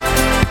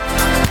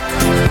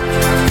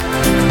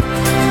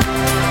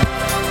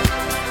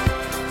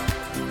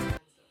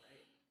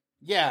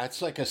Yeah,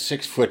 it's like a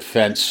 6-foot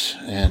fence,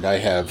 and I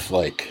have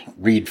like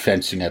reed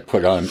fencing I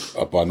put on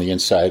up on the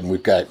inside, and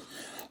we've got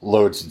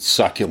loads of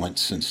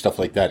succulents and stuff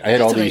like that. I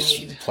had all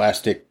these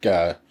plastic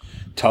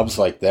tubs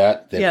like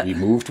that we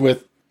moved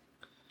with.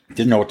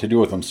 Didn't know what to do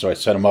with them, so I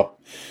set them up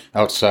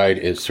outside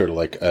as sort of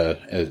like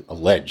a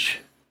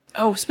ledge.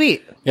 Oh,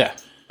 sweet. Yeah.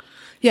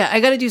 Yeah, I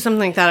got to do something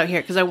like that out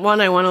here because I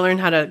want to learn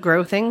how to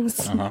grow things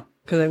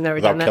because I've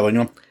never done that. Without killing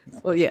them?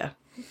 Well, yeah.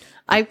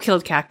 I've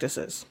killed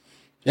cactuses.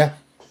 Yeah.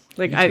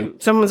 Like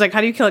someone was like,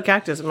 "How do you kill a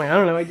cactus?" I'm like, "I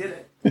don't know. I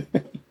did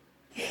it."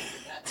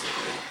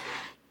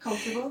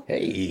 Comfortable?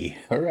 Hey,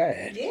 all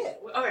right. Yeah.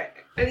 All right.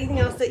 Anything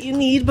else that you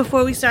need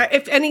before we start?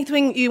 If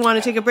anything, you want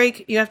to take a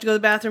break, you have to go to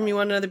the bathroom, you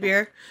want another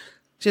beer.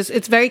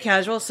 It's very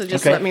casual, so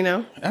just let me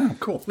know. Oh,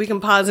 cool. We can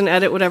pause and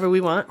edit whatever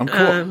we want.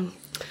 I'm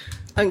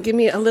cool. Give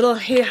me a little,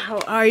 hey,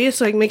 how are you?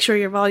 So I can make sure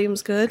your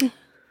volume's good.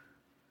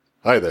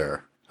 Hi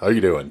there. How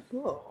you doing?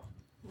 Cool.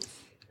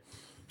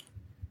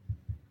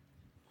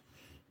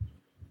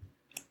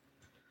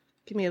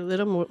 Give me a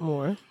little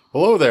more.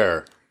 Hello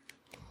there.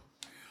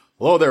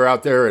 Hello there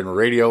out there in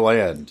Radio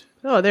Land.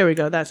 Oh, there we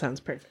go. That sounds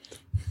perfect.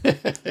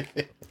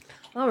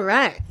 All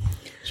right.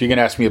 So you can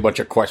ask me a bunch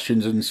of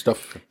questions and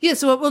stuff? Yeah,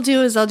 so what we'll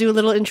do is I'll do a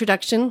little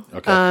introduction.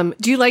 Okay.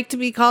 Do you like to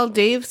be called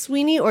Dave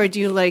Sweeney or do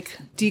you like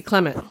D.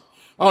 Clement?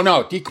 Oh,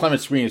 no. D. Clement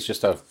Sweeney is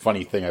just a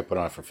funny thing I put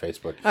on for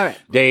Facebook. All right.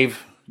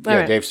 Dave. All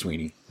right. Dave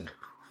Sweeney.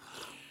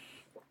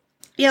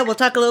 Yeah, we'll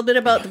talk a little bit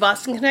about the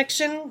Boston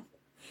connection.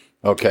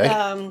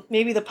 Okay.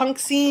 Maybe the punk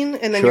scene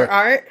and then your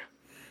art.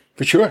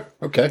 For sure.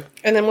 Okay.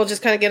 And then we'll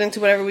just kind of get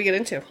into whatever we get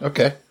into.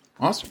 Okay.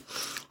 Awesome.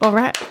 All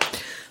right.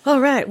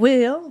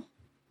 Well.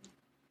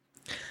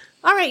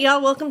 All right,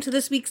 y'all. Welcome to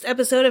this week's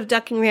episode of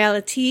Ducking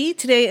Reality.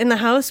 Today in the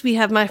house, we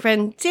have my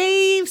friend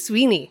Dave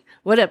Sweeney.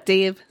 What up,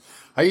 Dave?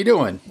 How you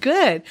doing?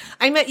 Good.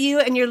 I met you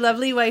and your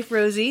lovely wife,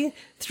 Rosie,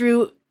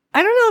 through,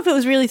 I don't know if it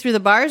was really through the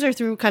bars or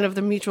through kind of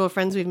the mutual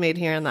friends we've made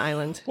here on the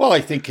island. Well,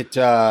 I think it...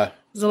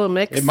 It was a little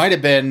mix. It might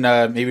have been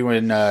maybe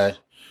when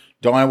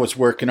Dawn was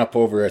working up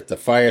over at the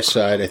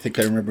fireside. I think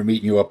I remember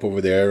meeting you up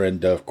over there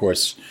and, of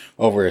course,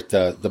 over at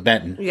the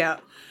Benton. Yeah.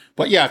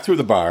 But, yeah, through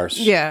the bars.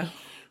 Yeah.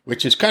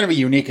 Which is kind of a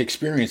unique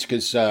experience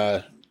because,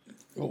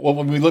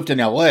 when we lived in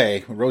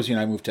L.A., when Rosie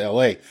and I moved to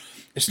L.A.,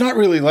 it's not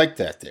really like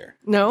that there.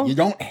 No? You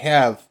don't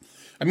have...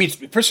 I mean,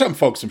 for some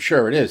folks, I'm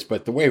sure it is,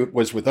 but the way it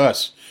was with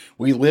us,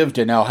 we lived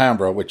in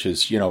Alhambra, which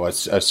is,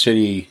 a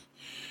city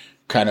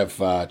kind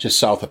of just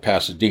south of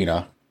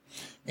Pasadena.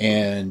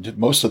 And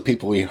most of the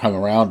people we hung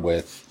around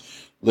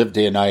with lived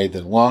in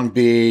either Long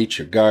Beach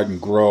or Garden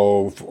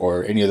Grove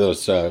or any of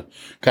those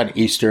kind of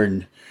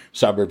eastern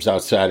suburbs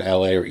outside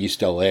LA or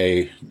East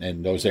LA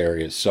and those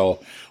areas.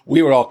 So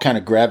we would all kind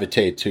of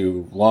gravitate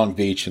to Long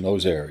Beach and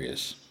those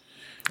areas.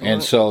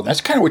 And so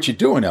that's kind of what you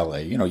do in LA.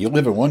 You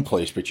live in one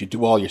place, but you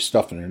do all your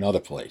stuff in another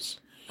place.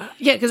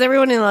 Yeah, because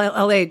everyone in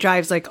LA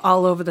drives like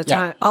all over the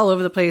time, all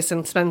over the place,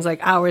 and spends like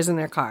hours in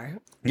their car.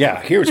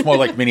 Yeah, here it's more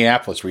like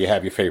Minneapolis, where you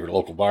have your favorite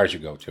local bars you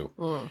go to.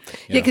 Yeah,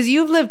 because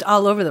you've lived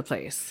all over the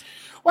place.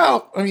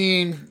 Well, I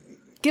mean,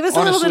 give us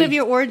a little bit of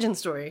your origin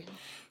story.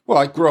 Well,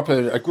 I grew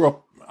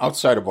up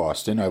outside of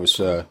Boston. I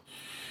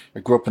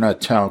grew up in a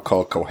town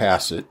called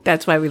Cohasset.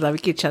 That's why we love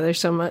each other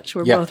so much.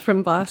 We're both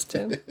from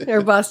Boston,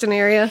 or Boston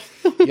area.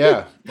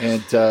 Yeah,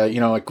 and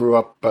I grew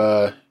up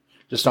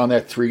just on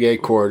that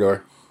 3A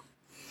corridor.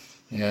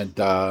 And,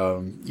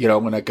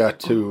 when I got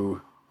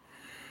to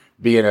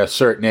being a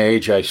certain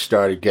age, I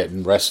started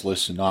getting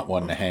restless and not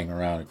wanting to hang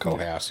around in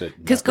Cohasset.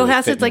 Because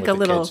Cohasset's like a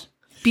little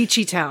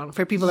beachy town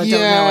for people that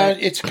don't know it.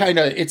 It's kind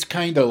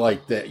of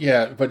like that.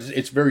 Yeah, but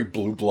it's very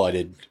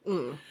blue-blooded.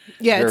 Mm.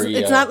 Yeah,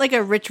 it's not like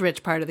a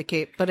rich part of the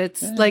Cape, but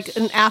it's like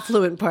an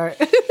affluent part.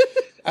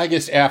 I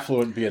guess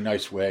affluent would be a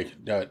nice way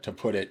to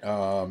put it.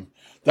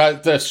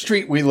 The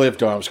street we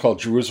lived on was called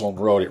Jerusalem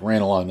Road. It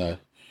ran along the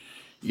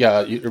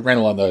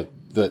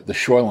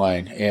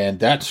shoreline, and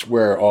that's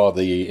where all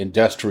the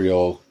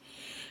industrial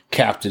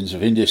captains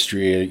of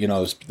industry,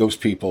 those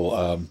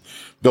people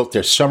built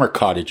their summer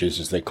cottages,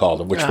 as they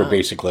called them, which were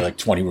basically like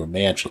 20-room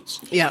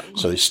mansions. Yeah.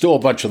 So there's still a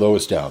bunch of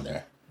those down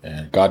there,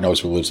 and God knows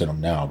who lives in them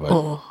now,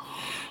 but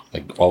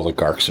like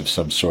oligarchs of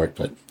some sort.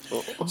 But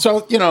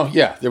so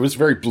there was a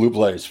very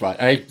blue-blooded spot.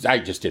 I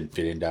just didn't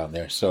fit in down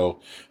there, so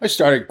I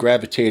started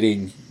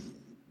gravitating,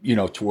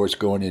 towards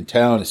going in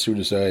town as soon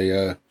as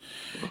I.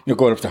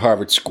 Going up to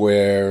Harvard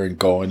Square and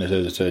going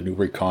to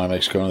Newbury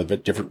Comics, going to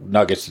different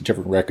Nuggets and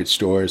different record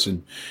stores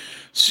and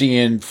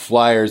seeing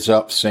flyers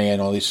up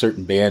saying all these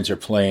certain bands are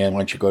playing.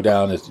 Why don't you go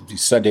down to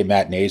these Sunday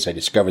matinees? I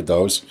discovered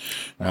those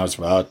when I was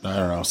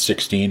about,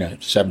 16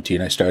 or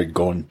 17. I started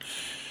going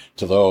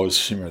to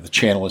those. The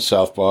Channel in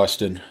South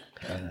Boston.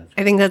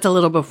 I think that's a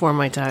little before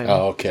my time.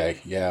 Oh, okay.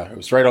 Yeah. It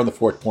was right on the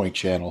Fort Point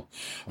Channel.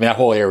 I mean, that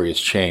whole area has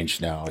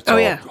changed now. It's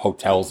all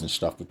hotels and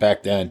stuff. But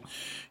back then,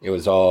 it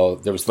was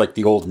there was like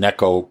the old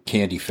Necco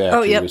candy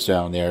factory was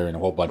down there and a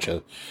whole bunch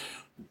of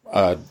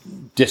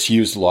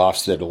disused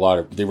lofts that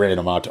they rented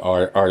them out to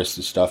artists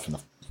and stuff. And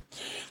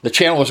the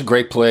Channel was a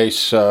great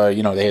place. They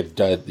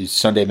had these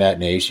Sunday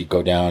matinees. You'd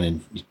go down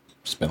and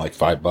spend like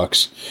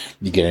 $5.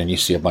 You get in, you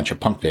see a bunch of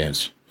punk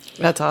bands.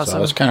 That's awesome. So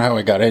that's kind of how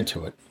I got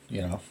into it,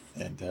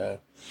 And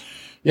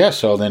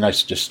so then I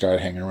just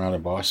started hanging around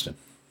in Boston.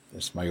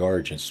 That's my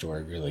origin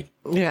story, really.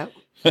 Yeah.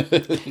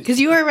 Because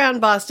you were around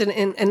Boston,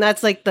 and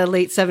that's like the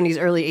late 70s,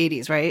 early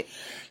 80s, right?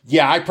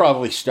 Yeah, I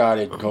probably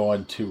started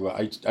going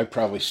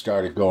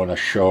to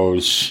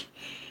shows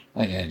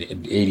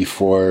in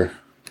 84,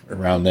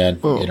 around then,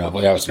 when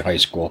I was in high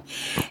school.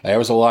 There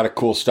was a lot of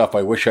cool stuff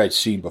I wish I'd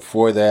seen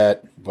before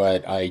that,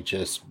 but I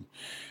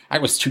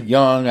was too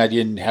young. I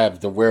didn't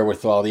have the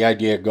wherewithal. The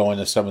idea of going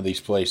to some of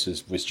these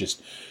places was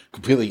just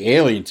completely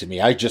alien to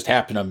me. I just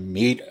happened to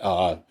meet,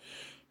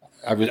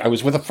 I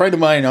was with a friend of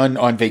mine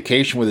on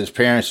vacation with his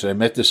parents, and I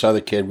met this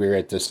other kid. We were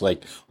at this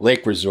like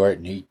lake resort,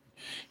 and he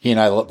and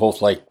I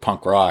both like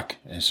punk rock,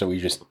 and so we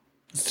just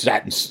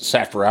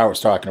sat for hours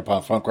talking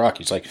about punk rock.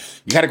 He's like,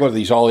 "You got to go to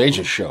these all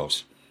ages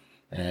shows,"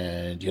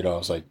 and I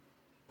was like,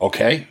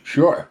 "Okay,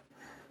 sure,"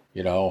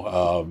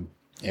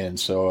 and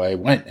so I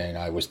went, and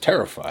I was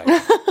terrified.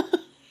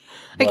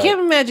 I can't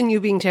imagine you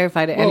being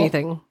terrified of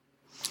anything.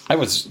 I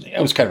was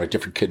kind of a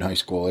different kid in high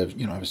school.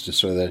 I was just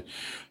sort of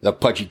the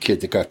pudgy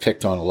kid that got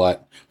picked on a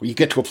lot. But you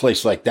get to a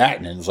place like that,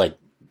 and it's like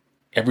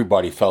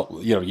everybody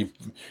felt,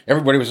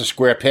 everybody was a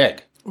square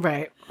peg.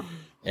 Right.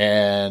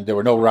 And there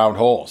were no round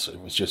holes.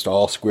 It was just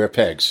all square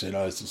pegs.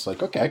 It's just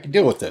like, okay, I can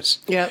deal with this.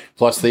 Yeah.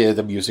 Plus,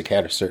 the music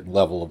had a certain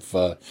level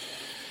of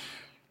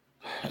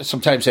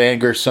sometimes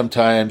anger,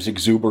 sometimes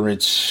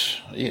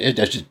exuberance.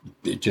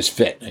 It just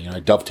fit. I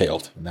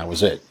dovetailed, and that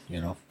was it.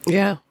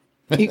 Yeah.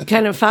 You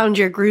kind of found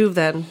your groove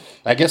then.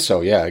 I guess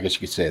so. Yeah, I guess you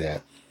could say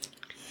that.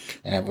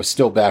 And it was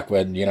still back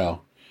when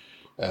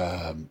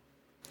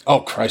oh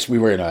Christ, we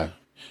were in I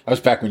was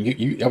back when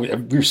we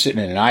were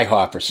sitting in an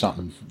IHOP or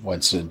something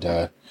once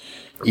and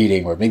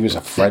eating, or maybe it was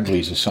a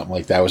Friendly's or something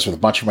like that. I was with a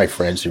bunch of my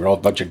friends. They were all a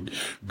bunch of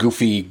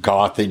goofy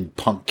goth and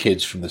punk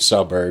kids from the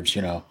suburbs,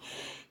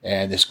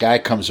 And this guy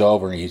comes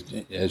over, and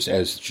he, as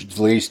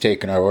the lady's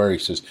taking our order, he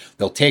says,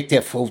 "They'll take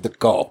their food to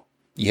go."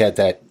 He had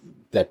that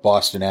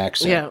Boston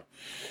accent. Yeah.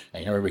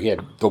 And I remember he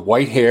had the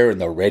white hair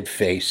and the red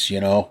face,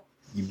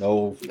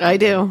 I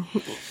do.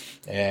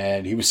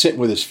 And he was sitting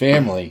with his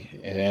family,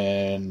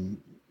 and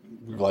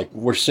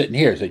we're sitting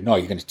here. He's like, "No,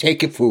 you're going to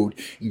take your food,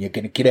 and you're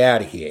going to get out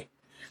of here.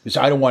 Because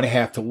I don't want to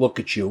have to look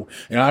at you,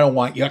 and I don't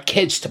want my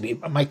kids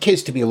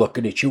to be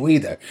looking at you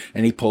either."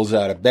 And he pulls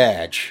out a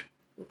badge.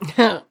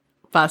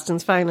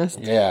 Boston's finest.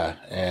 Yeah,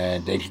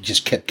 and he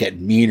just kept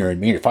getting meaner and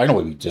meaner.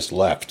 Finally, we just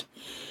left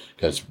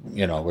because,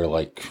 we're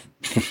like...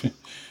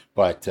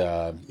 But,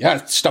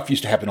 stuff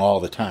used to happen all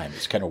the time.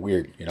 It's kind of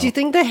weird, Do you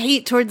think the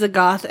hate towards the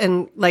goth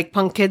and,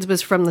 punk kids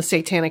was from the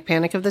satanic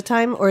panic of the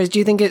time? Or do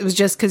you think it was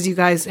just because you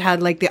guys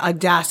had, the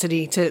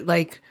audacity to,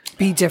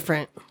 be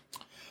different?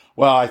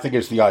 Well, I think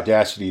it's the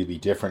audacity to be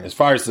different. As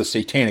far as the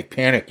satanic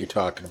panic you're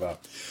talking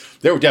about,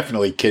 there were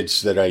definitely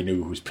kids that I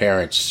knew whose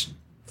parents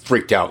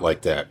freaked out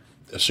like that.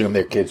 Assumed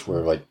their kids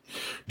were,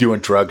 doing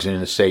drugs and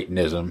into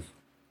Satanism.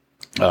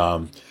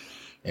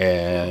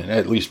 And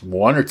at least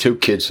one or two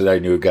kids that I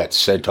knew got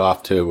sent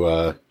off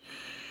to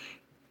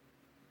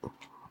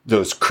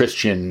those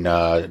Christian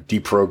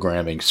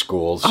deprogramming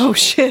schools. Oh,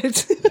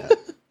 shit.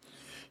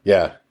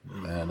 Yeah.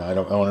 And I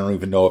don't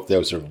even know if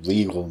those are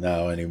legal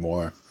now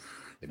anymore.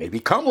 They may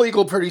become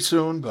legal pretty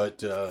soon,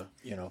 but,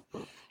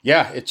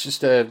 yeah, it's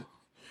just it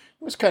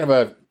was kind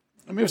of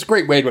it was a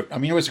great way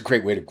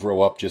to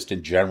grow up just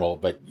in general.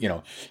 But,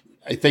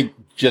 I think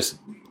just...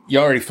 You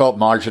already felt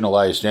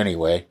marginalized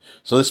anyway,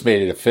 so this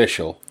made it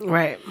official.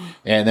 Right.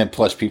 And then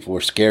plus people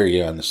were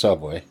scary on the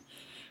subway.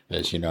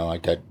 As I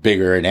got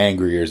bigger and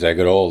angrier as I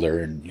got older,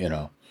 and,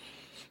 I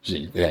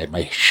had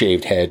my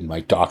shaved head and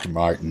my Dr.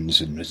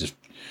 Martens, and it was just,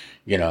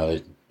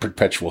 a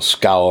perpetual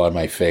scowl on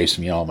my face,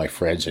 and, all my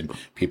friends, and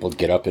people would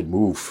get up and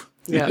move.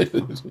 Yeah.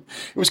 It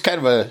was kind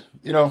of a,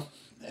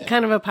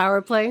 kind of a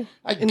power play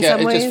in some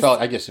some ways?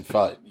 I guess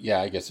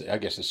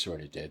it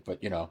sort of did, but,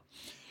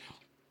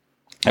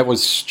 it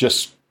was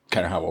just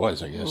kind of how it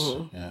was, I guess.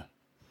 Mm-hmm. Yeah.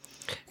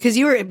 Because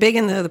you were big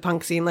in the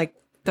punk scene, like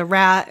the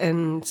Rat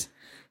and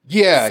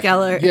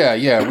Skeller.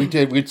 Yeah. We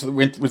did. We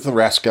went with the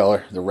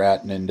Skeller, the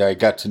Rat, and I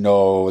got to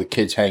know the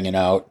kids hanging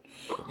out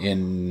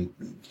in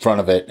front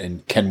of it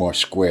in Kenmore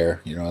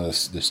Square.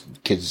 This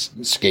kids,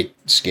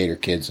 skater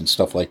kids and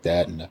stuff like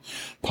that, and the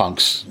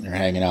punks are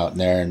hanging out in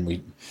there, and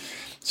we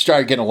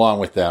started getting along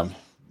with them.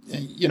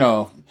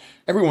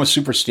 Everyone was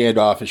super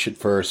standoffish at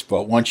first,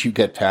 but once you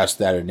get past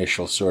that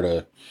initial sort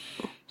of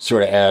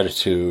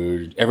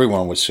attitude,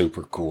 everyone was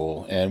super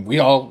cool, and we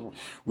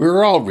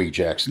were all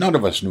rejects. None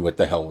of us knew what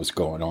the hell was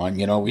going on.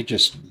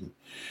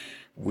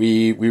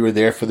 We were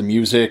there for the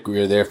music, we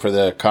were there for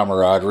the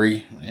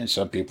camaraderie, and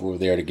some people were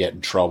there to get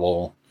in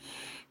trouble.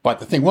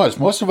 But the thing was,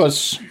 most of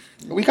us,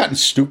 we got in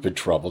stupid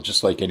trouble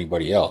just like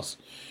anybody else.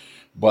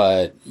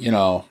 But,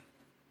 yeah,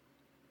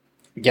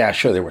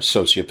 sure, there were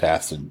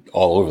sociopaths and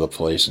all over the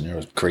place, and there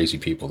was crazy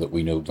people that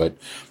we knew, but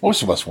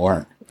most of us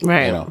weren't.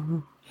 Right.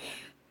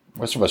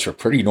 Most of us were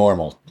pretty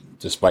normal,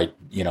 despite,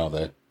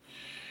 the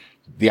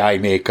the eye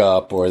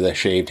makeup or the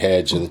shaved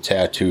heads or the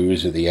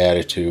tattoos or the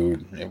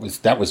attitude.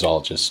 That was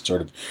all just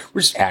sort of,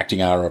 we're just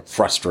acting out our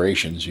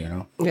frustrations, you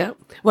know? Yeah.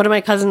 One of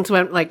my cousins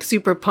went like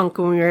super punk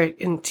when we were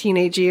in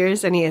teenage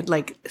years, and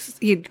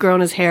he'd grown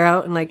his hair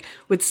out and like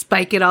would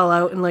spike it all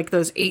out in like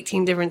those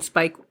 18 different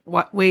spike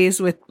ways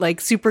with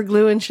like super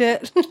glue and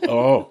shit.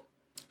 Oh,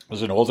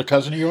 was it an older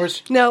cousin of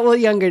yours? No, well,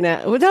 younger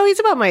now. Well, no, he's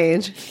about my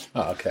age.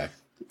 Oh, okay.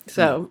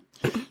 So.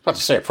 I was about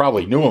to say, I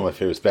probably knew him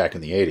if it was back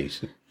in the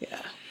 80s.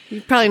 Yeah.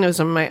 You probably know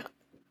some of my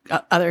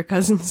other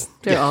cousins.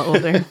 They're all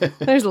older.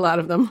 There's a lot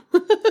of them.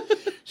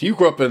 So you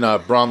grew up in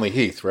Bromley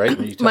Heath,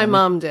 right? My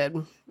mom did.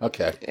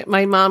 Okay.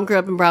 My mom grew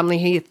up in Bromley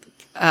Heath,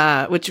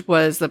 which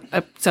was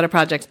a set of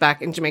projects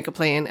back in Jamaica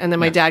Plain. And then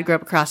my dad grew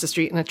up across the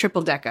street in a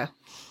triple-decker.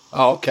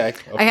 Oh, okay.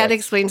 I had to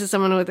explain to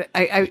someone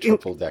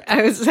triple-decker.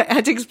 I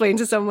had to explain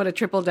to someone what a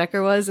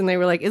triple-decker was, and they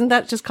were like, "Isn't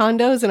that just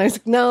condos?" And I was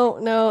like,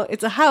 "No,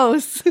 it's a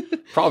house."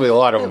 Probably a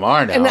lot of them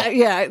are now.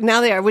 And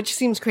now they are, which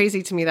seems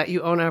crazy to me that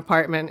you own an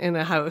apartment in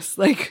a house.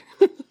 Like,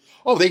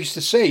 oh, they used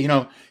to say,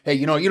 hey,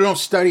 you don't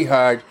study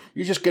hard,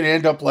 you're just going to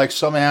end up like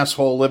some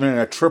asshole living in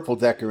a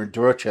triple-decker in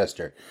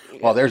Dorchester.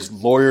 Well, there's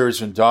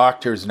lawyers and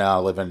doctors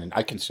now living in.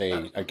 I can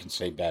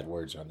say bad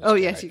words on this. Oh,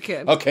 yes, you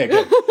can. Okay,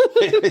 good.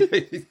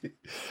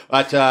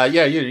 But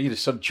you're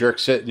some jerk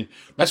sitting.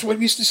 That's what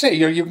we used to say.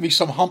 You can be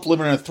some hump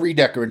living in a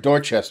 3-decker in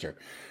Dorchester.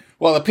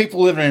 Well, the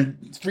people living in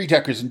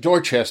 3-deckers in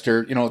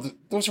Dorchester,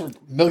 those are $1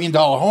 million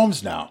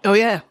homes now. Oh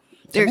yeah,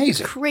 they're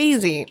amazing.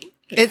 Crazy.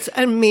 It's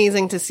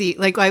amazing to see.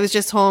 Like, I was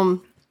just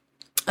home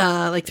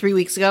like 3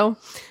 weeks ago,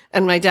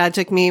 and my dad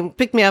picked me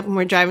up, and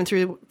we're driving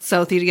through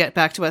Southie to get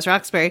back to West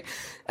Roxbury.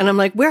 And I'm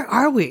like, where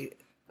are we?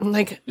 I'm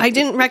like, I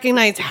didn't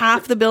recognize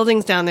half the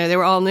buildings down there. They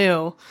were all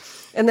new.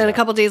 And then a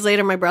couple days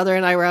later, my brother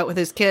and I were out with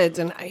his kids,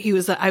 and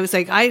I was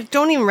like, I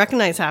don't even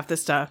recognize half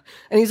this stuff.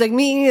 And he's like,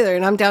 me either.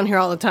 And I'm down here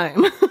all the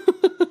time.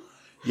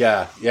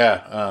 Yeah.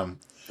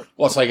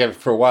 Well, it's like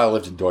for a while I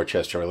lived in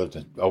Dorchester. I lived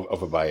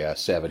over by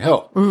Savin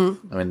Hill.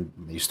 Mm-hmm. I mean,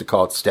 they used to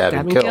call it Stab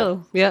and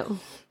Kill. Yeah.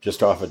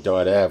 Just off of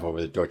Dodd Ave over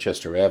the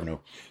Dorchester Avenue.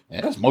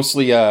 And it was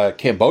mostly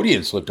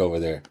Cambodians lived over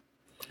there.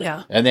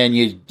 Yeah. And then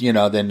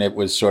then it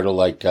was sort of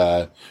like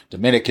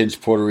Dominicans,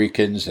 Puerto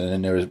Ricans, and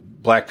then there was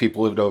black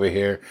people lived over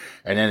here,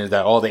 and then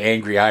all the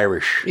angry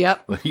Irish.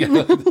 Yep. Well,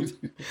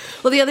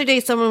 the other day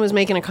someone was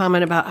making a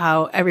comment about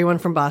how everyone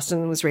from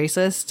Boston was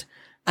racist.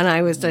 And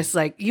I was just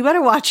like, you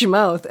better watch your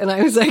mouth. And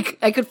I was like,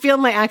 I could feel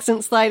my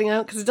accent sliding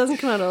out because it doesn't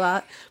come out a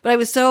lot. But I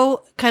was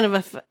so kind of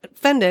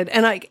offended.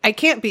 And I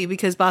can't be,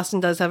 because Boston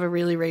does have a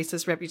really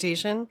racist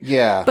reputation.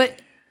 Yeah. But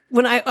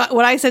what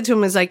I said to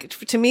him is like,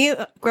 to me,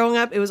 growing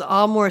up, it was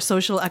all more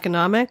social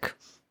economic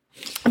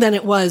than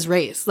it was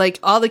race. Like,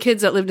 all the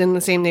kids that lived in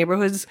the same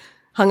neighborhoods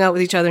hung out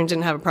with each other and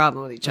didn't have a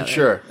problem with each other.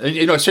 Sure. And,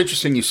 it's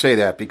interesting you say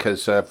that,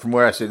 because from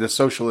where I say the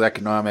social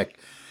economic,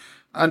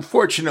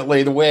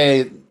 unfortunately, the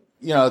way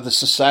the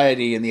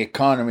society and the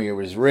economy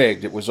was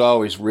rigged, it was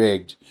always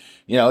rigged,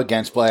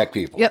 against black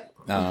people. Yep.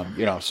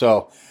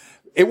 So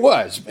it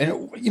was,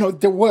 and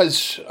there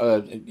was,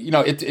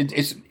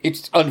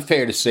 it's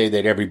unfair to say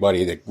that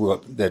everybody that grew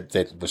up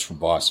that was from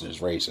Boston is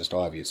racist,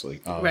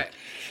 obviously. Right.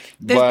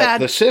 But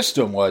the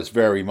system was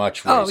very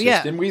much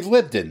racist, and we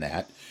lived in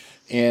that,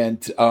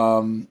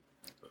 and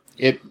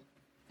it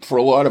for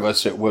a lot of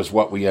us it was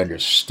what we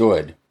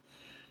understood.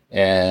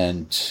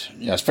 And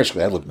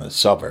especially I lived in the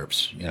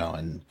suburbs,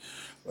 and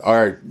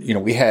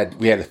we had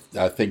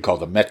a thing called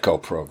the Metco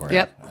program.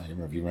 Yep. I don't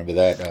know if you remember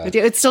that.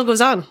 It still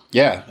goes on.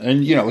 Yeah,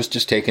 and it was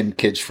just taking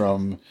kids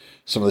from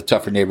some of the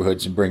tougher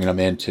neighborhoods and bringing them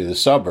into the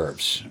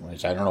suburbs.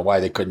 Which I don't know why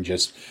they couldn't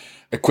just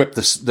equip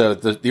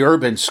the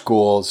urban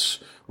schools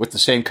with the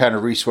same kind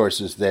of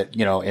resources that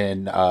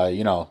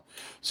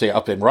say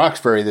up in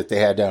Roxbury that they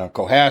had down in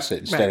Cohasset,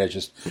 instead of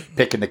just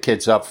picking the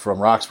kids up from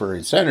Roxbury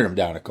and sending them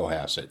down to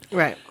Cohasset.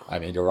 Right. I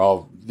mean, they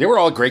were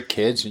all great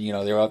kids, and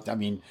they were all, I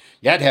mean,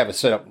 you had to have a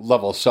set up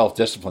level of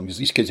self-discipline, because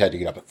these kids had to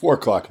get up at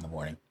 4:00 in the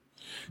morning.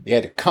 They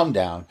had to come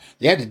down.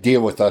 They had to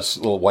deal with us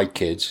little white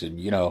kids, and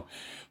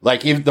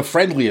like even the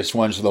friendliest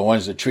ones are the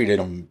ones that treated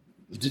them.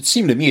 It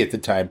seemed to me at the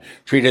time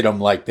treated them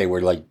like they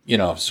were like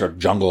sort of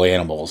jungle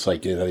animals,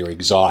 like they were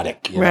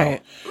exotic.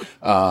 Right.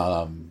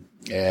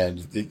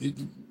 And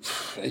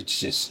it's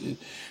just,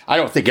 I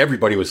don't think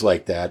everybody was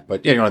like that,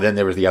 but then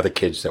there were the other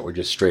kids that were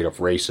just straight up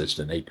racist,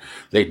 and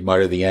they'd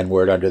mutter the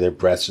N-word under their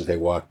breaths as they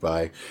walked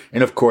by.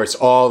 And of course,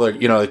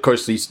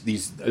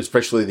 these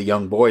especially the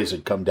young boys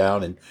had come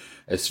down, and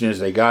as soon as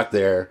they got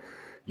there,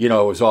 it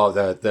was all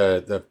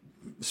the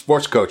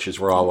sports coaches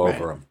were all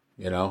over them.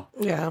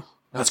 Yeah.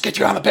 Let's get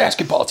you on the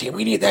basketball team.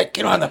 We need that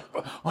kid on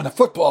the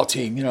football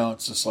team.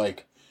 It's just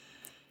like,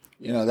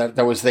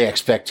 that was the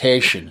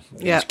expectation of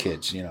these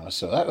kids,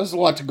 so that was a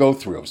lot to go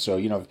through. So,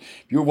 if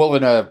you're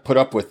willing to put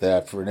up with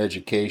that for an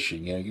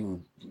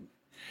education,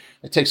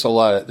 it takes a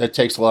lot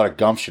of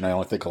gumption. I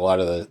don't think a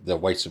lot of the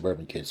white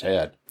suburban kids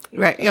had.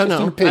 Right. I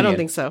don't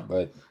think so.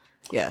 But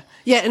yeah.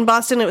 In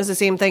Boston, it was the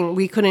same thing.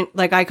 I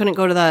couldn't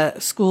go to the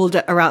school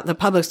around the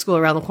public school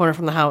around the corner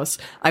from the house.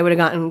 I would have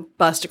gotten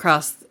bused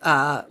across,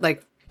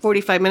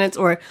 45 minutes,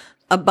 or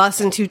a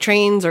bus and 2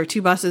 trains or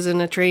 2 buses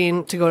and a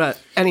train to go to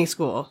any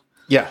school.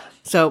 Yeah.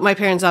 So my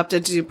parents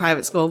opted to do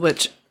private school,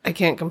 which I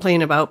can't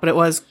complain about, but it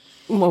was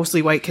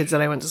mostly white kids that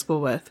I went to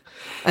school with.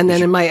 And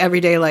then in my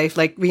everyday life,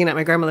 like being at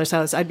my grandmother's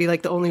house, I'd be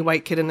like the only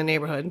white kid in the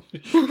neighborhood.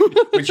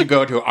 Would you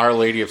go to Our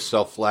Lady of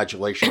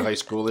Self-Flagellation High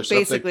School or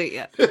something? Basically,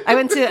 yeah. I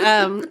went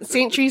to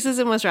St. Teresa's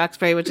in West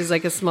Roxbury, which is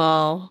like a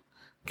small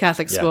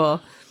Catholic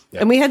school.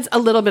 Yeah. And we had a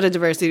little bit of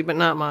diversity, but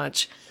not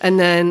much. And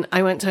then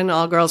I went to an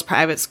all-girls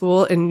private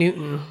school in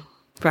Newton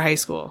for high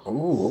school.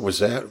 Ooh, what was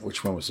that?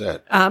 Which one was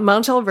that?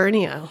 Mount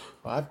Alvernia.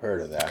 Well, I've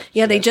heard of that.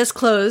 Yeah, they just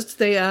closed.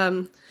 They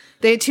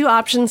had 2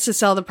 options to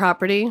sell the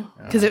property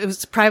because it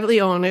was privately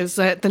owned. It was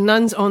the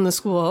nuns owned the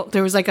school.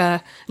 There was like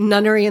a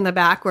nunnery in the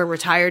back where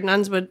retired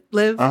nuns would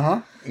live.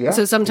 Yeah.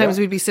 So sometimes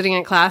we'd be sitting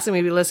in class and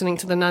we'd be listening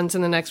to the nuns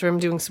in the next room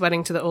doing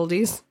sweating to the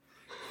oldies.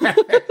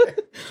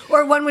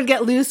 Or one would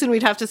get loose and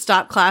we'd have to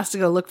stop class to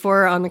go look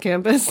for her on the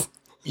campus.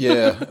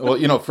 Yeah,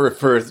 well,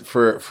 for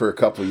a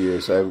couple of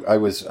years, I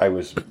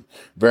was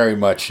very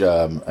much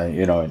an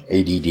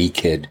ADD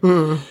kid,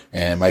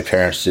 and my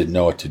parents didn't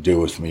know what to do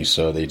with me,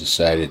 so they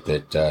decided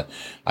that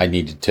I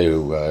needed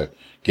to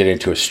get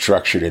into a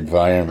structured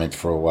environment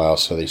for a while.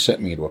 So they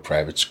sent me to a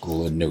private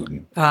school in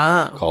Newton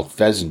called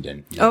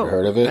Fessenden. You ever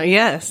heard of it?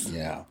 Yes.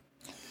 Yeah,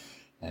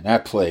 and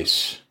that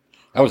place,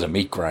 that was a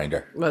meat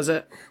grinder. Was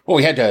it? Well,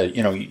 we had to,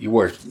 you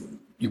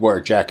wore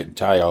a jacket and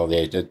tie all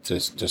day to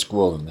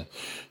school, and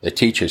the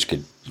teachers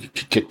could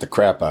kick the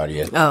crap out of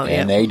you. Oh,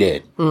 and they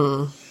did.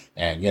 And,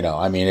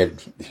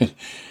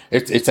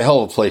 it's a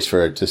hell of a place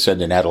to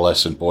send an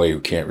adolescent boy who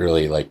can't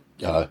really,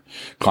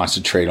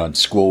 concentrate on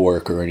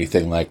schoolwork or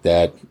anything like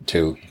that,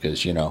 to,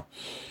 because,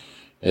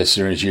 as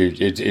soon as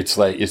it's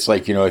like,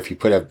 if you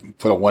put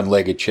a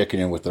one-legged chicken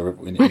in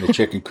the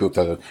chicken coop,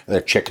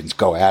 the chickens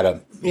go at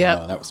him.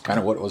 Yeah. That was kind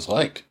of what it was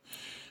like.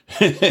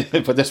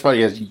 But that's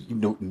funny, as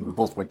Newton, we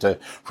both went to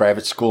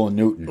private school in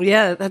Newton.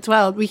 Yeah, that's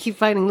wild. We keep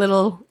finding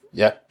little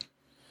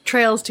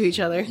trails to each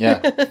other. Yeah,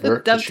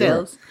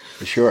 dovetails.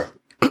 For sure.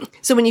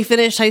 So when you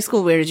finished high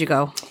school, where did you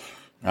go?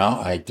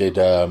 Well, I did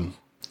a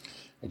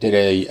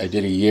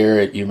year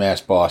at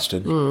UMass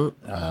Boston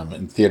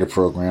in theater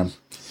program,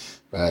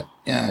 but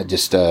yeah,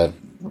 just it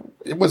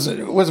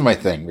wasn't my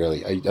thing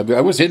really.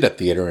 I was into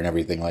theater and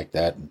everything like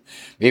that, and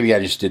maybe I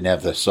just didn't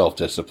have the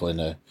self-discipline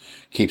to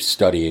keep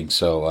studying.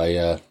 So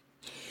I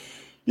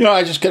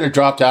just kind of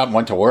dropped out and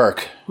went to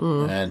work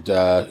and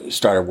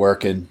started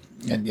working.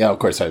 And of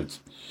course, I was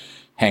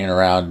hanging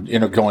around,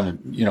 going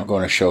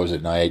to shows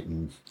at night,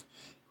 and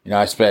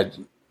I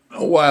spent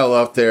a while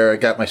out there. I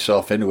got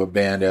myself into a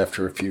band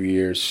after a few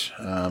years,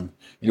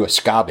 into a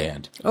ska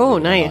band. Oh,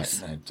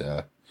 nice!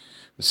 And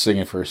was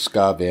singing for a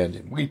ska band.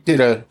 And we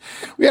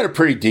had a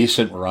pretty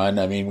decent run.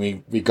 I mean,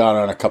 we got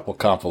on a couple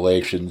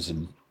compilations,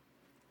 and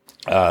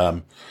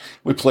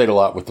we played a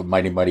lot with the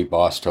Mighty Mighty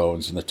Boss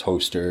Tones and the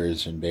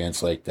Toasters and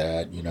bands like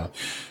that.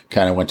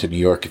 Kind of went to New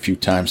York a few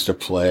times to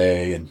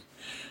play, and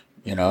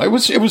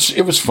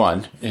it was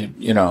fun. And,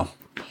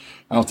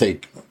 I don't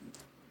think.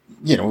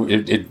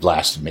 It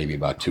lasted maybe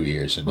about 2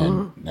 years,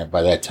 and then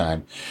by that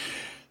time,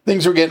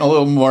 things were getting a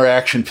little more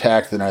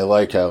action-packed than I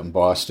like out in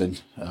Boston.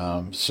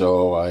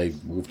 So I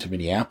moved to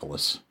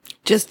Minneapolis.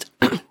 Did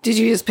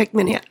you just pick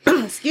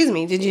Minneapolis? Excuse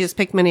me. Did you just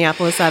pick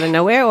Minneapolis out of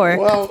nowhere, or?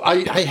 Well,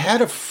 I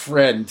had a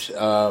friend.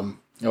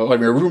 My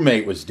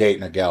roommate was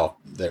dating a gal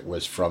that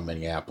was from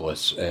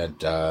Minneapolis,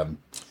 and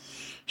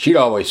she'd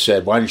always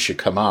said, "Why don't you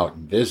come out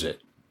and visit?"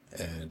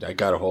 And I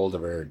got a hold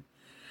of her.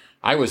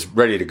 I was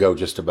ready to go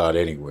just about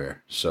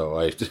anywhere. So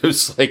it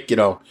was like,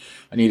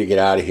 I need to get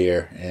out of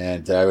here.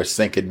 And I was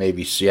thinking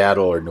maybe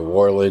Seattle or New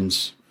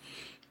Orleans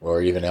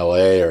or even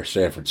LA or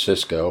San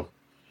Francisco.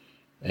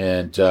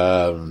 And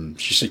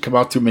she said, come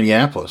out to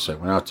Minneapolis. I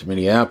went out to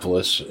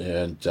Minneapolis.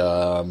 And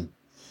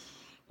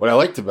what I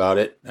liked about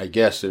it, I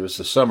guess, it was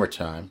the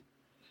summertime.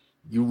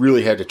 You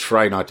really had to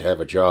try not to have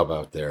a job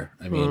out there.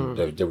 I mean,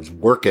 there was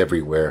work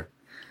everywhere,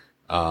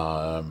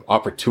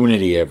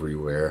 opportunity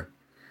everywhere.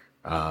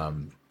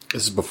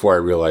 This is before I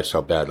realized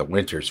how bad the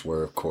winters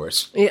were, of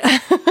course. Yeah.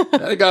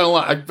 I got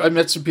along. I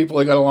met some people.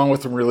 I got along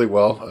with them really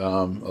well.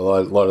 A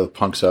lot of the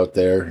punks out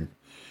there, and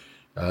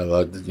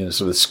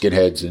some of the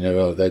skinheads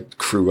and that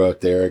crew out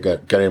there. I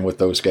got in with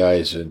those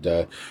guys,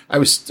 and I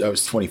was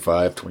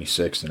 25,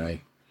 26, and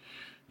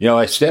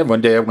I stayed. One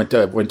day I went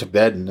to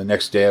bed, and the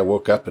next day I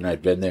woke up, and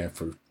I'd been there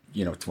for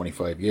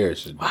 25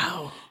 years. And,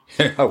 wow.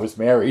 I was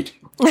married.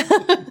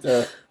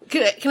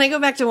 Can I go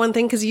back to one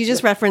thing, because you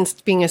just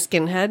referenced being a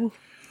skinhead?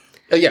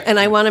 Yeah. And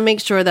I want to make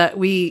sure that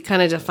we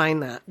kind of define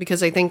that,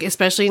 because I think,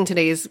 especially in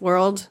today's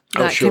world,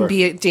 that can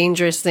be a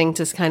dangerous thing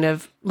to kind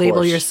of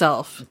label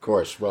yourself. Of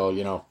course. Well,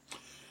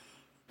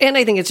 And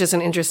I think it's just an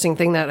interesting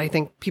thing that I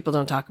think people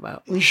don't talk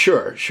about.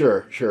 Sure.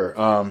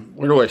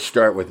 Where do I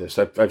start with this?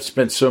 I've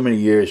spent so many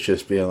years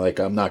just being like,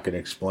 I'm not going to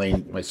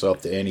explain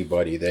myself to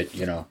anybody that,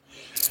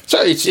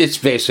 So it's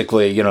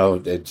basically,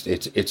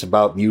 it's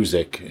about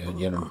music,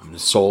 and,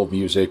 soul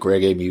music,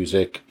 reggae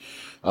music,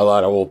 a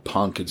lot of old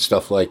punk and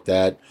stuff like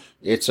that.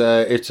 It's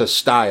a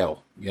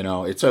style.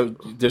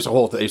 There's a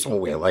whole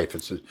way of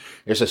life.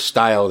 There's a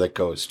style that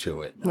goes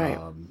to it. Right.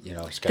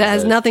 It's that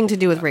has nothing to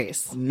do with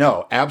race.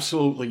 No,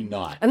 absolutely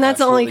not. And that's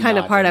the only kind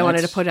of part I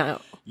wanted to put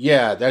out.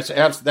 Yeah, that's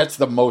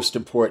the most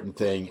important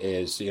thing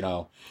is,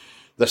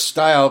 the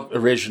style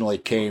originally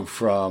came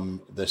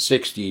from the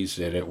 60s,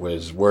 and it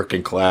was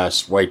working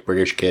class white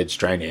British kids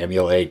trying to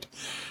emulate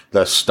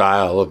the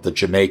style of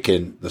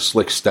the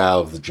slick style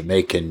of the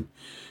Jamaican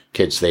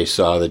kids they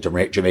saw, the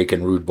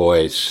Jamaican rude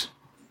boys.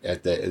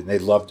 And they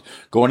loved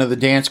going to the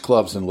dance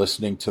clubs and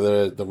listening to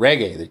the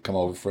reggae that come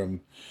over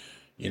from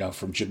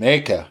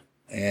Jamaica.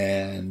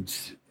 And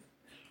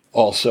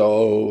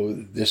also,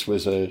 this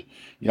was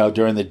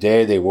during the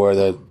day they wore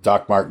the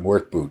Doc Marten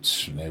work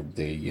boots. And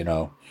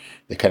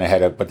they kind of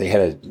had a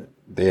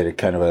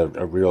kind of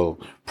a real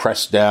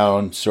pressed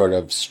down sort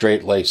of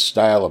straight laced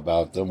style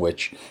about them,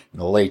 which in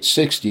the late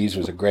 60s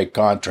was a great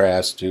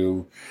contrast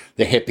to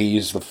the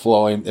hippies, the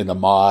flowing and the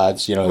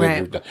mods,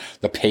 right.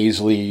 the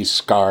paisley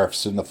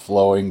scarves and the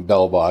flowing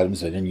bell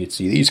bottoms. And then you'd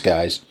see these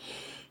guys,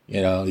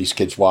 these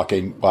kids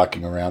walking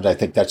around. I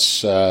think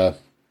that's a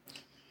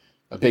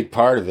big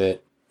part of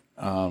it.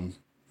 And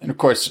of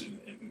course,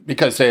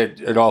 because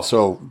it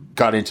also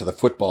got into the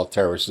football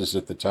terraces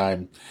at the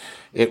time,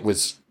 it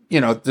was,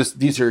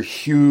 these are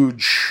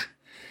huge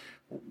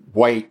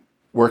white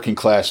working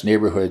class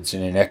neighborhoods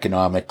in an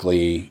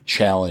economically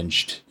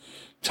challenged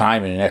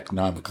time in an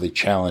economically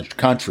challenged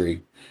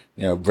country,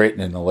 Britain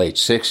in the late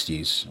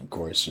 60s, of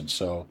course. And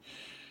so,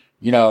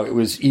 it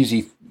was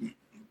easy.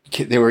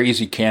 They were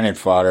easy cannon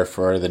fodder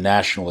for the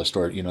nationalist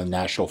or,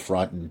 National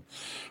Front and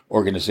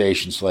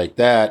organizations like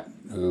that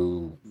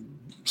who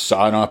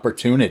saw an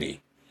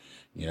opportunity.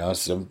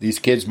 So these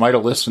kids might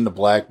have listened to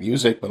black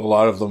music, but a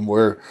lot of them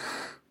were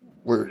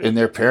and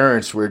their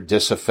parents were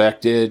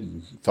disaffected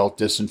and felt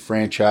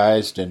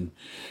disenfranchised. And,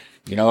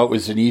 it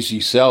was an easy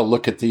sell.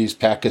 Look at these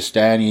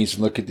Pakistanis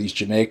and look at these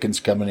Jamaicans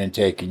coming and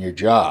taking your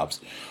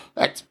jobs.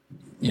 That's,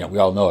 we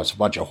all know it's a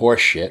bunch of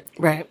horse shit.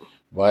 Right.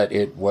 But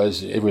it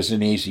was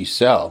an easy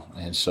sell.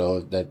 And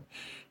so that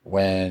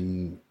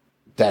when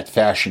that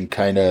fashion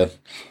kind of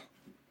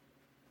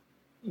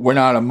went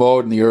out of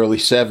mode in the early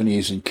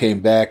 70s and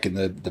came back in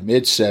the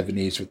mid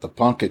 70s with the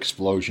punk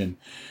explosion,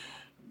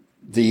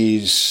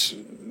 this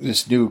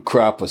new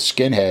crop of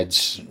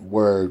skinheads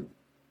were,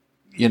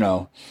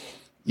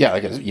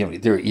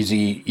 they're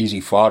easy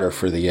fodder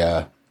for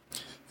the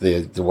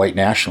white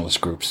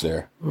nationalist groups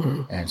there.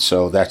 Mm-hmm. And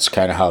so that's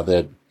kind of how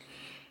the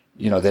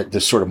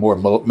sort of more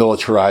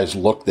militarized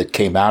look that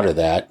came out of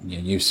that. And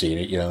you've seen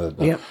it,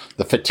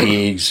 the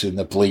fatigues and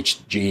the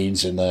bleached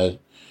jeans and the,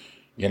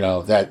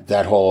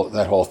 that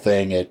whole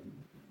thing. It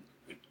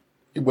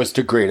was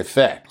to great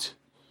effect,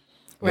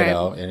 right.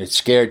 And it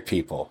scared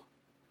people.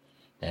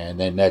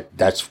 And then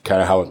that's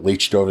kind of how it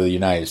leached over the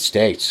United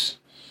States.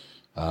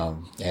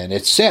 And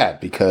it's sad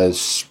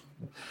because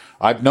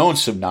I've known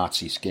some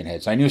Nazi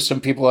skinheads. I knew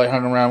some people I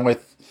hung around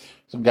with,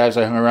 some guys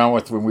I hung around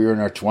with when we were in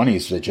our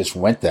 20s that just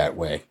went that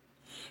way,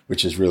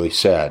 which is really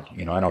sad.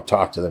 I don't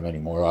talk to them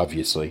anymore,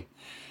 obviously.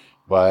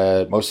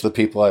 But most of the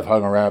people I've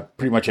hung around,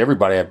 pretty much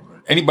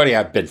anybody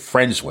I've been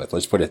friends with,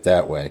 let's put it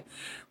that way,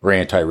 were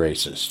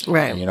anti-racist.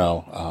 Right.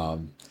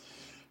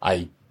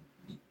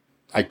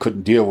 I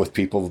couldn't deal with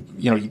people.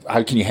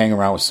 How can you hang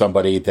around with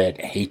somebody that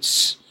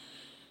hates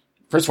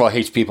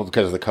people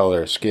because of the color of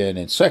their skin?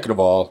 And second of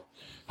all,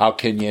 what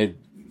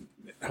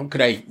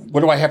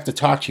do I have to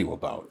talk to you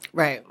about?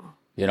 Right.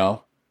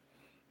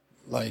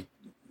 Like,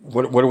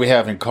 what do we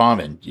have in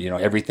common?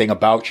 Everything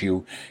about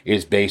you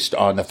is based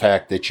on the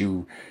fact that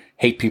you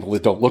hate people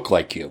that don't look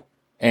like you.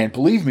 And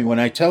believe me when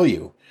I tell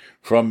you,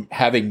 from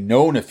having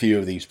known a few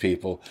of these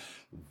people,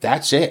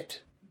 that's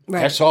it.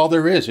 Right. That's all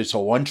there is. It's a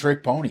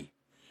one-trick pony.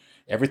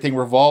 Everything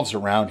revolves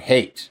around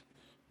hate,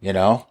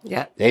 Yeah.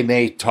 They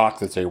may talk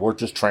that we're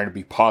just trying to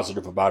be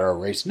positive about our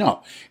race.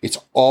 No, it's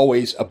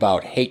always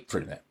about hate for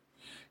them.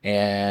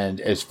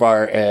 And as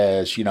far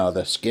as, the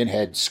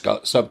skinhead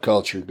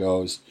subculture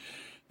goes,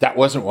 that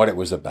wasn't what it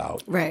was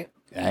about. Right.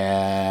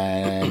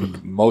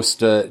 And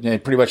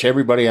and pretty much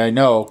everybody I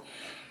know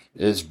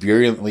is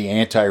virulently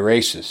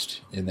anti-racist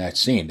in that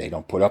scene. They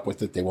don't put up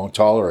with it. They won't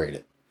tolerate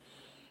it.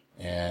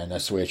 And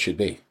that's the way it should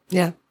be.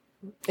 Yeah.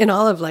 In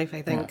all of life,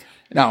 I think. Yeah.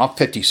 Now, I'm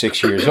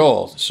 56 years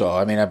old, so,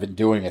 I've been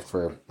doing it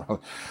for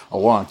a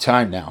long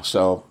time now.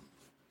 So,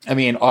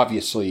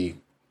 obviously,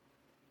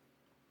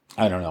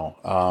 I don't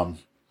know.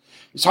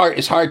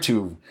 It's hard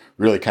to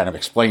really kind of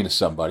explain to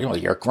somebody,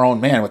 you're a grown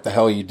man, what the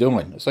hell are you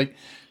doing? It's like,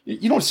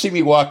 you don't see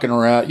me walking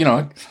around,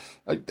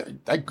 I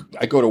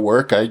go to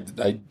work, I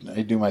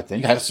do my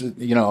thing.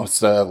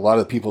 It's a lot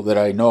of the people that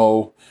I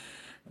know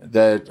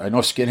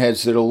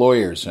skinheads that are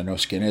lawyers. I know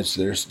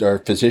skinheads that are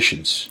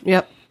physicians.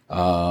 Yep.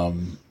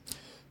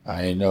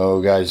 I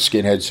know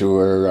skinheads who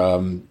are,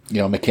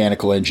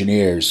 mechanical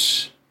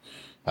engineers,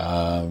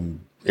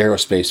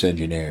 aerospace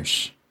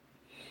engineers.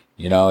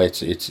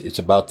 It's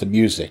about the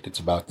music. It's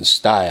about the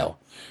style.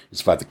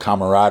 It's about the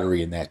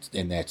camaraderie in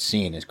that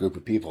scene, this group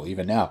of people.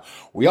 Even now,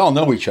 we all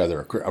know each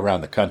other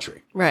around the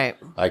country. Right.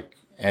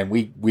 and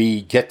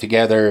we get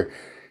together,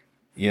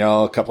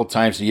 a couple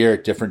times a year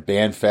at different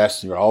band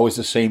fests. They're always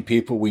the same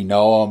people. We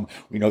know them.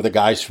 We know the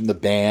guys from the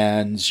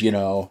bands,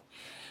 and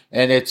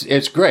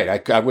it's great.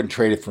 I wouldn't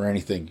trade it for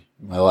anything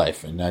in my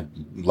life. And I'm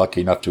lucky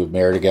enough to have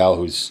married a gal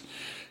who's,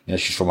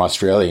 she's from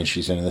Australia and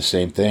she's into the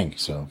same thing.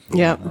 So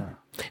yeah.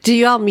 Do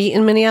you all meet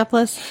in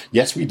Minneapolis?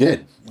 Yes, we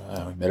did.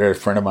 We met at a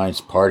friend of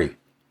mine's party.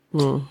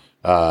 And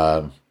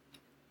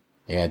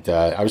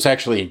I was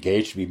actually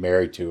engaged to be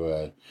married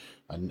to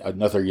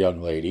another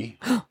young lady.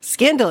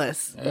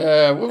 Scandalous.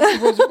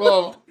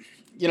 Well,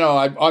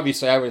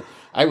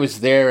 I was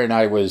there, and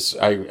I was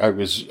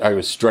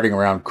strutting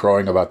around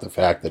crowing about the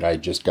fact that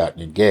I'd just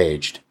gotten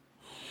engaged.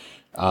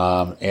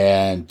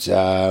 And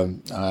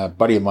a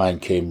buddy of mine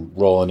came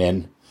rolling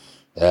in,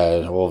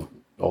 old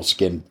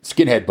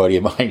skinhead buddy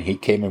of mine. He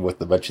came in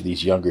with a bunch of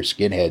these younger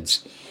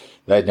skinheads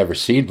that I'd never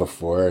seen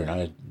before,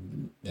 and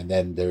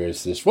then there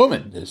is this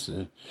woman,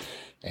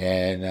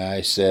 and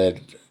I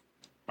said,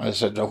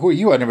 "Who are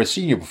you? I've never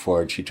seen you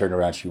before." And she turned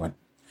around, she went,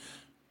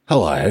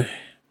 "Hello,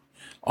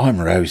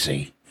 I'm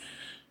Rosie,"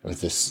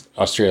 with this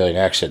Australian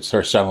accent.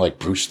 Started sounding like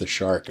Bruce the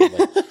Shark. I'm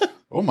like,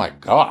 oh my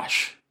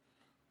gosh,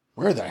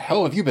 where the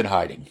hell have you been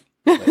hiding?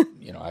 But,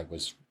 I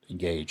was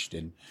engaged,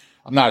 and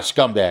I'm not a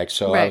scumbag,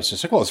 so right. I was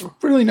just like, "Well, it's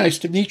really nice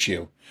to meet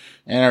you."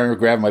 And I remember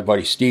grabbing my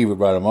buddy Steve, who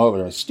brought him over,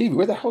 and I said, "Steve,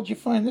 where the hell did you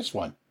find this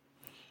one?"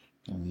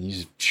 And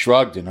he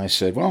shrugged, and I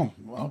said, "Well,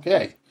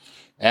 okay."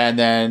 And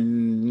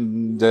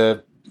then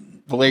the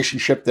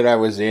relationship that I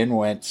was in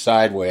went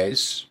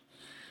sideways.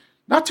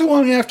 Not too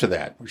long after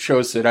that, which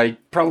shows that I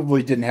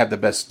probably didn't have the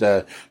best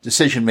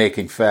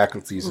decision-making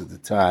faculties at the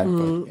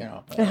time.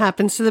 But it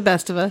happens to the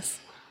best of us.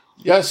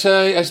 Yes,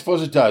 I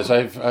suppose it does.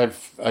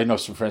 I know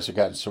some friends have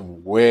gotten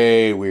some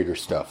way weirder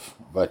stuff,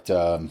 but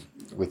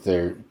with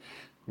their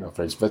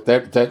friends. But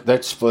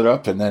that split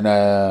up, and then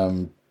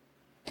I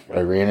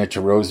ran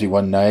into Rosie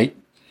one night,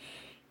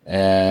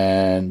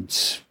 and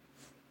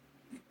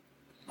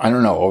I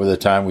don't know. Over the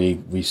time,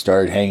 we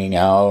started hanging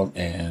out,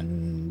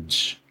 and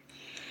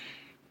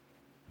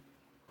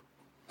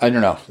I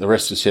don't know. The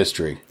rest is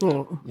history. I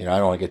don't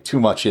want to get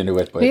too much into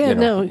it, but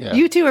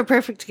you two are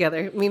perfect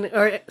together. I mean,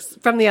 or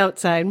from the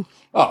outside.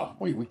 Oh,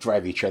 we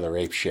drive each other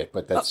ape shit,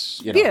 but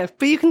that's Yeah,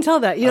 but you can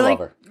tell that you're love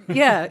her.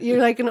 Yeah, you're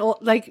like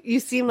you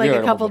seem like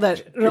a couple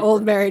an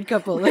old married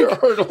couple. Like.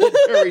 You're an old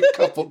married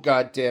couple.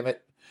 God damn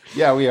it!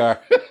 Yeah, we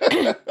are.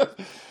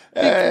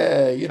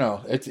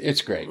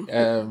 It's great.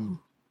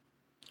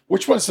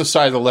 Which one's the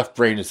side of the left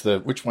brain?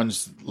 Which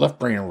one's left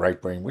brain and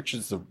right brain? Which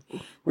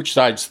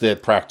side's the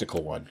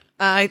practical one?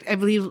 I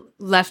believe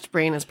left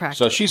brain is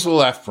practical. So she's the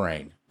left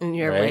brain, and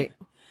you're right.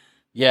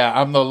 Yeah,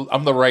 I'm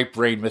the right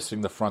brain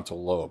missing the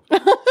frontal lobe.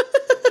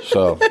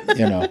 So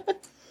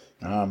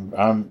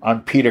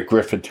I'm Peter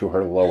Griffin to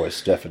her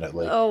Lois,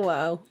 definitely. Oh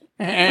wow.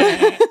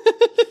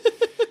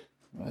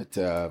 But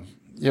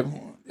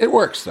it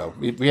works though.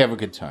 We have a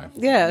good time.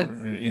 Yeah.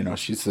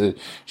 She's the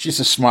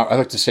smart. I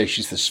like to say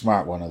she's the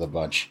smart one of the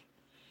bunch.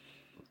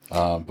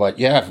 But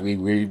yeah,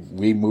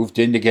 we moved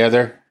in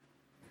together,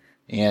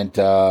 and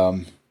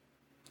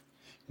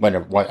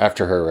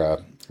after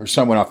her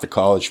son went off to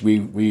college,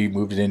 we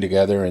moved in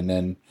together, and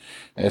then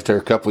after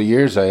a couple of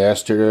years, I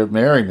asked her to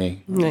marry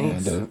me.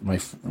 Nice.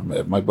 And,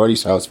 at my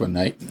buddy's house one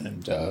night,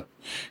 and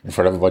in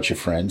front of a bunch of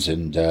friends,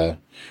 and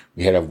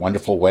we had a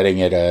wonderful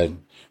wedding at a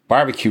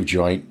barbecue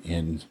joint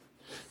in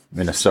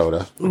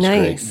Minnesota. It was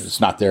nice. Great. It's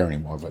not there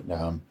anymore, but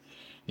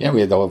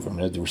we had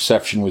the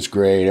reception was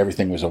great.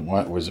 Everything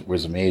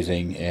was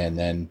amazing, and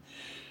then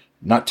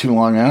not too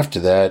long after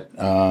that,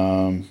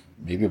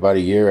 maybe about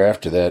a year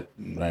after that,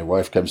 my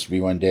wife comes to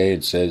me one day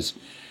and says,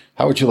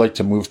 "How would you like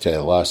to move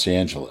to Los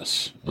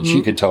Angeles?" And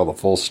she could tell the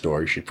full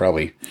story. She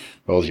probably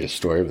told you a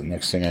story, but the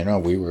next thing I know,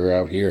 we were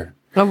out here.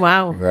 Oh,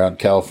 wow. We were out in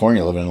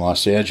California living in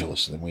Los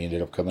Angeles, and then we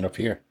ended up coming up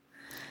here.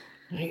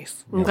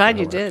 Nice. I'm glad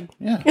you did.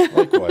 Yeah,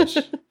 likewise.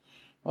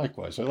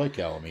 Likewise. I like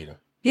Alameda.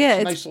 Yeah.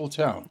 It's a nice little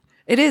town.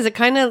 It is. It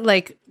kind of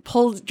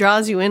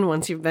draws you in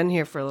once you've been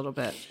here for a little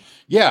bit.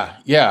 Yeah,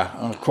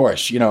 of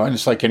course. And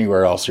it's like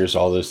anywhere else. There's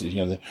all this,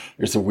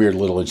 there's the weird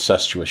little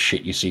incestuous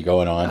shit you see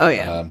going on. Oh,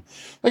 yeah.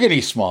 Like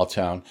any small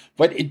town.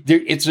 But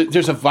there's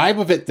a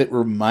vibe of it that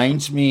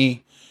reminds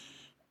me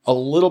a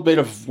little bit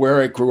of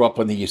where I grew up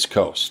on the East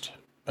Coast,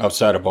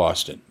 outside of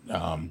Boston,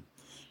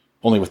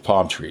 only with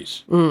palm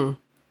trees.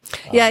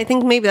 Yeah, I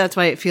think maybe that's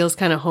why it feels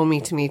kind of homey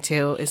to me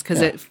too, is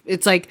because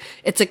it's like,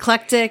 it's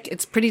eclectic,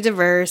 it's pretty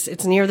diverse,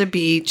 it's near the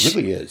beach. It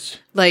really is.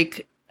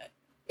 Like,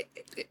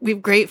 we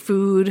have great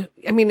food.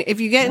 I mean,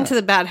 if you get into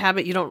the bad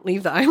habit, you don't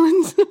leave the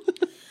islands.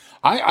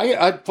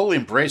 I fully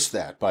embrace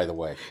that, by the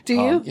way. Do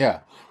you?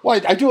 Yeah. Well,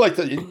 I do like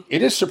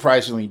it is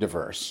surprisingly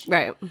diverse.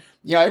 Right.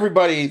 Yeah,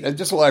 everybody,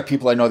 just a lot of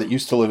people I know that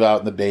used to live out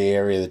in the Bay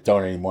Area that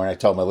don't anymore. And I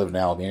tell them I live in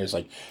Alameda. It's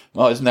like,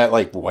 well, isn't that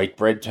like white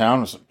bread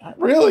town? It's like, not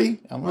really.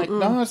 I'm like,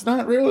 no, it's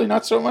not really.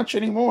 Not so much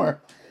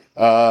anymore.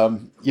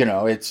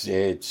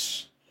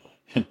 It's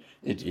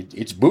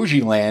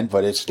bougie land,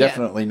 but it's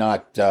definitely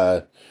not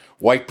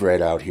white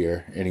bread out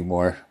here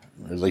anymore.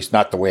 At least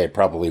not the way it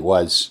probably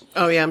was.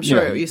 Oh, yeah, I'm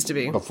sure it used to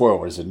be. Before it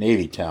was a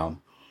Navy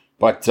town.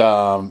 But,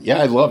 yeah,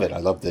 I love it. I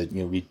love that,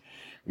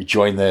 we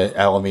joined the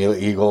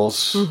Alameda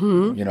Eagles.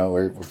 Mm-hmm.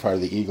 We're part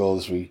of the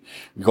Eagles. We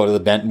go to the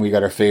Benton. We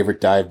got our favorite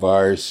dive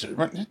bars.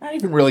 Not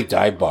even really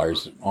dive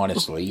bars,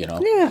 honestly,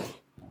 Yeah.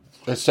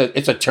 It's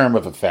a term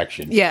of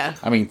affection. Yeah.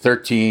 I mean,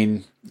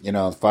 13,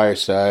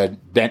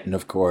 Fireside, Benton,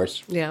 of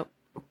course. Yeah.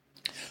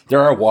 There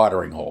are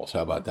watering holes.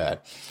 How about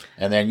that?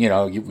 And then,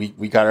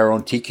 we got our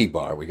own tiki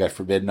bar. We got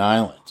Forbidden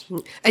Island.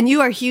 And you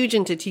are huge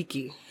into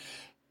tiki.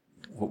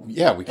 Well,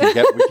 yeah, we can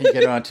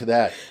get onto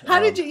that. How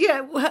do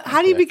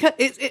you become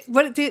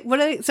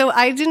so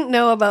I didn't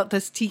know about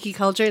this tiki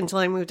culture until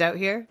I moved out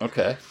here.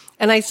 Okay.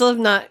 And I still have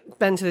not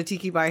been to the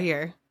tiki bar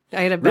here.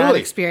 I had a bad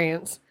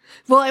experience.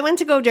 Well, I went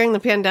to go during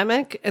the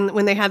pandemic, and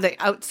when they had the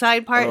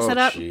outside part set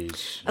up, and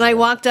I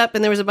walked up,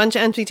 and there was a bunch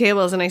of empty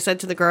tables, and I said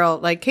to the girl,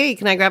 like, "Hey,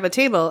 can I grab a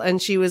table?" And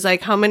she was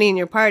like, "How many in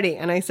your party?"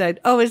 And I said,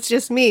 "Oh, it's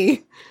just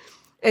me."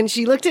 And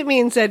she looked at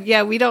me and said,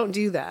 "Yeah, we don't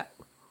do that."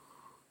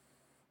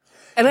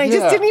 And I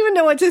just didn't even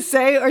know what to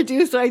say or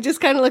do, so I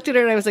just kind of looked at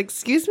her and I was like,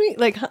 "Excuse me?"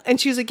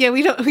 And she was like, "Yeah,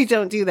 we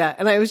don't do that."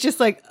 And I was just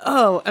like,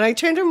 "Oh," and I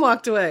turned and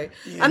walked away.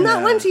 Yeah. I'm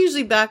not one to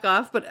usually back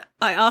off, but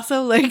I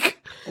also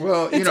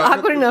it's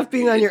awkward enough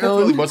being on your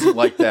own. It really wasn't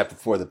like that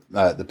before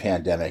the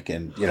pandemic,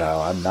 and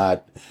I'm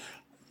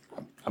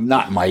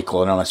not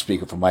Michael, and I'm not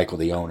speaking for Michael,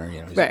 the owner.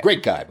 He's a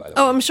great guy, by the way.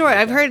 Oh, I'm sure.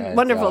 I've heard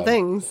wonderful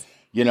things.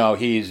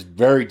 He's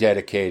very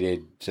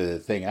dedicated to the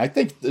thing. I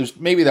think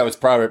maybe that was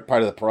part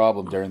of the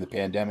problem during the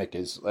pandemic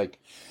is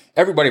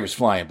everybody was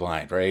flying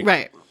blind, right?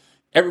 Right.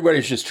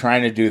 Everybody's just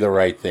trying to do the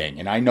right thing,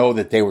 and I know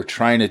that they were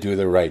trying to do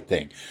the right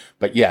thing.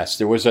 But yes,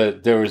 there was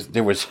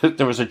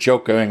a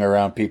joke going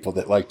around people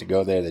that like to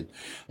go there that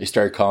they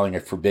started calling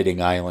it Forbidding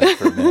Island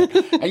for a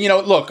minute.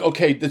 And look,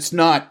 okay, that's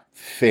not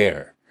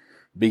fair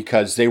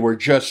because they were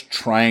just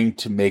trying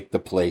to make the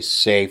place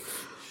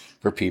safe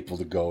for people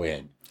to go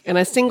in. And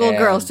a single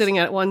girl sitting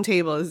at one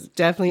table is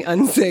definitely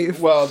unsafe.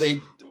 Well,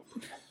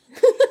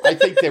 I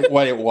think that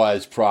what it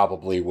was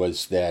probably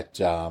was that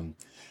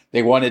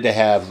they wanted to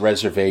have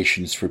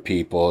reservations for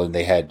people, and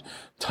they had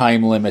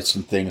time limits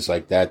and things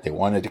like that. They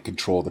wanted to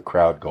control the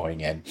crowd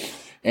going in.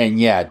 And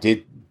yeah,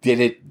 did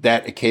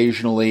that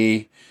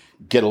occasionally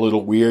get a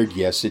little weird?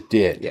 Yes, it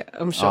did. Yeah,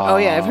 I'm sure.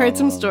 I've heard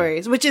some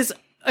stories, which is,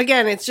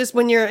 again, it's just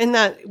when you're in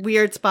that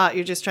weird spot,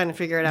 you're just trying to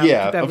figure it out.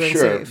 Yeah, I'm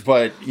sure. Safe.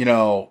 But,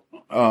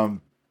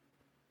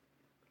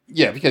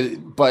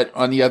 but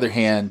on the other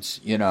hand,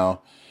 you don't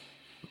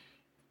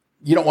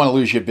want to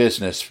lose your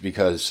business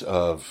because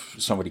of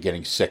somebody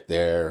getting sick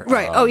there.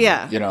 Right. Oh,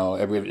 yeah.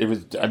 It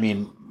was,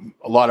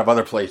 a lot of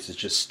other places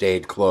just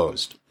stayed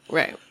closed.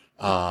 Right.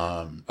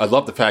 I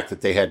love the fact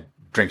that they had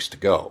drinks to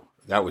go.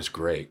 That was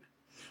great.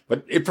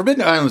 But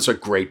Forbidden Island's a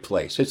great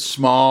place. It's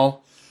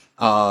small.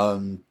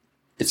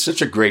 It's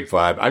such a great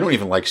vibe. I don't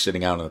even like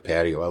sitting out on the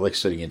patio. I like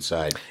sitting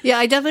inside. Yeah,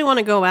 I definitely want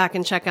to go back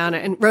and check on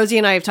it. And Rosie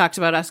and I have talked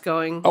about us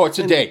going. Oh, it's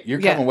a date. You're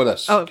coming with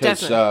us. Oh,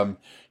 definitely.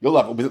 You'll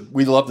love it.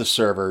 We love the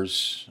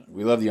servers.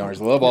 We love the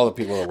owners. We love all the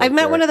people that work I've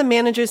met there. one of the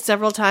managers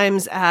several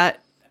times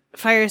at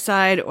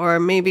Fireside or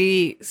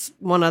maybe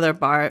one other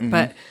bar,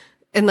 but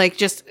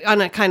just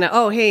on a kind of,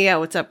 oh, hey, yeah,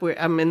 what's up?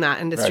 I'm in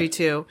that industry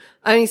too.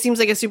 He seems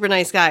like a super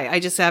nice guy. I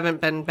just haven't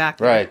been back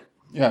there. Right.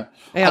 Yeah.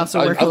 I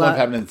also work a lot. I love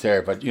having it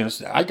there, but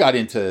I got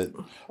into.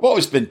 I've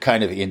always been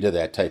kind of into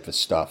that type of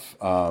stuff,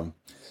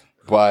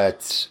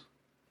 but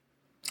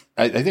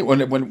I think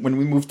when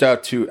we moved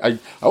out to, I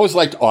always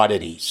liked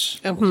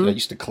oddities. Mm-hmm. I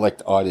used to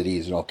collect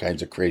oddities and all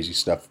kinds of crazy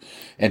stuff,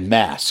 and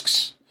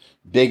masks.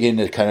 Big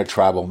into kind of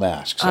tribal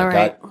masks. I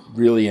got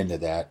really into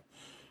that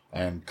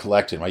and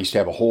collecting. I used to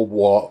have a whole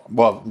wall.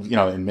 Well,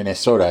 in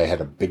Minnesota, I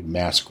had a big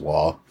mask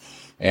wall.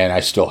 And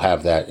I still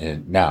have that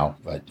now.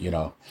 But,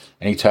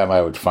 anytime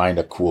I would find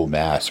a cool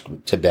mask,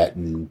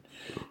 Tibetan,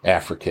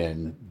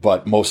 African,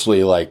 but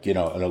mostly and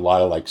a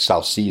lot of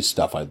South Sea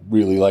stuff, I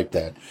really like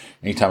that.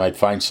 Anytime I'd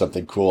find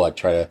something cool,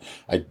 if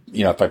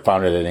I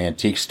found it at an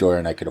antique store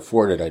and I could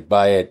afford it, I'd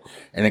buy it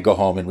and then go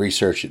home and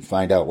research it and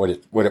find out what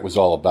it was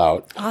all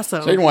about.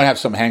 Awesome. So I didn't want to have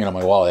something hanging on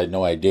my wall. I had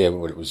no idea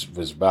what it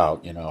was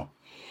about,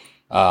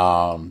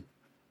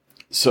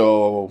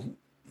 So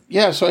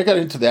I got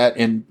into that.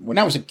 And when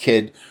I was a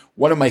kid,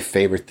 one of my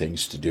favorite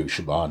things to do,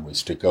 Siobhan,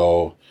 was to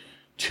go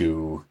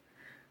to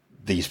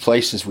these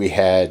places we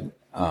had,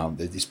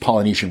 these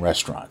Polynesian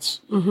restaurants.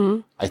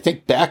 Mm-hmm. I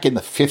think back in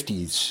the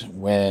 50s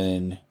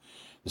when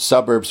the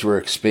suburbs were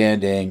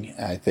expanding,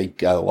 I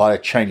think a lot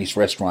of Chinese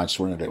restaurants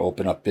wanted to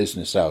open up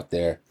business out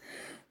there,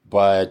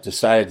 but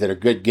decided that a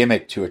good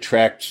gimmick to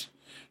attract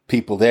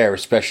people there,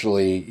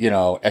 especially,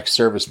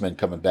 ex-servicemen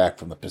coming back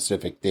from the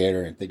Pacific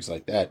Theater and things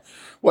like that,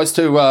 was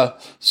to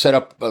set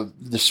up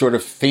this sort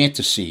of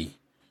fantasy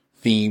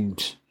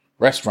themed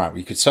restaurant where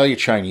you could sell your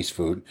Chinese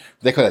food.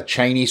 They call it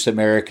Chinese,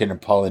 American,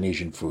 and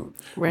Polynesian food.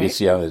 Right. You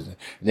see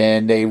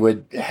then they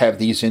would have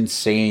these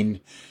insane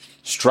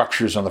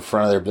structures on the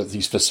front of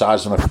these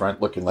facades on the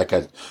front looking like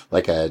a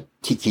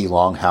tiki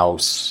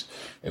longhouse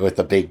with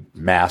a big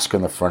mask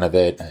on the front of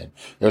it. And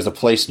there was a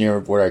place near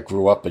where I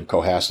grew up in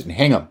Cohasset and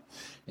Hingham.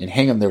 In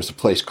Hingham, there was a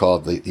place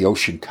called the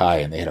Ocean Kai,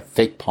 and they had a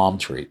fake palm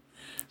tree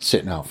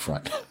sitting out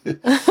front.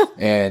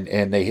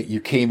 and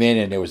you came in,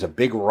 and there was a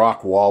big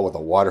rock wall with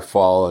a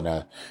waterfall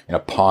and a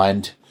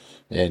pond,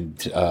 and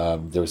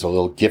there was a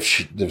little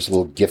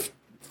gift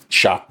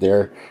shop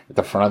there at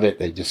the front of it.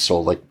 They just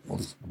sold like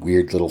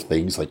weird little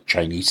things like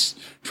Chinese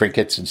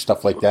trinkets and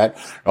stuff like that.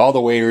 All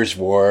the waiters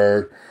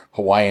wore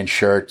Hawaiian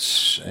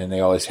shirts, and they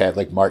always had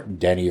like Martin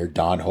Denny or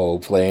Don Ho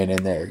playing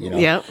in there,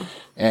 Yeah.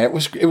 And it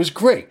was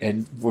great.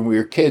 And when we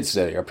were kids,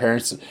 our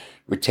parents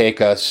would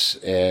take us,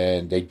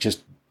 and they'd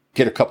just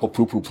get a couple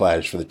poo-poo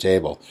platters for the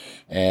table.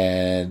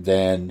 And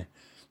then,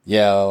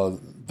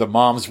 the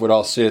moms would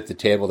all sit at the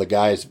table.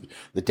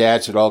 The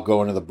dads would all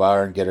go into the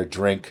bar and get a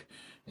drink.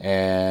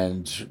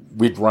 And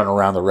we'd run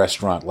around the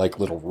restaurant like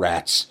little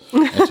rats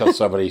until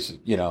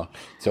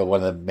until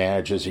one of the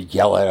managers would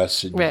yell at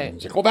us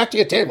and say, go back to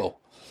your table.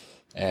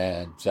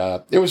 And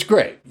it was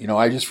great.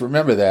 I just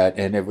remember that.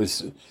 And I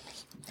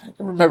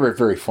remember it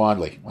very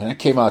fondly. When I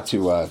came out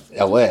to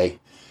L.A.,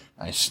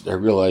 I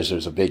realized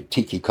there's a big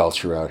tiki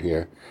culture out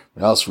here.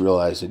 But I also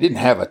realized I didn't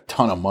have a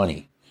ton of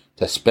money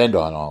to spend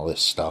on all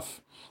this stuff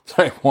that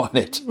I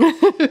wanted.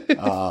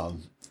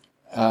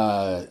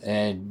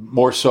 And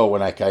more so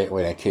when I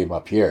came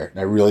up here. And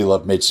I really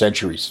love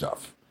mid-century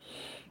stuff.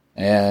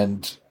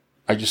 And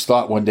I just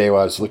thought one day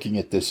while I was looking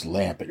at this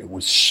lamp, and it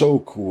was so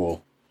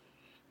cool.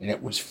 And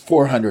it was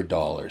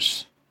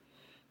 $400.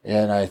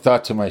 And I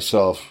thought to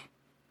myself,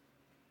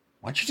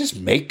 why don't you just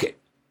make it?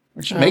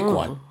 Why don't you make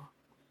one?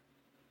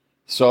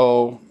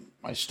 So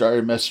I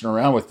started messing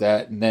around with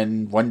that. And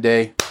then one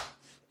day,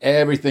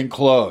 everything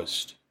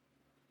closed.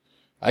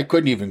 I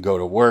couldn't even go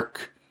to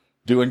work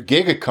doing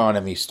gig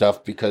economy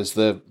stuff because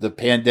the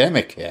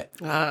pandemic hit.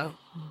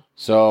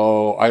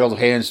 So idle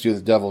hands do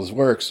the devil's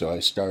work. So I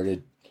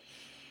started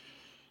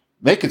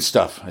making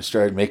stuff. I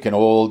started making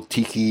old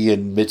tiki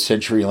and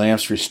mid-century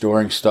lamps,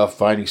 restoring stuff,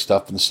 finding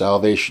stuff in the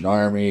Salvation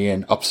Army,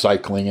 and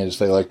upcycling, as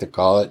they like to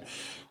call it.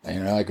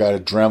 And I got a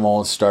Dremel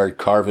and started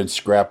carving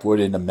scrap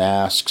wood into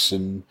masks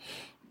and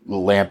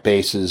lamp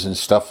bases and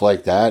stuff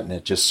like that. And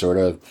it just sort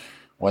of,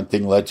 one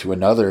thing led to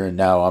another. And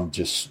now I'm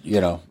just,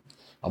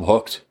 I'm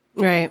hooked.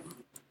 Right.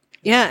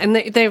 Yeah. And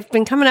they've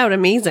been coming out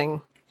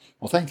amazing.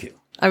 Well, thank you.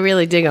 I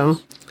really dig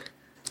them.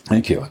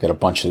 Thank you. I got a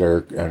bunch that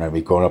are going to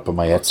be going up on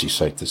my Etsy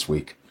site this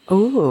week.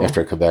 Ooh. After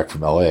I come back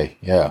from LA.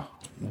 Yeah.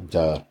 And,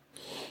 but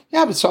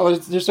so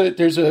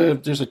there's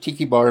a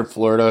tiki bar in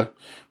Florida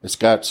that's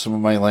got some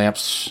of my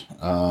lamps.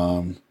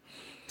 And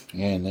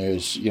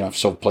there's, I've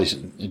sold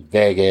places in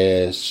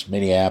Vegas,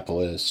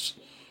 Minneapolis,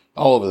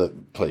 all over the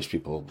place.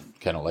 People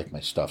kind of like my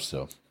stuff.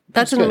 So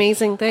that's an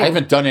amazing thing. I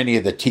haven't done any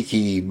of the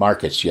tiki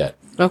markets yet.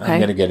 Okay. I'm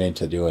going to get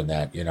into doing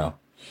that,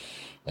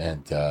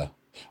 and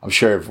I'm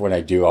sure when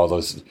I do all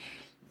those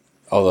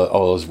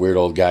weird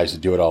old guys that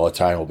do it all the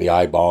time will be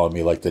eyeballing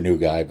me like the new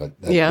guy, but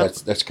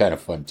that's kind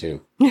of fun too.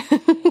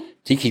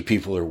 Tiki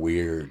people are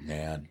weird,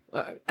 man.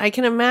 I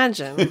can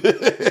imagine. In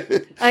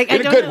a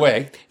good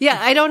way. Yeah,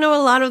 I don't know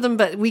a lot of them,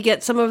 but we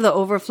get some of the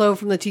overflow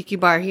from the tiki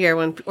bar here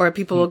or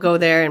people will go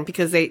there, and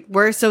because they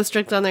were so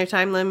strict on their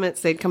time limits,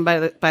 they'd come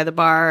by the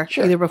bar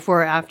either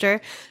before or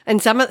after.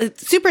 And some of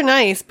it's super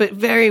nice, but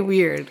very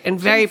weird and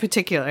very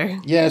particular.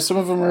 Yeah, some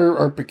of them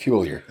are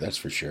peculiar. That's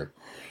for sure.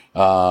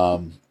 I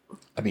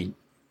mean,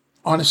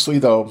 honestly,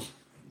 though,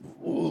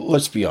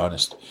 let's be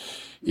honest.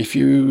 If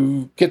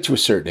you get to a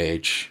certain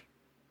age,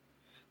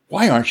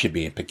 why aren't you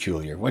being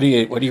peculiar? What are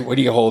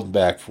you holding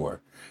back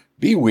for?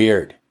 Be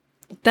weird.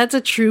 That's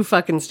a true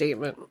fucking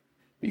statement.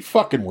 Be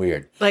fucking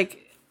weird.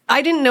 Like,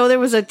 I didn't know there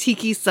was a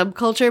tiki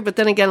subculture, but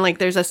then again, like,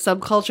 there's a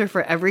subculture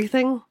for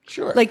everything.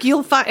 Sure. Like,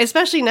 you'll find,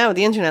 especially now with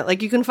the internet,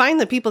 like, you can find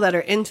the people that are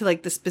into,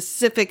 like, the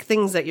specific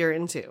things that you're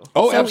into.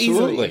 Oh, so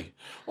absolutely. Easily.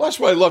 Well, that's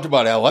what I loved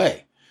about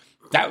L.A.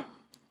 Now,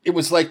 it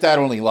was like that,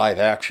 only live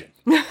action.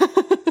 I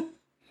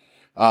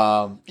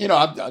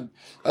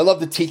love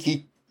the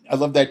tiki. I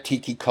love that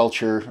tiki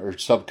culture or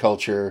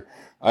subculture.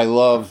 I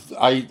love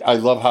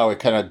how it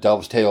kind of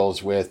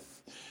dovetails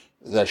with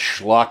the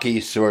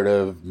schlocky sort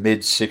of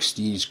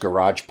mid-'60s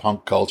garage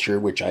punk culture,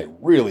 which I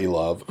really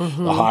love.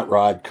 Mm-hmm. The hot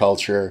rod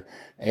culture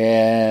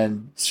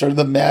and sort of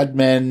the Mad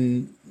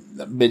Men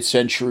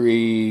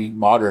mid-century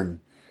modern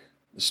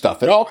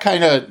stuff. It all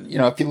kind of,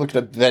 if you look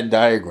at the Venn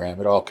diagram,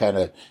 it all kind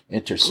of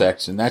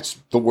intersects, and that's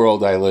the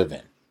world I live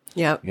in.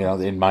 Yeah.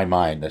 In my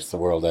mind, that's the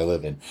world I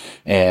live in.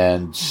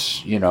 And,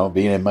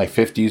 being in my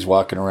 50s,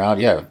 walking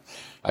around,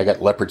 I got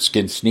leopard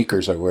skin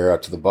sneakers I wear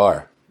out to the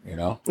bar,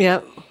 Yeah.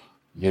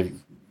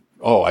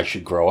 I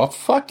should grow up?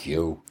 Fuck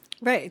you.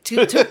 Right.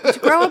 To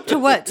grow up to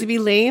what? To be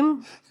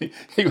lame?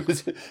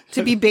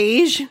 To be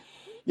beige?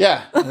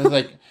 Yeah. I was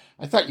like,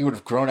 I thought you would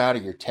have grown out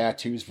of your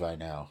tattoos by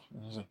now. I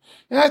was like,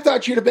 I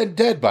thought you'd have been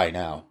dead by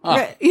now. Huh.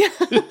 Right. Yeah.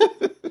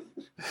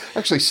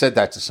 Actually said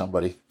that to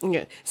somebody.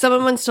 Yeah.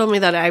 Someone once told me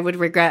that I would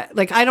regret,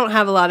 like, I don't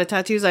have a lot of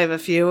tattoos. I have a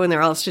few, and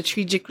they're all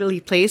strategically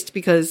placed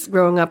because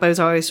growing up, I was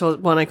always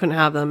told, one, I couldn't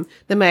have them.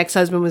 Then my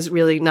ex-husband was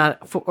really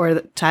not for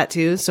the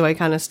tattoos, so I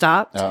kind of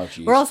stopped. Oh,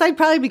 geez. Or else I'd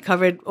probably be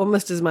covered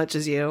almost as much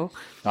as you.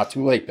 Not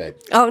too late, babe.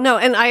 Oh, no,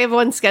 and I have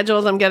one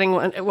scheduled. I'm getting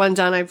one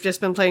done. I've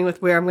just been playing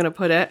with where I'm going to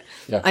put it.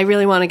 Yeah. I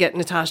really want to get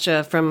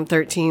Natasha from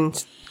 13.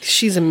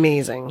 She's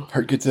amazing.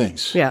 Heard good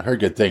things. Yeah.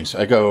 Heard good things.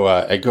 I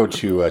go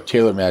to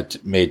Tailor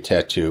Made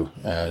Tattoo.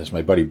 It's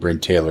my buddy Bryn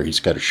Taylor. He's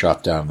got a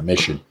shop down in the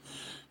Mission.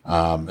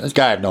 This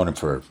guy, I've known him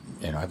for,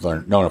 I've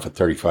known him for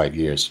 35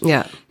 years.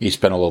 Yeah. He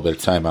spent a little bit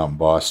of time out in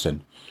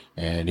Boston,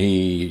 and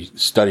he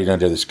studied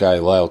under this guy,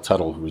 Lyle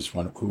Tuttle, who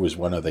was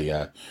one of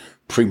the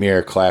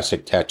premier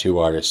classic tattoo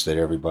artists that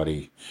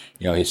everybody,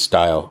 his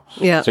style.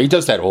 Yeah. So he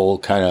does that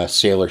old kind of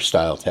sailor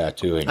style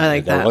tattooing. I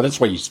like that. Well, that's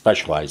what he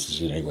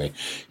specializes in anyway.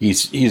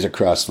 He's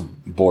across the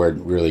board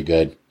really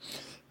good,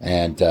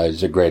 and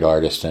he's a great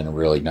artist and a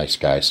really nice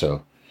guy.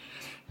 So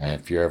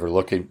if you're ever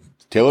looking,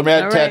 Tailor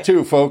Made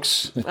Tattoo,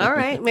 folks. All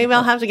right. Maybe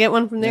I'll have to get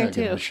one from there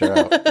too.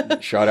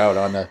 Shout out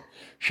on the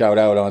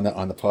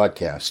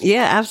podcast.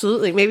 Yeah,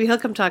 absolutely. Maybe he'll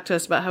come talk to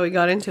us about how he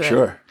got into it.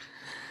 Sure.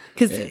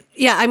 Because,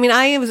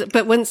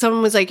 but when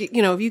someone was like,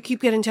 if you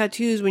keep getting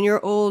tattoos when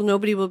you're old,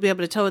 nobody will be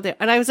able to tell what they are.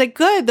 And I was like,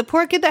 good. The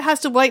poor kid that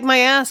has to wipe my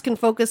ass can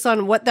focus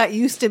on what that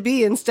used to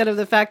be instead of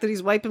the fact that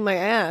he's wiping my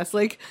ass.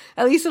 Like,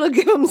 at least it'll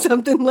give him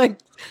something like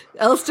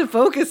else to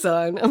focus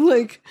on. I'm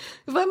like,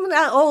 if I'm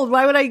that old,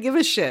 why would I give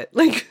a shit?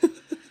 Like,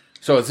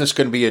 so is this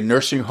going to be a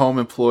nursing home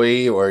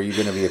employee, or are you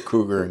going to be a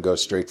cougar and go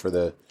straight for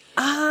the...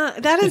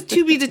 that is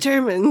to be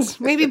determined.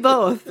 Maybe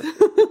both.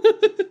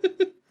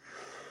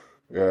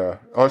 Yeah.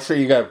 Also,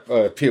 you got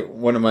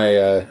one of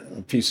my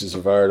pieces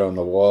of art on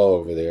the wall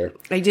over there.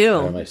 I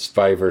do. My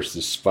Spy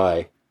versus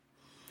Spy.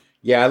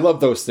 Yeah, I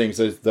love those things.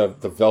 The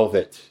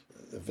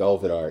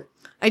velvet art.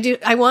 I do.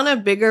 I want a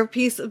bigger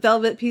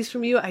velvet piece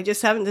from you. I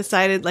just haven't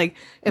decided,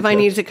 if I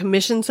needed to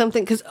commission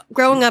something. Because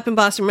growing up in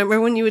Boston,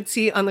 remember when you would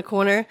see on the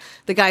corner,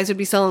 the guys would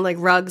be selling,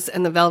 rugs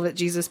and the velvet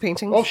Jesus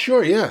paintings? Oh,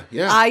 sure, yeah.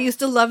 I used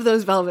to love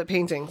those velvet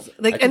paintings.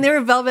 And they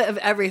were velvet of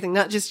everything,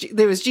 not just,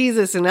 there was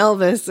Jesus and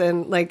Elvis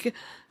and,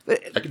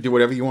 I can do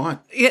whatever you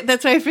want. Yeah,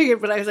 that's what I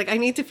figured. But I was like, I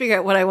need to figure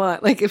out what I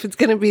want. If it's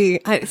going to be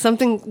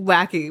something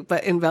wacky,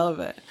 but in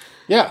velvet.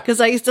 Yeah. Because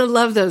I used to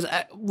love those.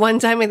 One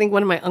time, I think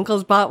one of my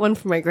uncles bought one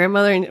for my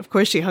grandmother, and of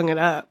course, she hung it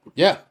up.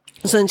 Yeah.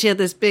 So then she had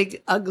this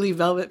big, ugly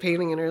velvet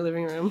painting in her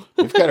living room.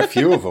 We've got a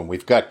few of them.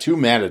 We've got 2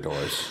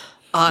 matadors.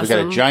 Awesome. We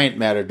got a giant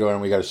matador,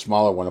 and we got a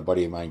smaller one a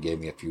buddy of mine gave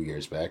me a few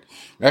years back.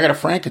 And I got a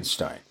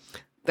Frankenstein.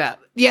 I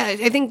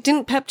think,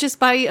 didn't Pep just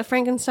buy a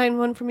Frankenstein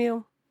one from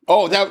you?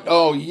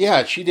 Oh,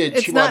 yeah, she did.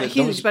 It's not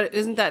huge, but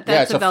isn't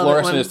that's a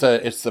velvet one?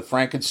 It's the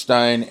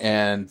Frankenstein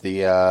and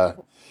the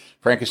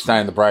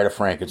Frankenstein, the Bride of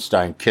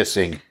Frankenstein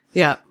kissing.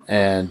 Yeah.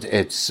 And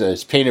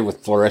it's painted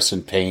with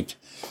fluorescent paint,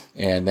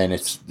 and then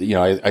it's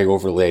I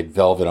overlaid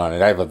velvet on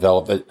it. I have a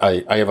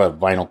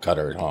vinyl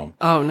cutter at home.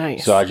 Oh,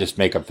 nice. So I just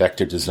make a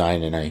vector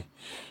design and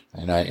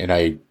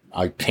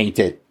I paint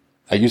it.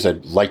 I use a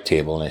light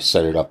table and I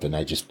set it up and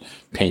I just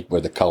paint where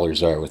the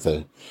colors are with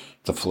the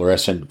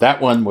fluorescent. That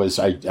one was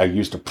I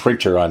used a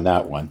printer on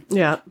that one.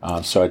 Yeah.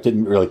 So it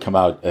didn't really come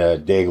out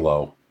day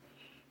glow.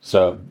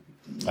 So.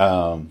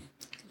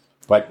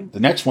 But the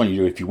next one you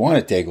do, if you want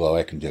it day glow,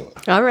 I can do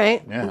it. All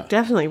right. Yeah.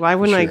 Definitely. Why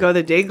wouldn't I go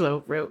the day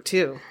glow route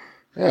too?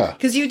 Yeah.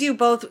 Because you do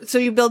both. So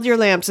you build your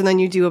lamps and then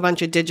you do a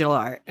bunch of digital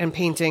art and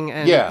painting.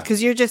 And, yeah.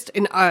 Because you're just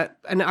an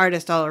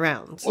artist all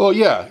around. Well,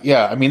 yeah.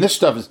 Yeah. I mean, this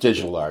stuff is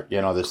digital art.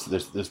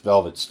 This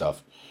velvet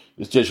stuff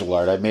is digital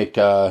art. I make,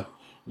 I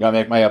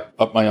make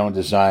my own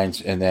designs,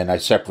 and then I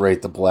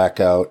separate the black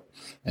out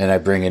and I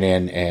bring it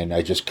in and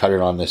I just cut it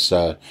on this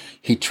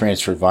heat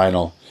transfer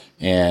vinyl.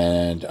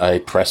 And I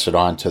press it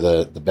onto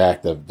the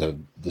back, the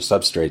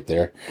substrate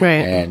there. Right.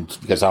 And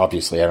because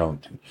obviously I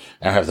don't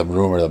have the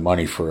room or the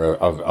money for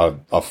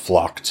a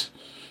flocked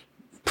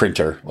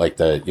printer like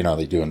they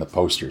do in the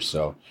posters.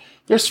 So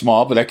they're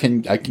small, but I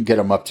can get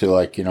them up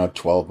to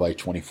 12 by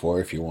 24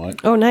 if you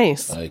want. Oh,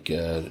 nice.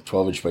 12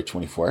 inch by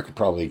 24.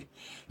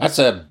 That's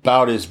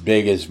about as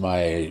big as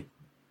my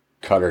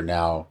cutter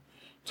now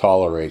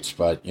tolerates.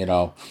 But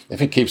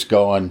if it keeps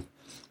going,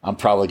 I'm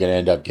probably going to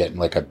end up getting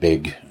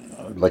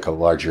a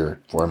larger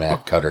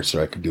format cutter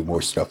so I can do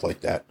more stuff like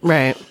that.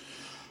 Right.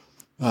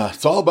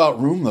 It's all about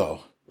room,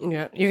 though.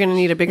 Yeah. You're going to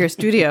need a bigger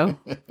studio.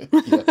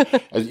 Yeah.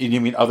 You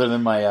mean other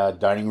than my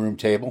dining room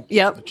table?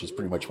 Yep. Which is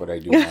pretty much what I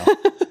do now.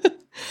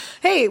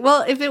 Hey,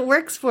 well, if it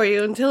works for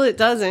you until it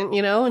doesn't,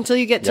 until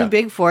you get too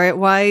big for it,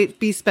 why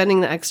be spending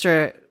the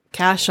extra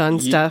cash on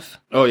stuff?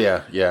 Oh,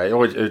 yeah. Yeah. It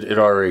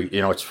already,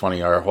 it's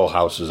funny. Our whole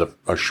house is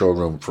a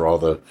showroom for all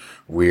the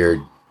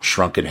weird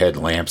shrunken head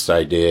lamps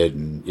I did,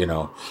 and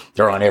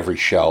they're on every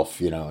shelf.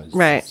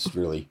 Right.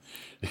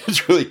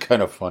 It's really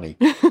kind of funny.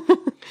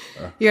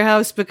 Your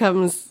house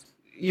becomes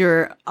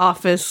your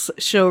office,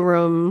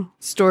 showroom,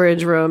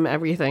 storage room,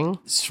 everything.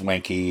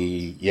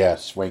 Swanky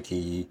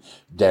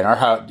den. Our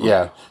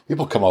house,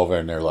 people come over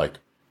and they're like,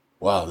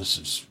 "Wow, this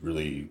is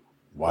really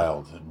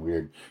wild and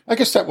weird. I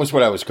guess that was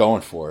what I was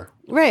going for.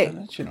 Right.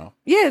 That's, you know.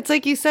 Yeah, it's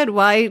like you said,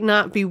 why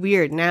not be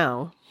weird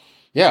now?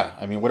 Yeah,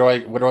 I mean, what do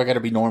I got to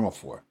be normal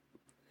for?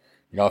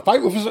 You know,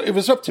 if it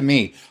was up to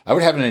me, I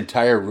would have an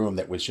entire room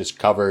that was just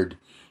covered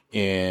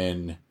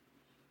in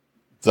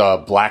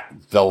the black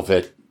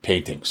velvet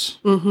paintings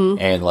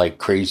and like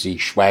crazy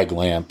swag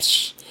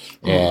lamps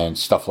and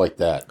stuff like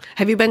that.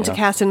 Have you been to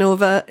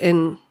Casanova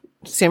in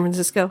San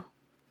Francisco?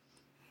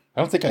 I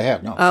don't think I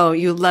have, no. Oh,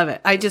 you love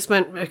it. I just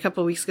went a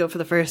couple of weeks ago for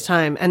the first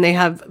time, and they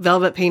have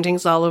velvet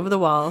paintings all over the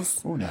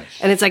walls. Oh, nice.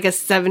 And it's like a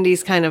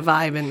 70s kind of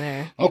vibe in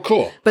there. Oh,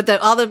 cool. But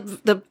they're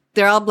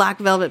all black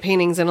velvet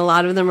paintings, and a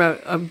lot of them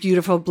are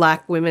beautiful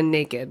black women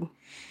naked.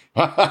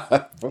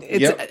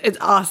 It's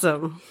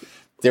awesome.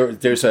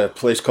 There's a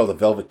place called the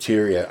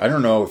Velveteria. I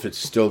don't know if it's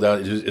still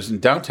down. It's in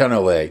downtown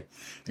LA,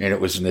 and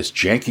it was in this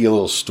janky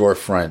little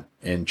storefront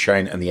in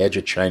China, on the edge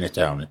of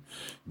Chinatown,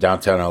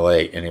 downtown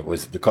LA, and it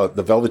was called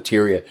the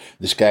Velveteria.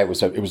 This guy it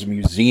was a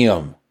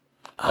museum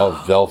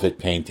of velvet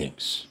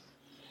paintings,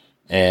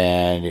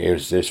 and it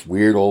was this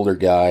weird older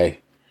guy,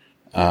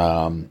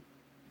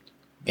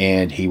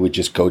 and he would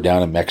just go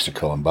down to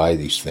Mexico and buy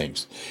these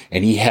things.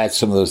 And he had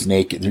some of those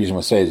naked. The reason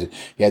I say is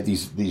he had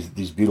these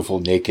beautiful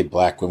naked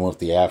black women with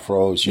the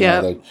afros. You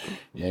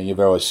know, you've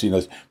always seen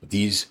those. But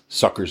these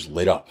suckers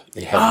lit up.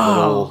 They had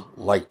little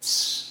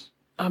lights.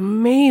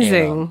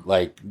 Amazing.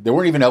 Like they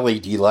weren't even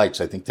LED lights.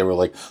 I think they were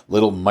like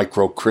little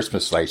micro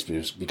Christmas lights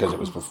because it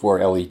was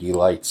before LED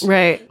lights.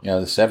 Right. You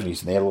know, the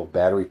 70s, and they had a little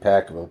battery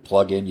pack, a little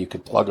plug-in. You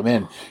could plug them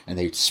in, and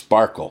they'd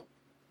sparkle.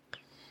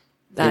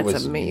 That's it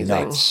was amazing.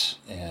 Nuts.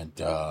 And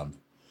and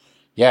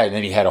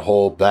then he had a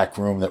whole back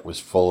room that was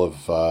full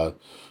of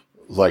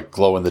like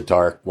glow in the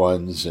dark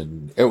ones,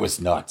 and it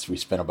was nuts. We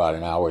spent about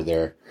an hour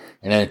there,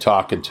 and then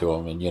talking to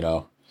him, and you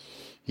know,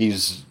 he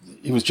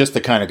was just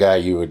the kind of guy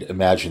you would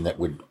imagine that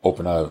would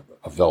open a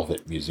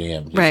velvet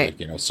museum. He's right. Like,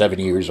 you know,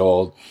 70 years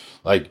old,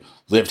 like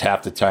lived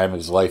half the time of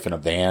his life in a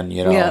van.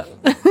 You know,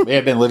 may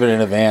have been living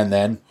in a van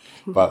then,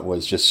 but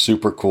was just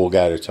super cool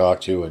guy to talk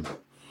to and.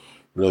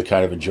 Really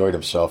kind of enjoyed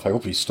himself. I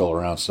hope he's still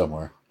around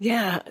somewhere.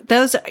 Yeah,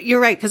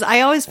 you're right. Because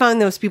I always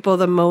found those people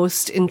the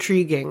most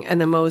intriguing and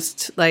the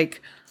most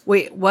like,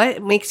 wait,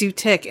 what makes you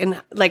tick?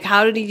 And like,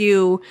 how did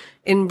you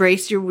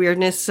embrace your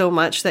weirdness so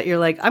much that you're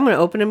like, I'm going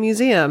to open a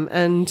museum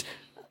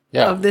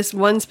of this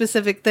one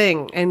specific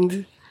thing?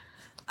 And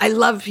I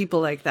love people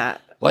like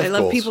that. Life I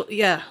love goals. people.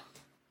 Yeah.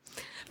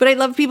 But I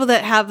love people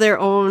that have their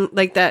own,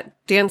 like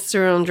that dance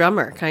their own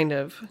drummer kind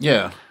of.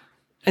 Yeah.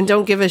 And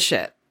don't give a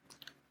shit.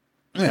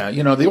 Yeah,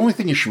 you know, the only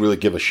thing you should really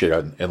give a shit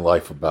in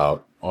life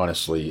about,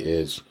 honestly,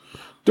 is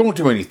don't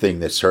do anything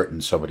that's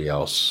hurting somebody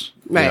else.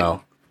 Right. You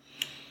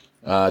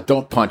know?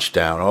 Don't punch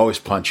down. Always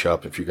punch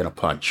up if you're going to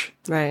punch.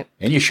 Right.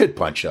 And you should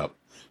punch up.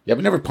 You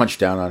have never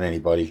punched down on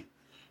anybody.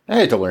 I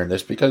had to learn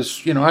this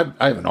because, you know,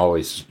 I haven't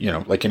always, you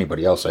know, like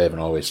anybody else, I haven't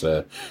always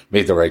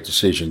made the right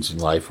decisions in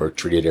life or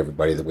treated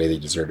everybody the way they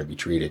deserve to be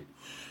treated.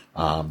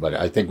 But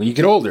I think when you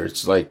get older,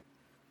 it's like,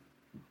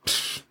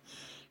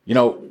 you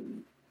know,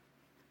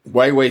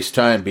 why waste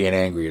time being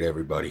angry at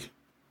everybody?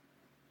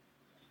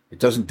 It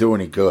doesn't do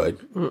any good.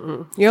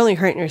 Mm-mm. You're only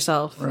hurting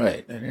yourself.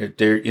 Right. And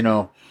you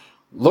know,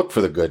 look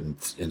for the good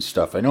in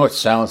stuff. I know it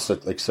sounds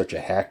like such a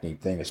hackneyed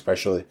thing,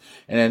 especially,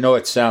 and I know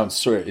it sounds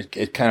sort of,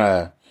 it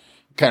kind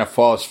of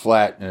falls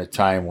flat in a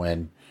time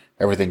when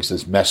everything's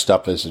as messed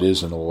up as it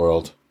is in the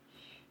world.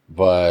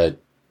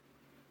 But,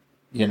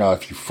 you know,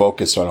 if you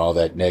focus on all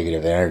that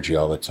negative energy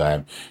all the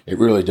time, it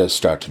really does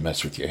start to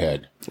mess with your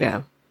head.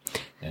 Yeah.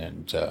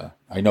 And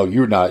I know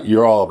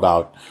you're all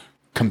about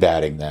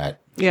combating that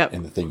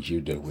in the things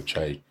you do, which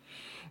I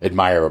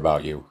admire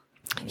about you.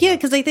 Yeah,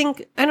 because I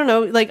think, I don't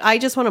know, like I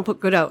just want to put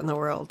good out in the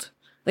world.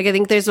 Like I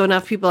think there's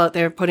enough people out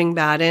there putting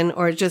bad in,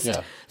 or just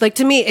like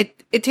to me,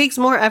 it takes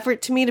more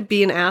effort to me to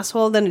be an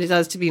asshole than it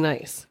does to be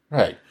nice.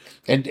 Right.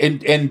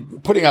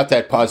 And putting out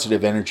that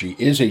positive energy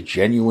is a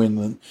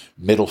genuine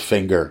middle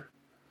finger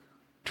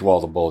to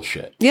all the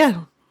bullshit.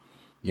 Yeah.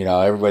 You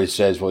know, everybody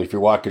says, well, if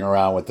you're walking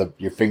around with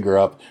your finger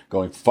up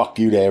going, fuck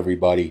you to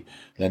everybody,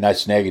 then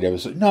that's negative.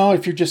 It's like, no,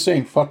 if you're just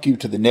saying fuck you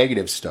to the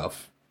negative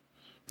stuff,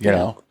 you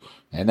know,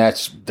 and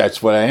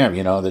that's what I am,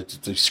 you know,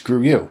 that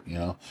screw you, you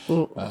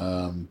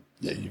know.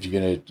 If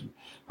you're going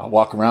to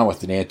walk around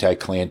with an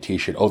anti-Klan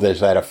t-shirt, oh,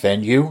 does that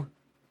offend you?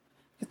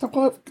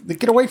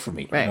 Get away from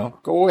me, right. You know,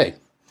 go away.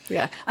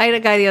 Yeah. I had a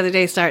guy the other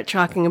day start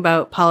talking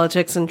about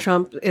politics and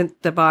Trump in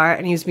the bar,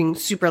 and he was being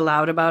super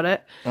loud about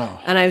it.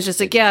 Oh. And I was just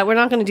like, yeah, we're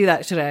not going to do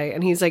that today.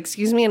 And he's like,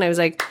 excuse me? And I was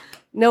like,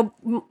 no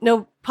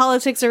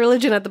politics or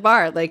religion at the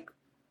bar, like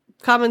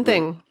common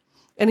thing.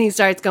 And he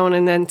starts going,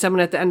 and then someone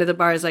at the end of the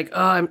bar is like,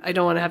 oh, I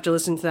don't want to have to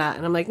listen to that.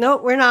 And I'm like, no,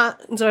 we're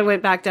not. And so I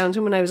went back down to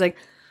him, and I was like,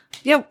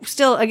 yeah,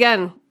 still,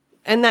 again,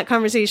 end that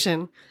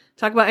conversation.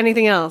 Talk about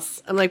anything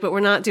else. I'm like, but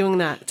we're not doing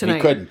that tonight.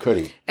 He couldn't, could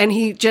he? And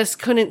he just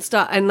couldn't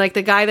stop. And like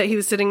the guy that he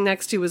was sitting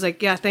next to was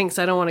like, yeah, thanks.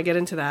 I don't want to get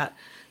into that.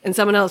 And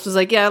someone else was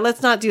like, yeah,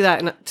 let's not do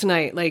that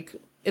tonight. Like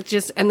it's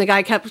just, and the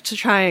guy kept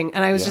trying.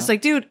 And I was just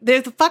like, dude,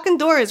 there's the fucking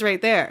door is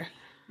right there.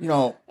 You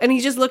know. And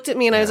he just looked at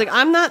me and I was like,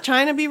 I'm not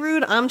trying to be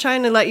rude. I'm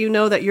trying to let you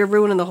know that you're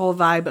ruining the whole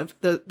vibe of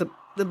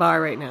the bar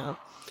right now.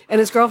 And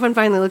his girlfriend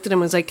finally looked at him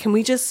and was like, can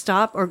we just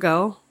stop or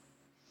go?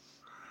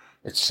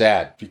 It's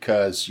sad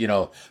because, you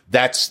know,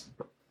 that's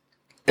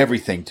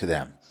everything to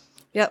them.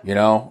 Yep. You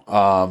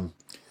know,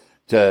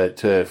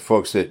 to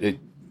folks that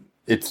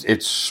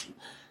it's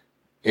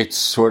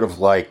sort of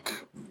like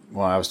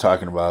when I was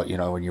talking about, you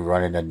know, when you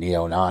run into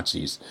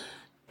neo-Nazis,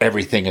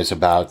 everything is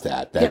about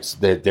that. That's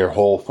their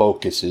whole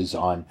focus is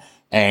on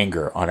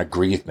anger, on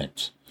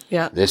aggrievement.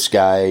 Yeah. This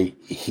guy,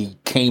 he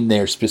came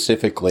there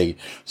specifically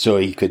so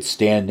he could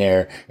stand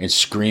there and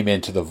scream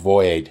into the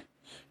void.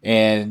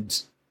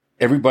 And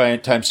every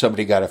time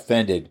somebody got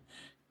offended,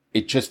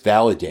 it just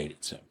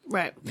validated him.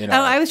 Right. You know?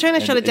 I was trying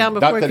to shut it down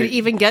before it could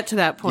even get to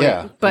that point.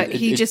 Yeah, but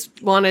he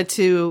just wanted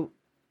to,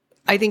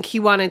 I think he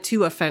wanted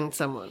to offend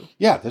someone.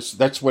 Yeah,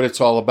 that's what it's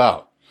all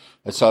about.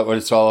 That's what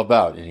it's all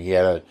about. And he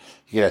had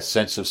a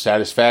sense of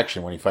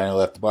satisfaction when he finally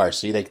left the bar.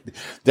 See,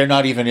 they're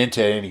not even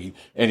into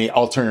any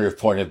alternative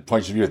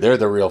points of view. They're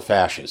the real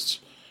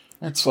fascists.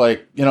 It's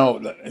like, you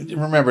know,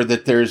 remember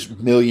that there's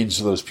millions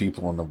of those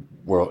people in the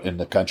world, in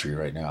the country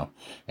right now,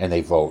 and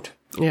they vote.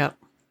 Yeah.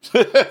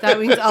 That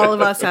means all of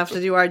us have to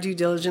do our due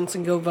diligence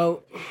and go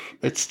vote.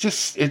 It's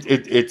just,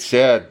 it's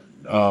sad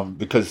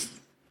because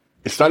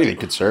it's not even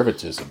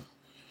conservatism.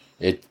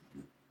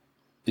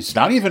 It's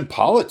not even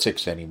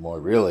politics anymore,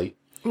 really.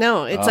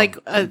 No, it's like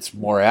it's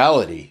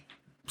morality.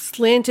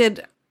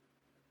 Slanted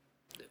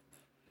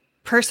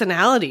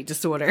personality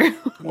disorder.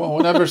 Well,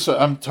 whenever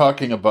I'm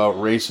talking about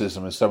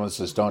racism and someone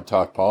says, don't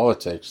talk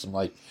politics, I'm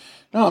like,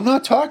 no, I'm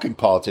not talking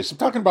politics. I'm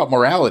talking about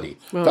morality.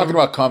 I'm talking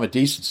about common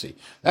decency.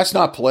 That's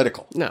not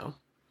political. No.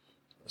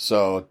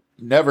 So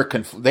never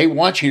they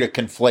want you to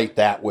conflate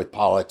that with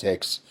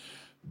politics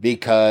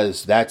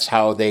because that's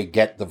how they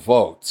get the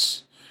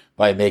votes,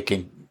 by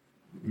making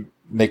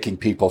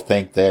people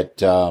think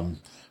that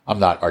I'm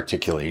not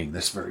articulating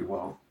this very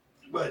well,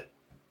 but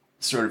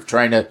sort of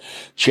trying to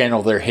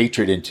channel their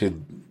hatred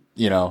into,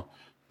 you know,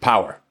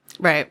 power.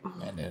 Right.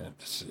 And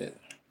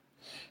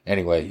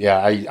anyway,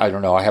 yeah, I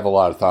don't know. I have a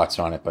lot of thoughts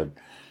on it, but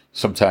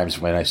sometimes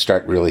when I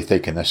start really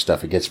thinking this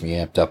stuff, it gets me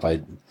amped up.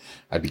 I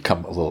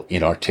become a little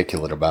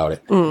inarticulate about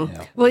it. You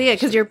know? Well, yeah,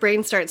 because your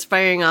brain starts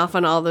firing off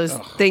on all those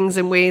things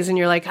and ways, and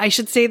you're like, I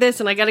should say this,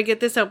 and I got to get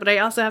this out, but I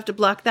also have to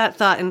block that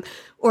thought,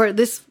 or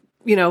this,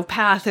 you know,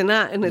 path and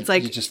that, and it's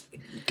like... You just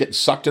get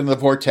sucked into the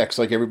vortex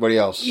like everybody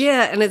else.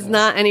 Yeah, and it's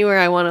not anywhere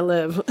I want to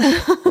live.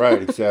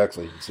 Right,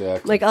 exactly.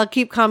 Like, I'll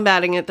keep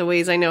combating it the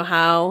ways I know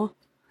how,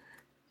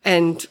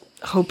 and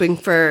hoping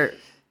for,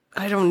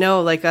 I don't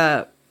know, like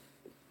I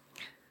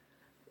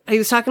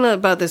was talking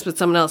about this with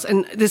someone else,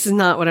 and this is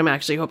not what I'm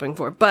actually hoping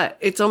for, but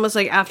it's almost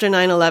like after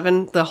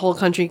 9/11, the whole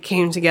country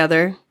came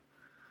together.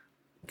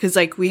 Because,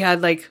 like, we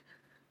had, like,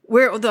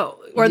 the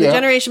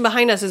generation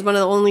behind us is one of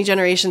the only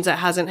generations that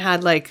hasn't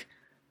had, like,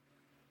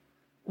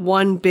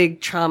 one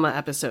big trauma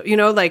episode. You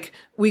know, like,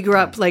 we grew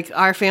up, like,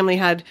 our family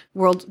had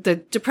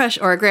the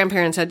depression, or our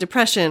grandparents had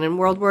depression and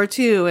World War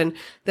II, and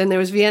then there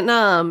was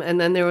Vietnam, and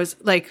then there was,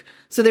 like,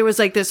 so there was,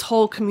 like, this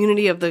whole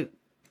community of the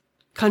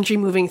country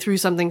moving through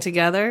something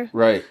together.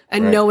 Right.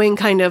 And knowing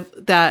kind of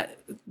that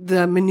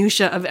the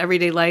minutia of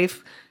everyday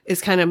life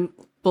is kind of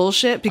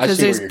bullshit because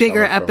there's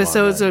bigger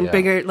episodes and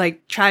bigger,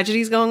 like,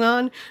 tragedies going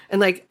on. And,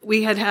 like,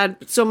 we had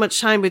so much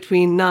time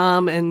between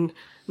Nam and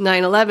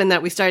 9/11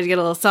 that we started to get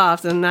a little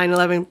soft, and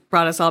 9/11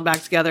 brought us all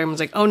back together and was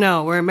like, oh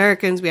no, we're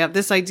Americans. We have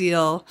this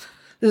ideal.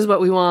 This is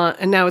what we want.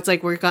 And now it's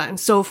like, we've gotten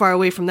so far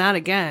away from that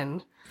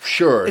again.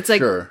 Sure. It's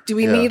like, do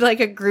we need, like,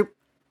 a group?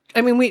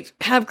 I mean, we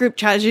have group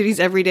tragedies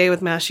every day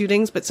with mass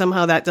shootings, but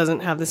somehow that doesn't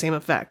have the same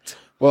effect.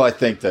 Well, I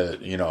think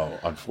that, you know,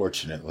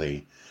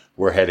 unfortunately,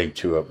 we're heading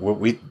to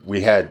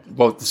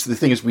the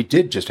thing is, we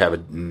did just have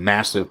a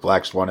massive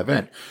black swan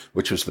event,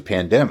 which was the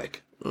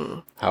pandemic.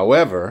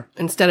 However,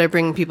 instead of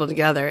bringing people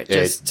together,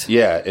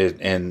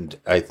 and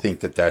I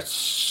think that that's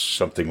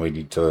something we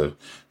need to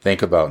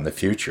think about in the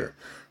future.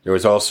 There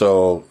was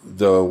also,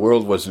 the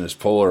world wasn't as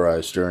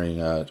polarized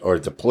during, or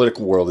the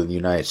political world in the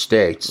United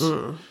States,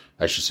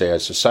 I should say,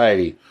 as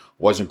society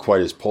wasn't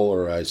quite as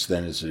polarized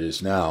then as it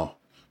is now.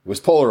 It was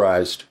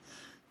polarized,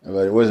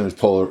 but it wasn't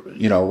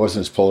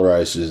as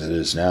polarized as it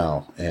is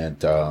now.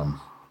 And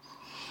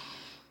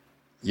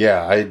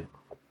I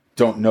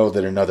don't know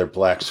that another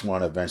black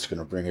swan event's going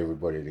to bring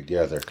everybody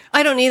together.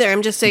 I don't either.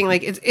 I'm just saying,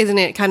 like, isn't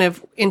it kind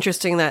of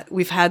interesting that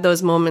we've had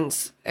those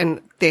moments,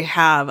 and they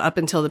have, up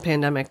until the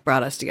pandemic,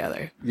 brought us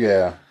together.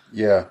 Yeah.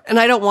 And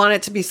I don't want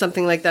it to be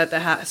something like that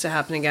has to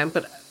happen again,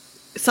 but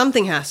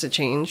something has to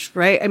change,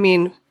 right? I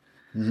mean,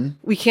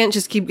 we can't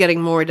just keep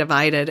getting more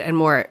divided,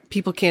 and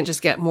people can't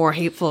just get more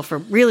hateful for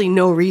really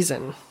no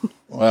reason.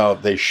 Well,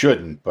 they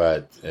shouldn't,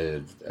 but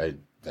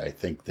I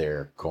think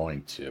they're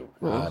going to.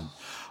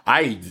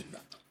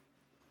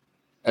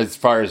 As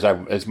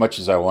much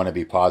as I want to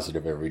be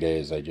positive every day,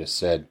 as I just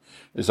said,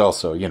 there's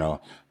also, you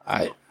know,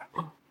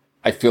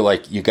 I feel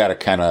like you got to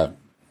kind of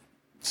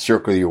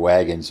circle your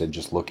wagons and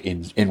just look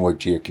inward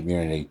to your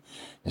community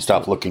and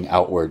stop looking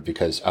outward,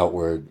 because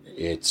outward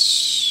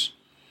it's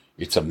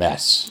a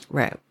mess.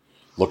 Right.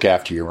 Look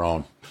after your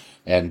own.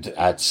 And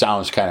it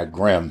sounds kind of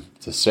grim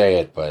to say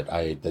it, but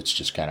that's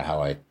just kind of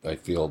how I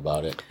feel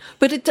about it.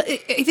 But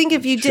I think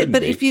if you did,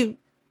 but if you,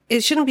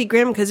 it shouldn't be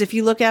grim, because if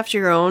you look after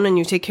your own and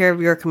you take care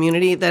of your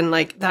community, then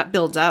like that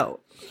builds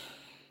out.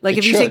 Like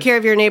if you take care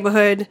of your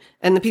neighborhood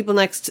and the people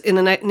in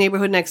the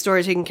neighborhood next door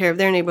are taking care of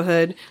their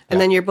neighborhood, and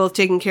then you're both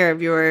taking care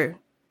of your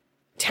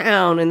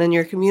town and then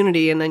your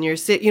community and then your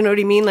city, you know what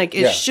I mean? Like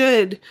it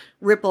should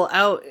ripple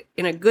out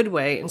in a good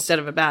way instead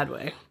of a bad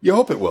way. You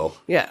hope it will.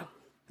 Yeah.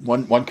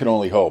 One can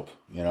only hope,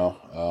 you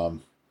know.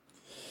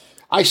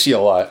 I see a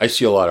lot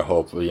of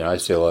hope. You know, I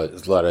see a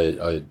lot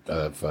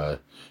of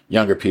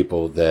younger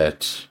people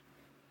that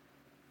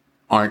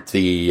aren't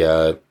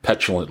the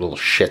petulant little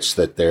shits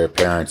that their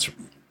parents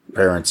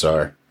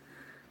are.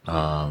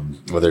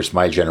 Whether it's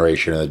my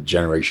generation or the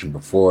generation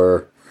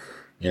before,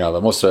 you know,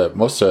 most of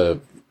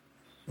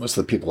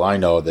the people I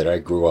know that I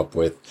grew up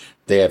with,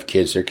 they have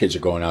kids. Their kids are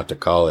going out to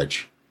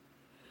college,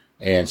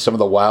 and some of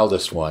the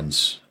wildest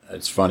ones.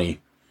 It's funny.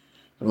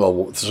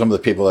 Some of the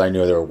people that I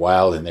knew that were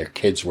wild, and their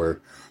kids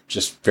were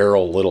just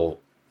feral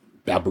little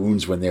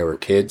baboons when they were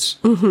kids.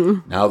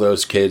 Mm-hmm. Now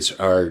those kids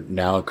are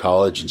now in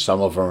college, and some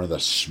of them are the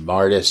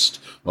smartest,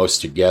 most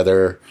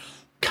together,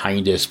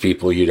 kindest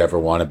people you'd ever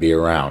want to be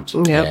around.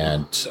 Yep.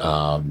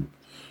 And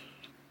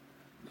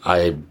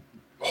I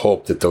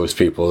hope that those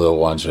people are the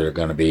ones that are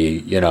going to be,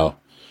 you know,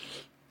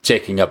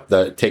 taking up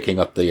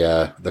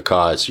the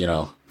cause, you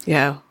know.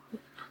 Yeah.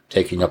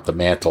 Taking up the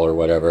mantle or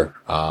whatever.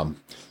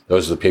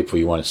 Those are the people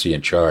you want to see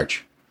in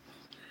charge.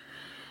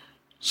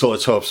 So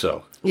let's hope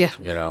so. Yeah.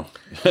 You know.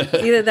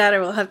 Either that or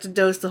we'll have to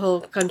dose the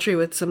whole country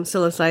with some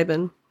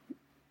psilocybin.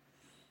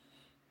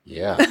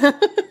 Yeah.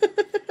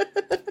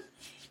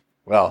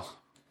 Well.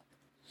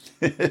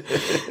 That's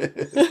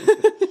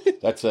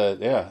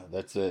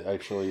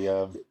actually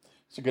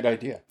it's a good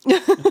idea.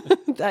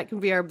 That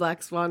can be our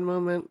black swan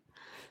moment.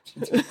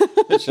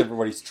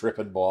 Everybody's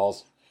tripping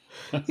balls.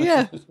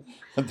 Yeah.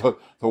 The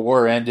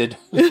war ended.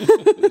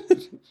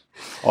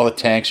 All the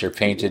tanks are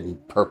painted in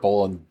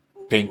purple and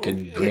pink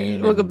and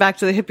green. We'll go back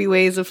to the hippie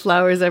ways of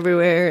flowers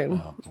everywhere.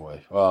 And... Oh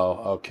boy.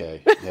 Well,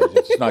 okay. Yeah,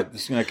 it's not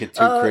going to get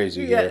too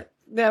crazy here.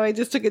 No, I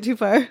just took it too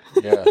far.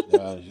 Yeah.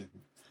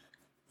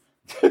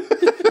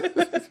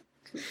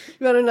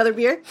 You want another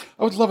beer?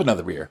 I would love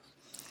another beer.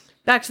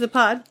 Back to the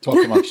pod.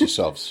 Talk amongst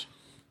yourselves.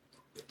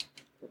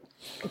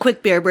 A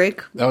quick beer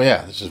break. Oh,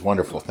 yeah. This is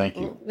wonderful. Thank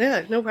you.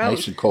 Yeah, no problem.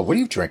 Nice and cold. What are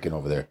you drinking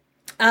over there?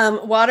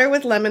 Water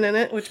with lemon in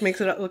it, which makes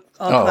it look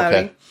all cloudy.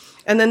 Okay.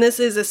 And then this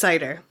is a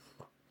cider.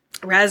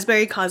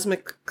 Raspberry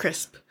Cosmic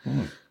Crisp.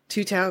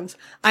 2 towns.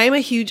 I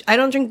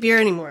don't drink beer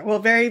anymore. Well,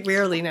 very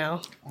rarely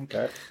now.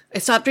 Okay. I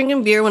stopped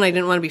drinking beer when I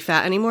didn't want to be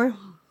fat anymore.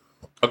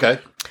 Okay.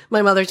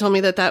 My mother told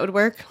me that would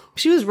work.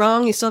 She was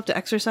wrong. You still have to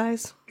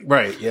exercise.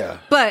 Right, yeah.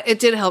 But it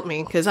did help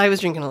me because I was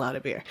drinking a lot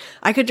of beer.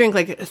 I could drink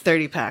like a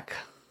 30-pack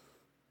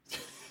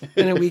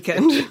in a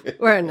weekend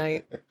or a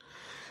night.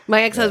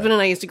 My ex-husband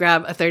and I used to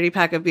grab a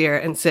 30-pack of beer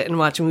and sit and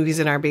watch movies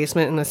in our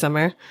basement in the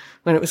summer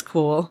when it was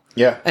cool.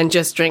 Yeah. And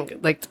just drink,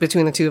 like,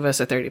 between the two of us,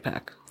 a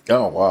 30-pack.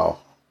 Oh, wow.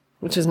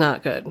 Which is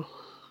not good.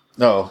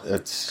 No,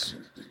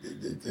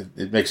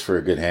 it makes for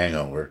a good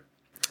hangover.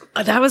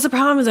 That was the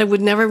problem, is I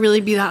would never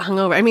really be that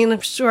hungover. I mean,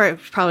 I'm sure I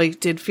probably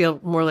did feel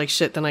more like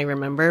shit than I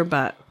remember,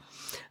 but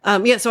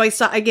so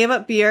I gave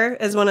up beer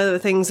as one of the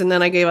things, and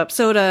then I gave up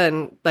soda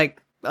and like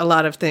a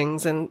lot of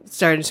things and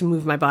started to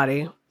move my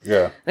body.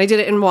 Yeah. And I did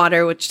it in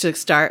water,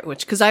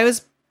 because I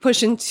was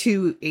pushing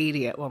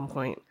 280 at one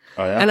point.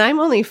 Oh, yeah? And I'm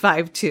only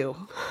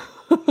 5'2".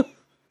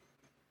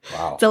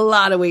 Wow. It's a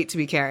lot of weight to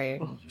be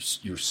carrying.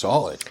 You're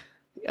solid.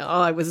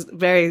 Oh, I was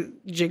very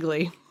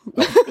jiggly.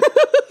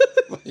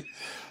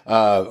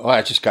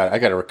 I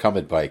got a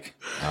recumbent bike.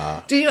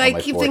 Do you? I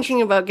keep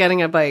thinking about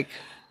getting a bike.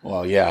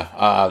 Well,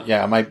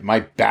 yeah. My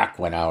back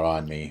went out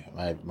on me.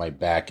 My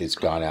back has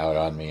gone out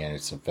on me, and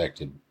it's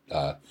affected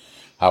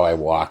how I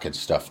walk and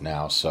stuff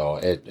now. So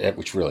it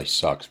which really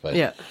sucks. But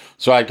yeah.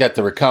 So I got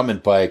the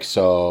recumbent bike.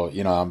 So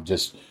you know,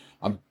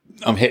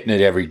 I'm hitting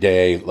it every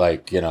day,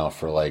 like, you know,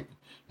 for like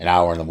an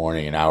hour in the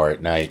morning, an hour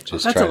at night,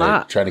 just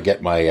trying to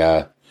get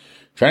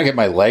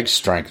my leg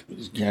strength,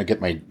 you know, get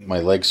my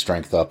leg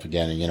strength up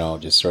again, and, you know,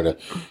 just sort of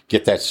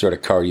get that sort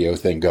of cardio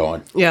thing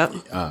going. Yeah.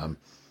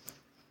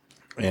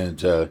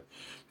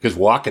 Because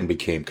walking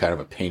became kind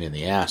of a pain in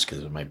the ass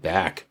because of my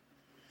back.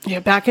 Yeah,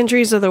 back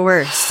injuries are the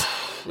worst.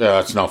 Yeah,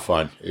 it's no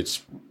fun.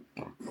 It's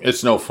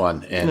no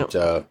fun, and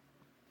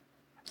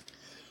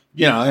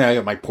you know, I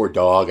got my poor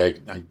dog. I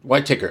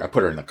take her. I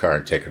put her in the car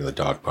and take her to the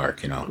dog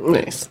park. You know,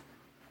 nice.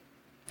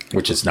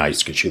 Which is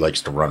nice because she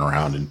likes to run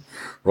around and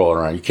roll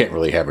around. You can't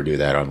really have her do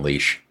that on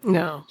leash.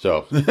 No.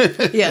 So.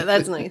 Yeah,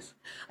 that's nice.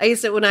 I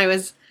used to, when I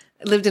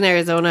lived in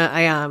Arizona,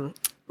 I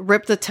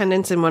ripped the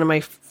tendons in one of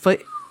my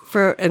foot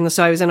and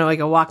so I was in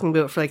a walking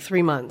boot for like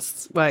 3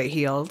 months while it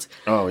healed.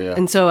 Oh yeah.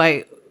 And so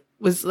I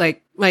was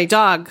like, my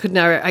dog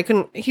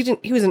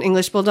he was an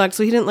English bulldog,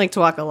 so he didn't like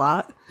to walk a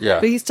lot. Yeah.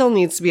 But he still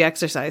needs to be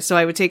exercised. So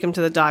I would take him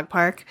to the dog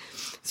park.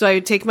 So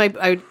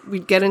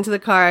we'd get into the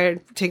car,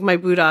 take my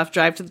boot off,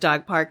 drive to the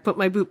dog park, put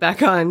my boot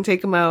back on,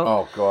 take him out.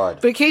 Oh, God.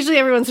 But occasionally,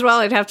 every once in a while,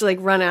 I'd have to like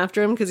run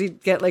after him because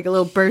he'd get like a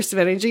little burst of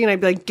energy, and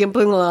I'd be like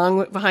gimping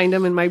along behind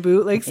him in my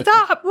boot, like,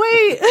 stop,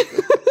 wait.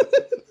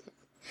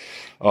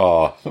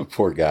 Oh,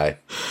 poor guy.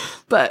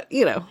 But,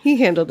 he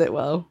handled it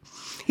well.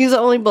 He's the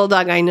only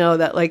bulldog I know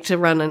that liked to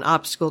run an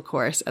obstacle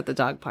course at the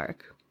dog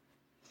park.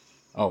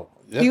 Oh,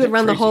 he would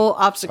run the whole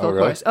obstacle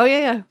course. Oh,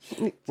 yeah.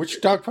 Which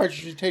dog park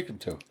did you take him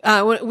to?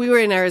 We were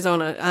in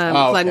Arizona,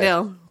 Glendale.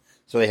 Okay.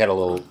 So they had a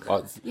little...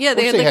 they had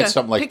like a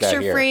something like picture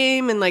that here.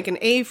 frame and like an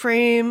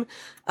A-frame,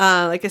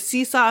 like a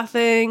seesaw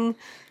thing.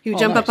 He would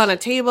jump up on a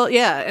table.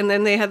 Yeah, and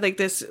then they had like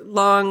this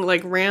long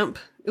like ramp.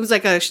 It was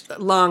like a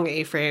long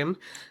A-frame.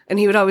 And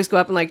he would always go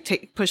up and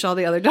like push all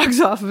the other dogs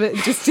off of it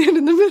and just stand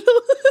in the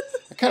middle.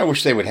 I kind of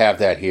wish they would have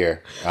that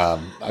here.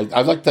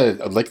 I like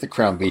the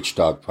Crown Beach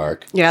Dog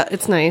Park. Yeah,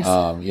 it's nice.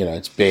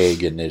 It's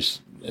big and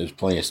there's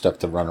plenty of stuff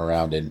to run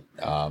around in.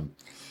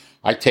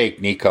 I take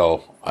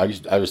Nico. I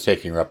was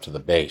taking her up to the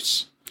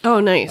base. Oh,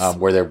 nice.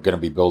 Where they're going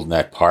to be building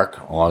that park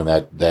along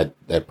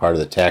that part of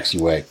the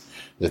taxiway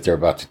that they're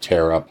about to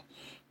tear up.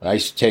 And I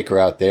used to take her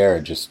out there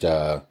and just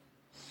let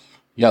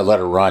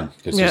her run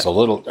because there's a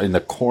little in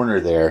the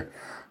corner there.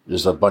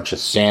 There's a bunch of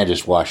sand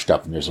just washed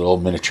up and there's a little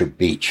miniature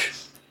beach.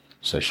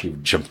 So she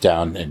would jump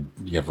down and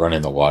run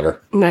in the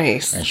water.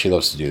 Nice. And she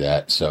loves to do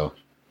that. So,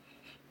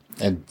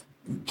 and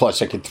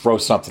plus I could throw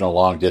something a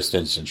long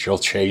distance and she'll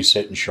chase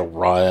it and she'll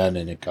run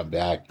and then come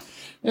back.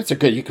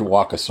 You can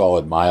walk a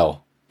solid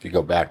mile if you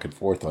go back and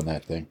forth on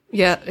that thing.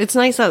 Yeah, it's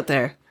nice out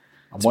there.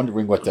 I'm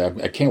wondering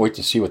I can't wait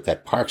to see what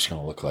that park's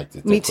going to look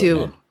like. Me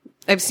too.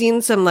 I've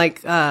seen some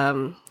like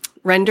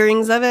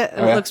renderings of it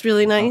and it looks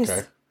really nice.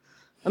 Okay.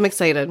 I'm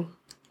excited.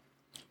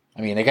 I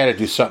mean, they got to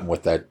do something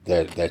with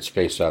that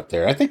space out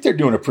there. I think they're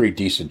doing a pretty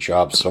decent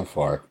job so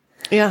far.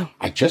 Yeah.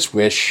 I just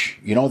wish,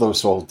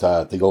 those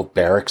the old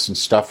barracks and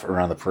stuff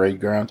around the parade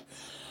ground.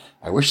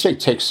 I wish they'd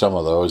take some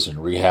of those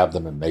and rehab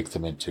them and make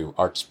them into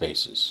art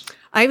spaces.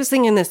 I was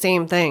thinking the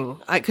same thing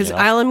because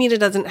Alameda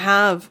doesn't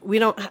have.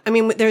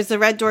 There's the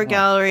Red Door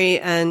Gallery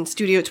and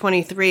Studio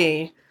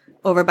 23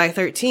 over by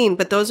 13,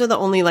 but those are the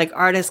only like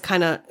artist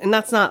kind of, and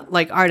that's not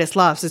like artist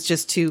lofts. It's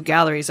just two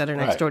galleries that are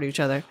next door to each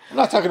other. I'm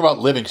not talking about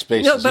living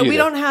spaces. No, but either. we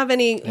don't have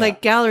any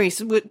like galleries.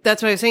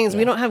 That's what I was saying is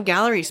we don't have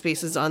gallery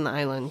spaces on the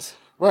islands.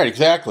 Right,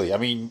 exactly. I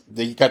mean,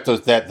 you got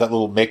that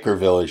little maker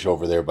village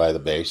over there by the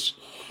base,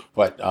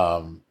 but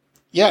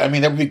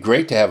that would be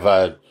great to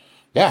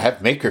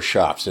have maker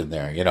shops in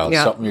there.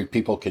 Something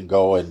people can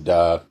go and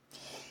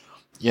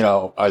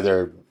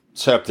either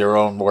set up their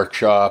own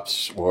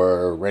workshops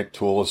or rent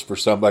tools for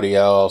somebody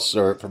else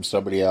or from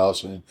somebody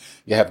else. And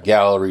you have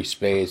gallery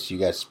space, you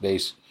got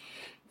space,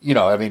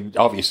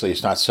 obviously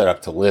it's not set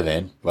up to live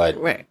in, but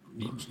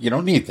you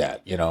don't need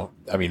that,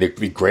 it'd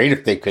be great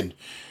if they could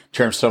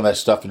turn some of that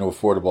stuff into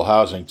affordable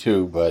housing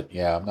too, but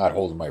I'm not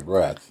holding my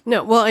breath.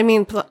 No, well,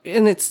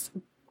 and it's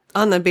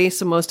on the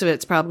base of most of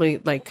it's probably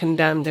like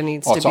condemned and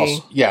needs to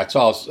be. It's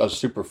all a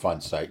super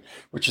fun site,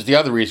 which is the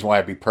other reason why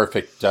it'd be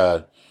perfect,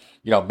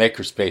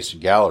 maker space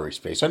and gallery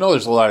space. I know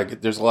there's a lot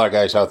of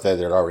guys out there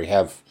that already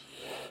have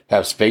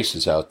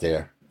spaces out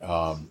there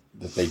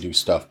that they do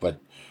stuff, but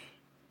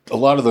a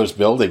lot of those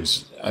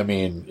buildings,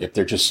 if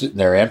they're just sitting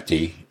there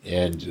empty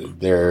and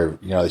they're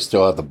they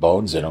still have the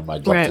bones in them,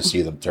 I'd love to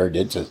see them turned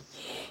into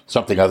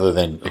something other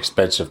than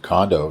expensive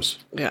condos.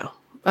 Yeah,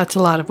 that's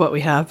a lot of what we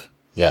have.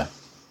 Yeah,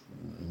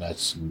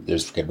 there's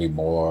going to be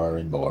more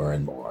and more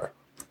and more.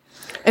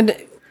 And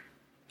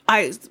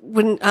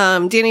when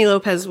Danny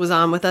Lopez was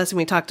on with us and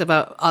we talked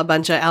about a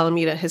bunch of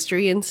Alameda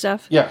history and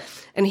stuff. Yeah.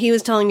 And he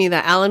was telling me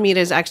that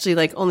Alameda is actually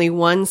like only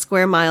 1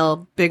 square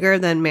mile bigger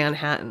than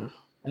Manhattan.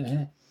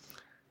 Mm-hmm.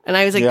 And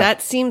I was like,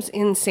 that seems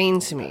insane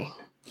to me.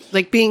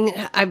 Like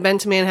I've been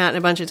to Manhattan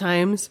a bunch of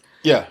times.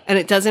 Yeah. And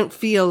it doesn't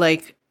feel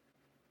like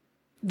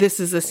this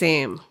is the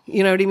same.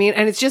 You know what I mean?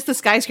 And it's just the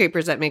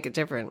skyscrapers that make it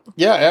different.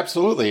 Yeah,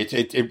 absolutely.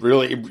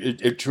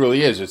 It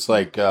truly is. It's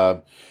like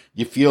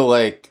you feel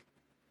like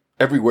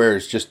everywhere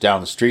is just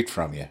down the street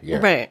from you. Yeah.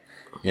 Right.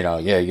 You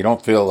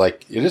don't feel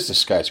like it is the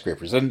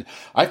skyscrapers. And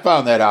I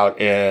found that out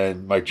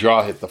and my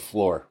jaw hit the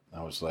floor.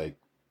 I was like,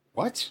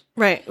 what?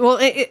 Right. Well,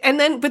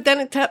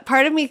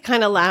 part of me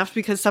kind of laughed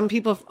because some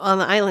people on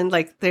the island,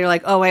 like, they're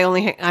like, oh,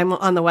 I'm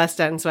on the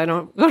West End, so I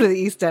don't go to the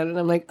East End. And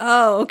I'm like,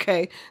 oh,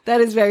 okay. That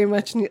is very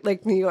much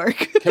like New York.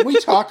 Can we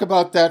talk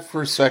about that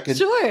for a second?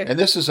 Sure. And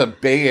this is a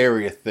Bay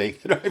Area thing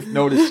that I've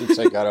noticed since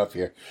I got up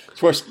here. Of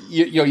course,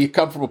 you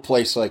come from a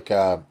place like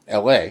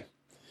L.A.,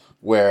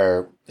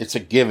 where it's a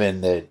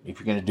given that if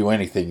you're going to do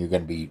anything, you're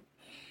going to be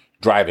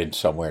driving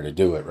somewhere to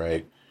do it,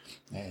 right?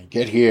 And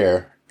get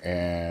here,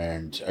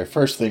 and the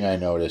first thing I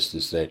noticed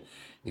is that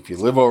if you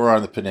live over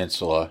on the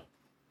peninsula,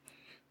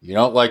 you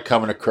don't like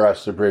coming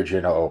across the bridge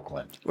into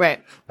Oakland.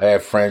 Right. I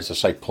have friends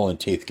that's like pulling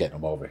teeth getting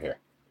them over here.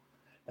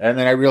 And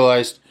then I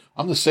realized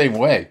I'm the same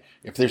way.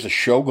 If there's a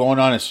show going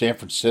on in San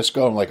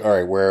Francisco, I'm like, all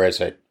right, where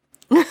is it?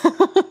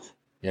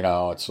 You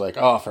know, it's like,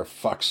 oh, for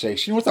fuck's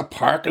sake. You know what the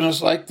parking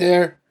is like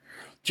there?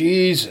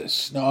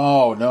 Jesus.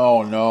 No. I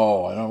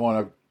don't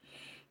want to.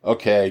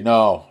 Okay,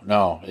 no.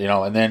 You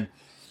know, and then,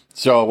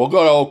 so we'll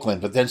go to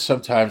Oakland, but then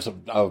sometimes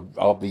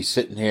I'll be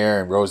sitting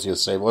here and Rosie will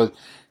say, well,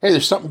 hey,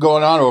 there's something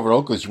going on over in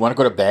Oakland. You want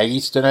to go to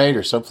Baggies tonight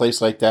or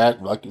someplace like that?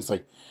 And Lucky's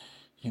like,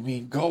 you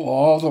mean go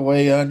all the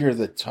way under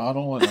the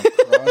tunnel and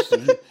across?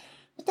 What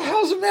the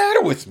hell's the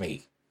matter with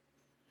me?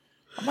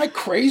 Am I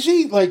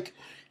crazy? Like,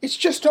 it's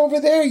just over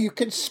there. You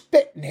can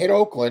spit and hit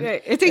Oakland.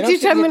 Right. It takes you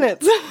 10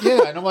 minutes.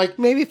 Yeah, and I'm like,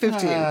 maybe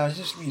 15. It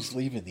just means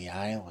leaving the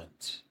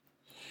island.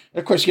 And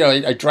of course, you know,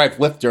 I drive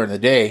Lyft during the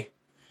day,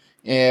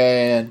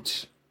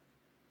 and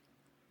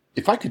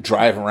if I could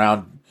drive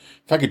around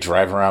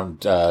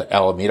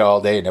Alameda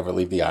all day and never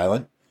leave the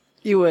island,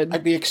 you would.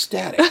 I'd be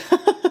ecstatic.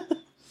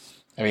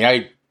 I mean,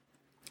 I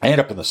end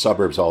up in the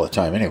suburbs all the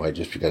time anyway,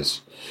 just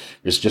because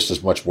there's just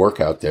as much work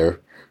out there,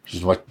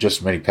 just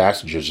as many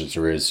passengers as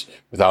there is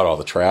without all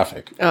the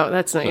traffic. Oh,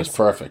 that's nice. So it's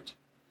perfect.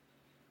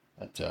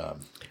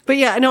 But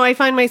yeah, no, I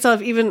find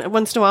myself even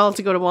once in a while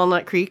to go to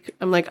Walnut Creek.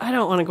 I'm like, I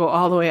don't want to go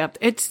all the way up.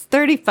 It's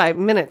 35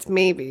 minutes,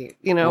 maybe,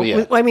 you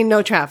know, I mean,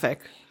 no traffic.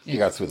 You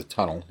got through the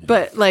tunnel.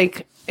 But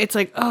like, it's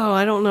like, oh,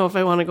 I don't know if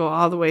I want to go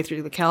all the way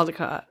through the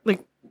Caldecott.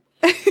 Like,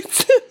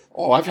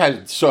 oh, I've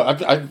had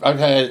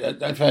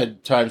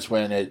times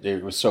when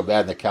it was so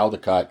bad in the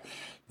Caldecott,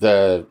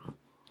 the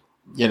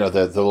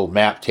little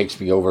map takes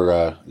me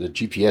over, the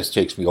GPS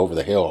takes me over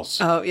the hills.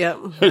 Oh, yeah.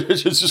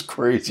 It's just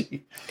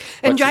crazy.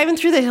 And driving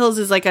through the hills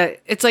is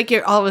it's like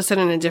you're all of a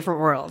sudden in a different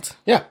world.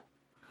 Yeah.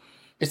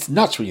 It's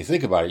nuts when you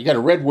think about it. You got a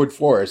redwood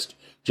forest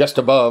just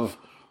above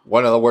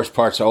one of the worst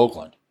parts of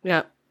Oakland.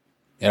 Yeah.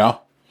 You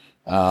know?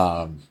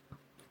 One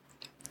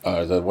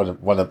of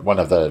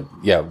the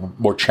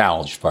more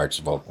challenged parts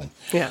of Oakland.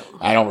 Yeah.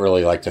 I don't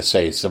really like to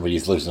say somebody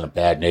lives in a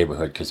bad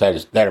neighborhood because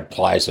that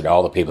implies that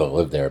all the people that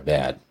live there are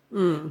bad.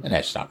 And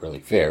that's not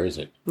really fair, is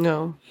it?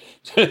 No.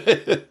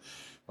 But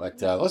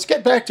let's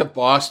get back to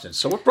Boston.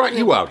 So what brought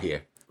you out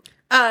here?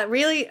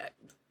 Really,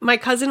 my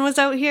cousin was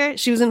out here.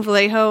 She was in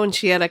Vallejo, and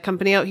she had a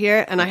company out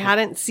here, and I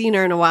hadn't seen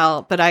her in a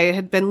while, but I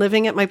had been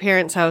living at my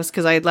parents' house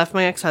because I had left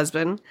my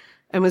ex-husband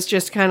and was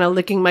just kind of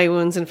licking my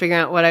wounds and figuring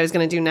out what I was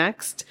going to do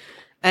next.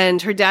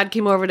 And her dad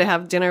came over to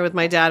have dinner with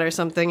my dad or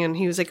something, and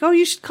he was like, oh,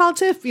 you should call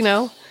Tiff, you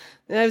know?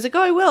 And I was like,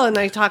 oh, I will. And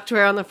I talked to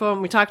her on the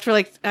phone. We talked for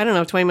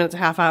 20 minutes, a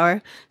half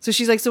hour. So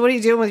she's like, so what are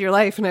you doing with your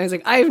life? And I was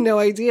like, I have no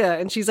idea.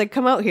 And she's like,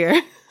 come out here.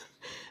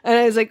 And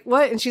I was like,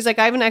 what? And she's like,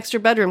 I have an extra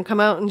bedroom. Come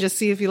out and just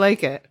see if you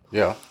like it.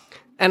 Yeah.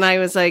 And I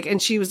was like,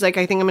 and she was like,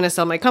 I think I'm going to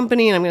sell my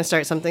company and I'm going to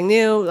start something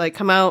new. Like,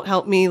 come out,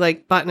 help me,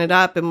 like, button it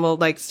up and we'll,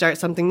 like, start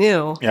something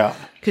new. Yeah.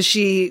 Because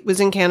she was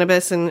in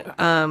cannabis and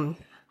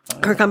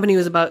her company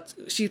was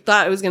she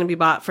thought it was going to be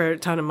bought for a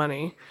ton of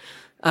money.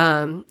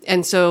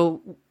 And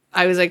so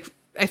I was like,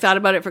 I thought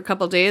about it for a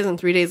couple of days, and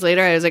 3 days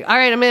later, I was like, all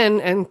right, I'm in.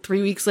 And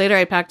 3 weeks later,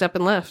 I packed up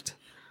and left.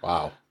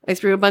 Wow. I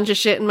threw a bunch of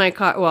shit in my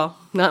car. Well,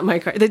 not my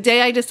car. The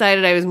day I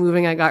decided I was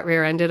moving, I got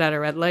rear-ended at a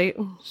red light.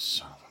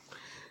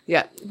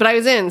 Yeah. But I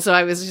was in, so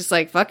I was just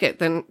like, fuck it.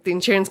 Then the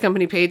insurance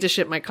company paid to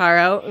ship my car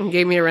out and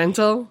gave me a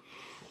rental.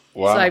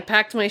 Wow. So I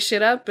packed my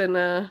shit up,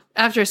 and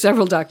after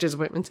several doctor's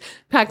appointments,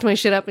 packed my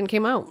shit up and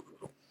came out.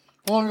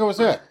 How long ago was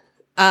that?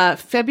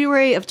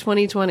 February of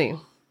 2020.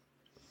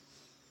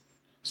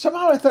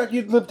 Somehow I thought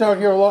you'd lived out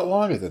here a lot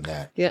longer than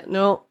that. Yeah,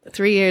 no,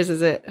 3 years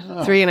is it.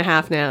 Oh.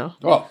 3.5 now.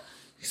 Oh.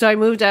 So I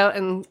moved out,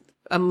 and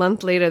a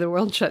month later, the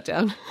world shut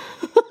down.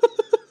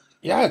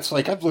 Yeah, it's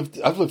like I've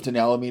lived in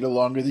Alameda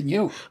longer than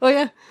you. Oh,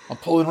 yeah. I'm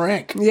pulling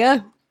rank. Yeah.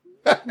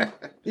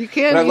 You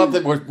can. But I love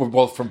that we're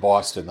both from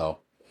Boston, though.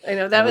 I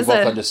know. That was we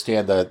both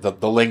understand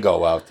the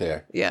lingo out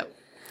there. Yeah.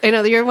 I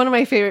know. You're one of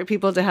my favorite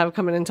people to have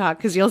come in and talk,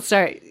 because you'll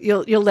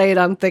lay it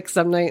on thick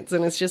some nights,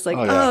 and it's just like,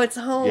 oh it's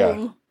home.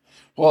 Yeah.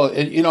 Well,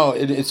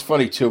 it's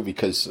funny too,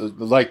 because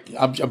like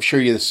I'm sure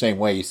you're the same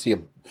way.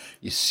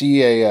 You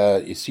see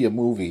a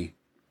movie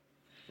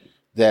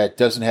that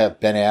doesn't have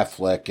Ben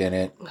Affleck in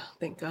it. Oh,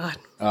 thank God.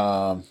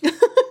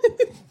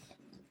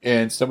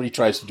 And somebody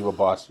tries to do a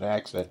Boston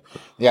accent.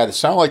 Yeah, they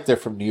sound like they're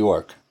from New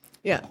York.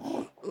 Yeah.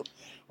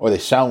 Or they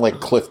sound like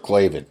Cliff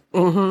Clavin.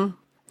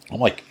 Mm-hmm. I'm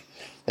like,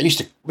 that used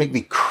to make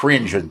me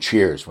cringe on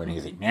Cheers when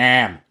you think,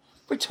 nah,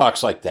 he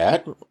talks like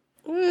that.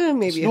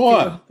 Maybe Snore.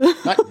 A few.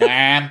 Not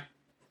nah.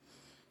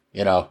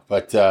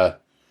 But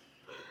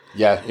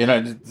yeah,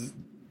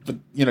 but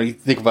you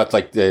think about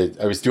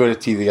I was doing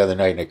it to you the other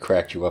night and it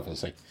cracked you up. And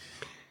it's like,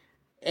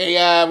 hey,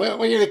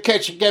 when you're in the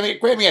kitchen,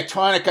 grab me a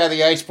tonic out of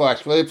the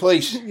icebox, will you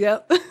please?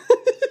 Yep.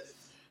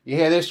 You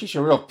hear this? You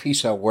should a real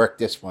piece of work,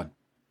 this one.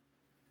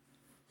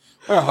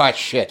 What a hot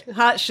shit.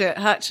 Hot shit.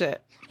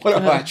 What a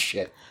hot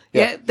shit.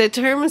 Yeah, the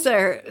terms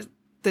are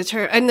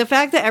and the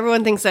fact that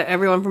everyone thinks that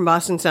everyone from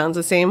Boston sounds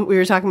the same. We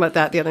were talking about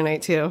that the other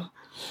night too.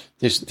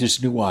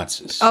 There's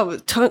nuances. Oh,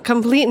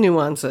 complete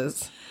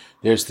nuances.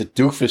 There's the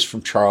doofus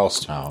from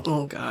Charlestown.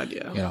 Oh, God,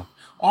 yeah.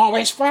 Oh,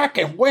 it's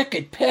fucking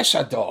wicked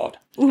pisser, dude.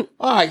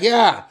 Oh,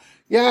 yeah.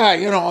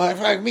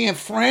 Yeah, me and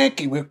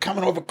Frankie, we were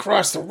coming over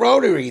across the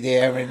rotary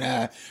there,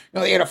 and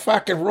they had a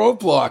fucking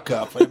roadblock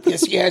up. I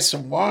guess he had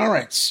some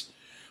warrants.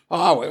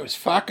 Oh, it was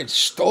fucking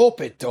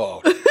stupid,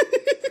 though.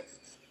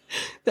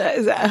 That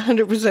is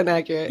 100%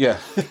 accurate. Yeah.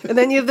 And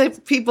then you have the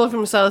people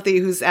from Southie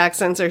whose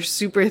accents are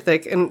super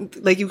thick, and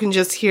like you can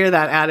just hear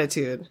that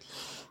attitude.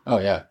 Oh,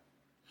 yeah.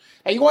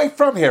 Hey, you ain't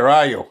from here,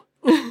 are you?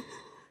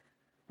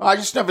 I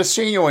just never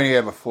seen you in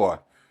here before.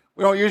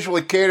 We don't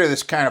usually cater to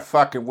this kind of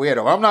fucking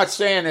weirdo. I'm not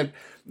saying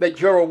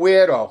that you're a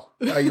weirdo.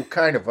 You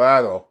kind of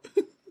are, though.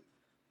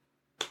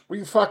 What are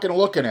you fucking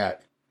looking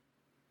at?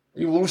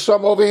 You lose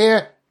something over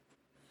here?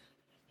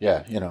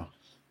 Yeah,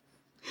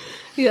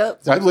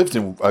 Yep. I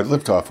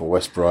lived off of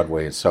West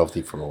Broadway in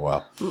Southie for a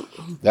while.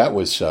 That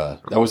was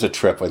a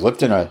trip. I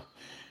lived in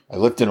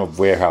a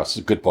warehouse.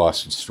 It's a good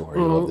Boston story.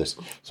 I love this.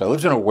 So I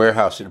lived in a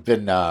warehouse. It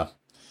had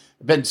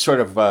been sort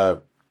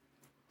of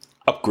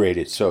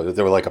upgraded, so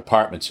there were like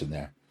apartments in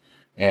there.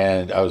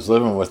 And I was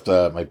living with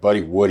my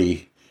buddy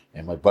Woody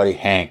and my buddy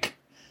Hank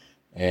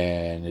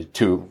and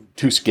two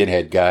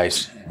skinhead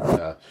guys.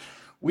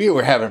 We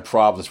were having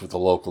problems with the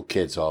local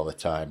kids all the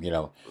time.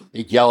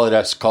 They'd yell at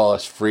us, call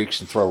us freaks,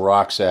 and throw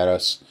rocks at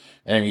us.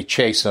 And then you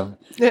chase them,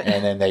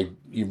 and then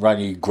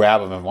you grab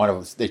them, and one of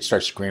them, they'd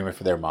start screaming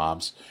for their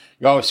moms.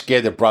 You're always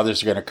scared their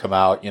brothers are going to come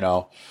out,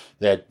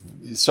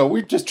 so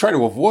we just try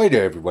to avoid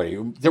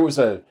everybody. There was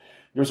a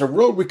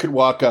road we could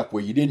walk up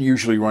where you didn't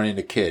usually run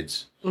into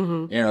kids.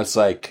 Mm-hmm. It's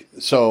like,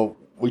 so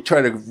we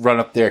try to run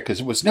up there because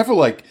it was never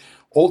like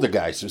older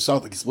guys. It was all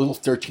like these little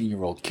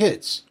 13-year-old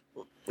kids.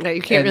 No,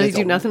 you can't really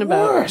do nothing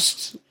about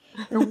it.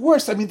 They're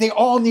worse. I mean, they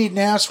all need an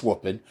ass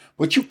whooping,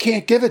 but you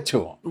can't give it to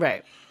them.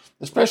 Right.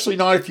 Especially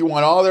not if you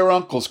want all their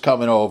uncles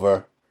coming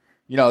over.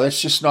 That's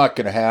just not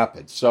going to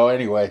happen. So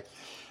anyway,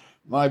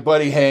 my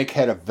buddy Hank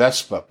had a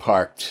Vespa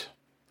parked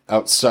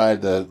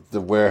outside the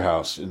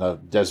warehouse in a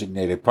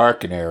designated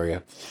parking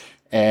area,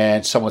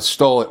 and someone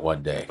stole it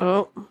one day.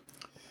 Oh.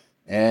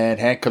 And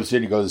Hank comes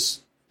in, he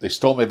goes, "They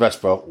stole my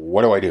Vespa.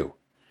 What do I do?"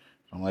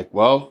 I'm like,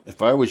 "Well,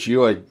 if I was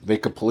you, I'd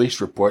make a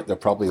police report. They'll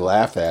probably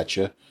laugh at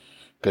you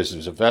because it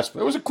was a Vespa.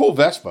 It was a cool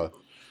Vespa.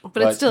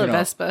 But it's still a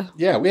Vespa.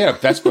 Yeah, we had a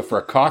Vespa for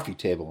a coffee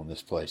table in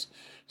this place.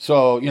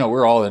 So,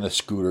 we're all into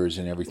scooters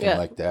and everything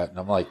like that. And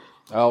I'm like,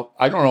 well,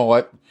 I don't know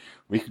what.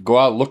 We could go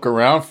out and look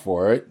around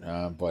for it,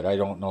 but I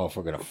don't know if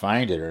we're going to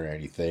find it or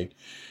anything.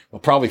 We'll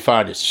probably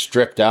find it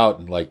stripped out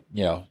and,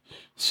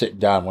 sitting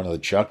down in one of the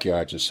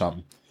junkyards or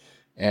something.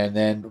 And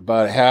then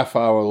about a half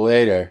hour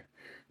later,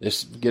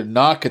 get a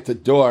knock at the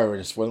door, and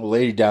it's one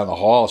lady down the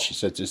hall. She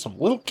said, "There's some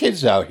little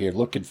kids out here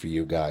looking for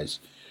you guys."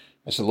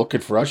 I said,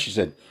 "Looking for us?" She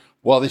said,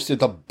 "Well, they said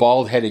the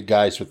bald-headed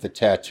guys with the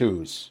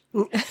tattoos."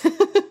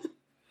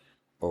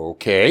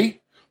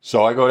 Okay.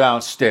 So I go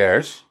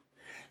downstairs,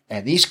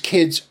 and these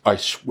kids, I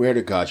swear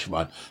to God,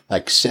 Siobhan,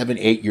 like 7,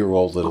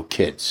 8-year-old little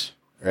kids,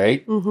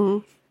 right? Mm-hmm.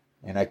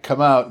 And I come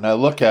out, and I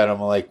look at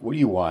them, I'm like, "What do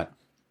you want?"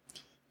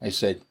 I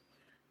said,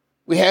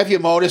 "We have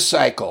your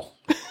motorcycle.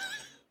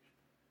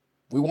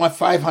 We want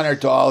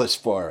 $500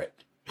 for it."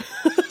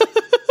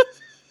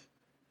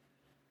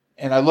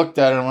 And I looked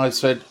at him and I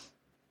said,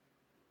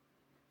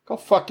 "Go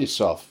fuck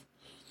yourself."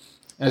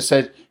 And I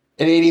said,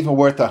 "It ain't even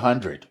worth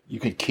 $100. You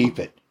can keep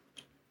it."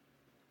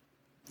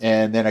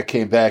 And then I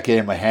came back in,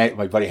 and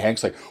my buddy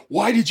Hank's like,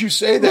 "Why did you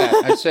say that?"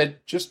 I said,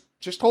 just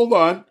hold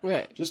on.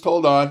 Right. Just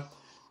hold on.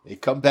 They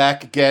come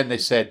back again. They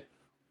said,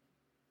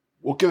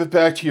 "We'll give it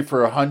back to you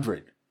for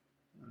 $100.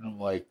 And I'm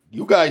like,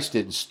 "You guys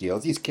didn't steal."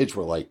 These kids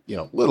were like,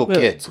 little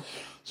kids.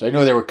 So I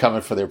knew they were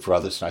coming for their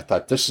brothers, and I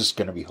thought, this is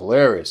going to be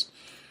hilarious.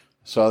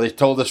 So they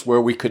told us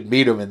where we could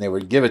meet them, and they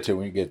would give it to them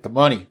when you get the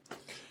money.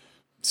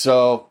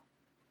 So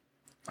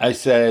I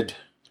said,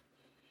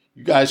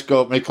 "You guys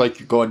go make like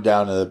you're going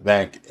down to the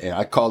bank." And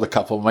I called a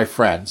couple of my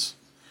friends.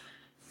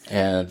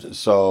 And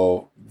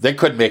so they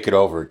couldn't make it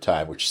over in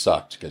time, which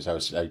sucked because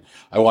I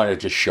wanted to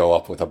just show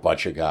up with a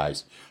bunch of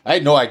guys. I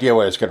had no idea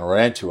what I was going to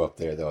run into up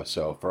there, though.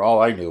 So for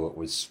all I knew, it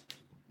was,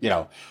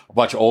 a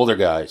bunch of older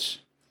guys.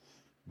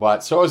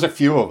 But so it was a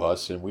few of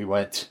us, and we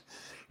went.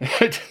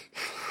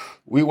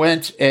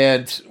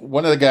 And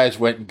one of the guys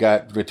went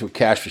to a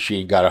cash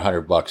machine, got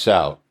 $100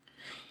 out.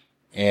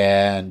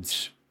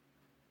 And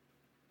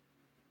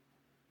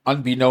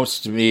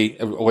unbeknownst to me,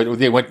 when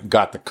they went and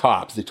got the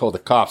cops, they told the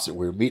cops that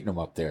we were meeting them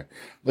up there.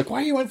 Like,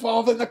 "Why are you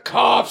involved in the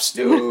cops,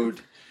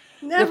 dude?"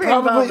 They're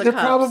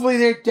probably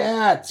their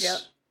dads. Yep.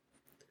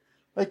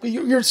 Like,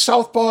 you're in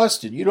South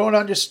Boston. You don't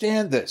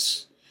understand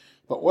this.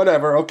 But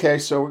whatever. Okay,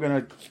 so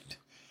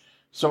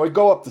So I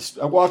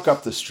walk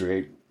up the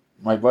street.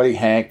 My buddy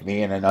Hank,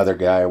 me, and another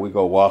guy, we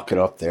go walking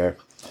up there.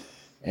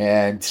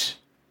 And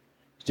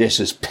there's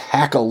this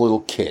pack of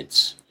little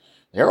kids.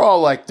 They're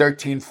all like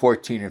 13,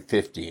 14, and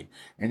 15.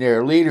 And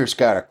their leader's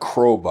got a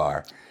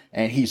crowbar.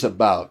 And he's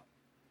about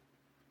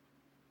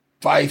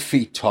 5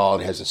 feet tall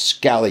and has a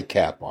scally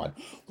cap on.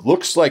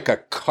 Looks like a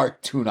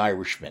cartoon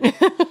Irishman.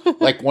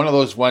 Like one of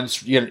those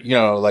ones, you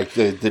know, like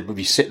that would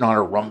be sitting on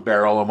a rum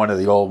barrel on one of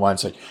the old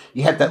ones. Like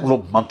he had that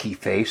little monkey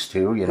face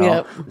too, you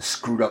know, the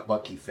screwed up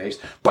monkey face.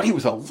 But he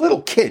was a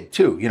little kid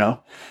too, you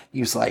know. He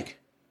was like,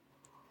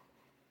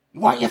 "You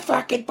want your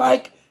fucking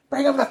bike?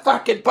 Bring him the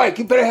fucking bike.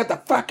 You better have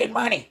the fucking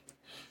money."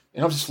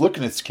 And I'm just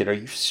looking at this kid. Are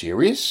you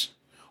serious?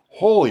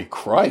 Holy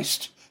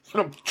Christ.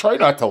 And I'm trying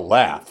not to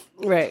laugh.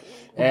 Right.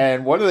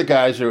 And one of the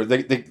guys, or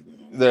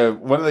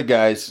one of the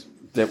guys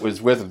that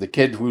was with him, the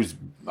kid whose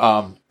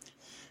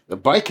the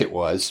bike it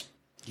was,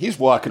 he's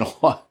walking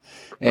along,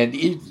 and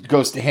he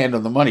goes to hand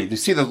him the money. You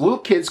see the little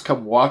kids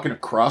come walking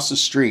across the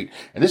street,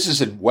 and this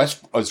is in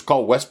it's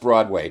called West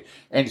Broadway,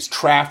 and it's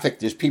traffic.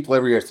 There's people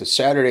everywhere. It's a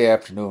Saturday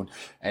afternoon,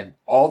 and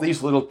all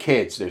these little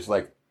kids, there's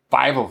like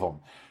 5 of them,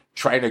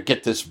 trying to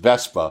get this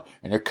Vespa,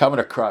 and they're coming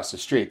across the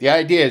street. The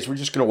idea is we're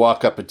just going to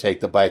walk up and take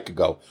the bike and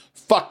go,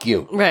 "Fuck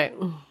you." Right.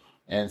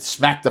 And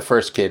smack the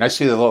first kid. And I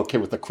see the little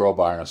kid with the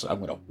crowbar, and I said, "I'm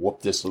going to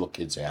whoop this little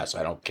kid's ass.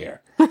 I don't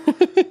care."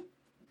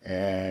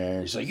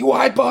 And he's like, "You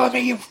eyeball me,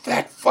 you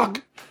fat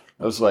fuck."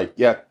 I was like,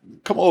 "Yeah,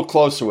 come a little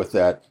closer with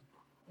that.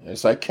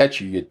 As I catch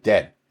you, you're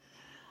dead."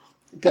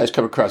 The guy's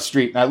coming across the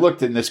street, and I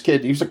looked at this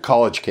kid. He was a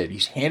college kid.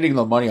 He's handing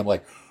the money. I'm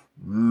like,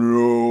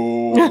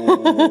 "No,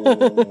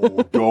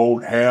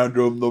 don't hand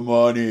him the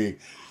money."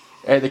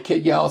 And the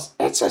kid yells,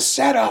 "It's a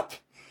setup."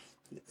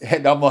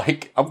 And I'm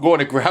like, I'm going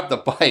to grab the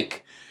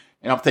bike.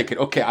 And I'm thinking,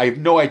 okay, I have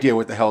no idea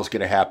what the hell is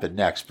going to happen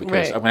next,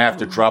 because I'm going to have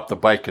to drop the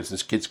bike because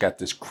this kid's got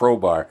this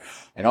crowbar.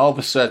 And all of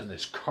a sudden,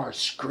 this car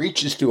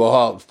screeches to a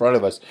halt in front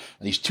of us.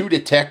 And these 2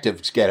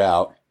 detectives get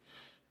out.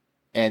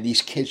 And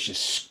these kids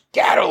just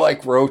scatter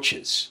like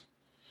roaches.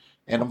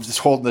 And I'm just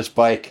holding this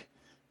bike.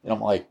 And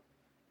I'm like,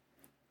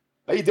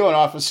 "How you doing,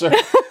 officer?"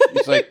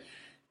 He's like,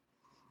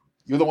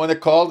 "You're the one that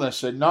called?" And I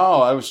said,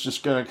 "No, I was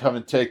just going to come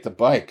and take the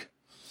bike."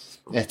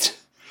 And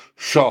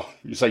so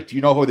he's like, "Do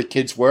you know who the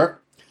kids were?"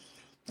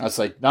 I was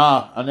like,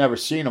 "Nah, I've never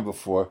seen them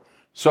before."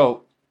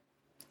 So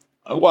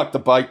I walked the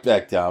bike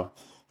back down,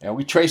 and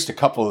we traced a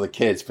couple of the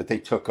kids, but they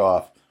took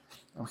off.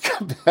 And we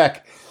come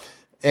back,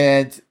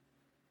 and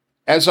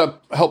as I'm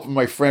helping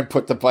my friend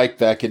put the bike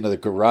back into the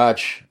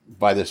garage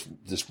by this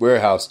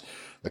warehouse,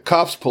 the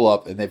cops pull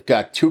up, and they've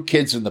got 2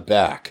 kids in the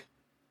back.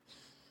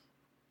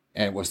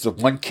 And it was the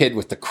one kid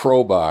with the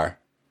crowbar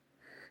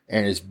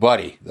and his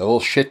buddy, the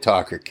little shit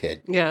talker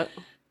kid. Yeah.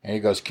 And he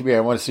goes, "Come here,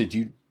 I want to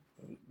see,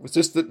 was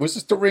this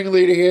the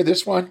ringleader here,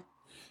 this one?"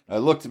 And I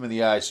looked him in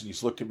the eyes, and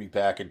he's looking me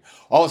back, and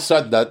all of a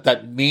sudden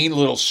that mean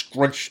little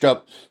scrunched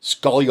up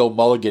Scully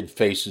O'Mulligan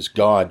face is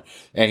gone,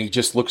 and he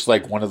just looks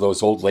like one of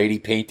those old lady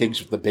paintings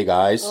with the big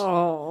eyes.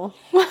 Oh.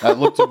 I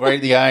looked him right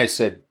in the eye and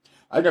said,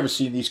 "I've never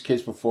seen these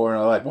kids before in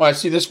my life. Well, I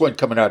see this one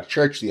coming out of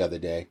church the other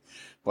day,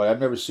 but I've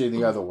never seen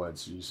the other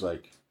ones." He's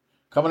like,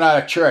 "Coming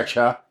out of church,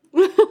 huh?"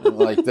 I'm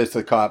like, this to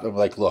the cop. I'm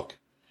like, "Look,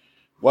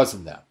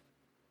 wasn't them."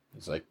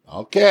 He's like,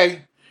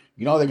 "Okay.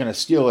 You know they're going to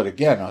steal it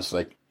again." I was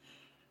like,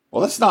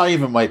 "Well, that's not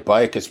even my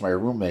bike. It's my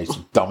roommate's.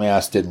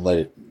 Dumbass didn't let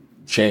it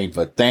change.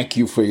 But thank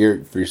you for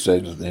your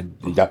sentence." And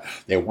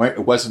they weren't.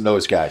 It wasn't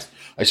those guys.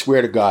 I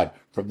swear to God.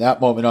 From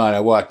that moment on, I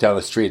walked down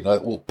the street, and a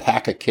little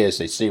pack of kids,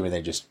 they see me, and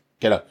they just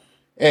get up.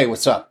 "Hey,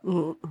 what's up?"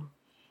 Mm-hmm.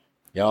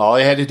 You know, all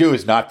I had to do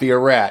is not be a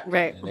rat,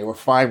 right? And they were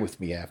fine with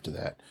me after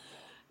that.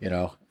 You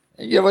know,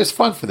 and, it was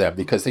fun for them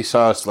because they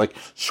saw us like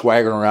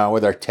swaggering around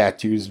with our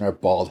tattoos and our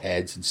bald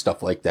heads and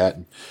stuff like that,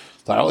 and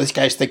thought, "Oh, these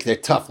guys think they're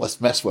tough.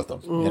 Let's mess with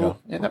them." You know,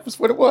 and that was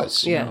what it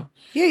was. Yeah, you know?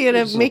 Yeah, you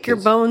had to make your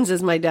bones,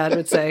 as my dad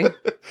would say.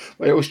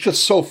 But it was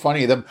just so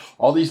funny.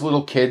 All these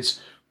little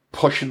kids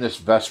pushing this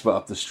Vespa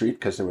up the street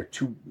because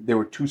they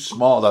were too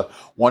small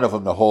one of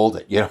them to hold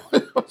it. You know,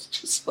 it was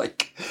just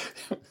like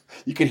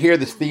you could hear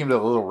this theme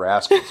of the Little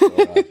Rascals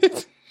going on.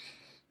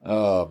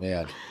 Oh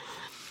man.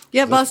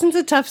 Yeah, Boston's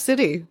a tough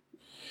city.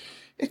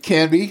 It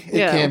can be.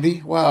 It can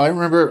be. Wow, I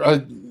remember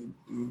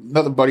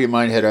another buddy of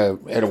mine had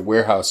a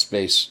warehouse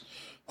space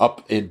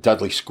up in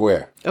Dudley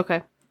Square.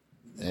 Okay.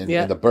 In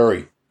the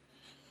Bury.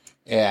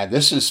 And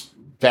this is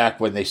back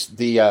when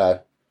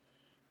the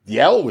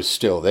L was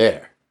still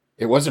there.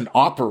 It wasn't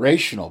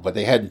operational, but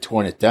they hadn't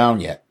torn it down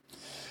yet.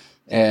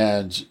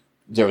 And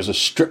there was a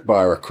strip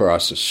bar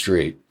across the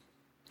street.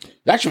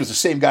 It actually was the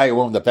same guy who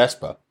owned the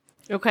Vespa.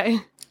 Okay.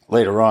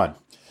 Later on.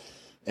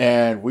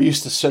 And we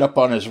used to sit up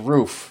on his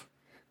roof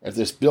at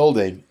this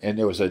building, and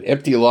there was an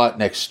empty lot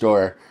next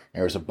door.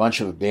 There was a bunch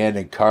of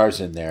abandoned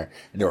cars in there,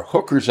 and there were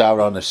hookers out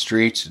on the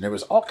streets, and there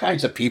was all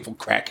kinds of people,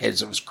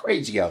 crackheads. It was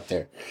crazy out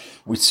there.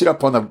 We'd sit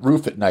up on the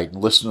roof at night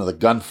and listen to the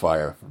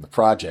gunfire from the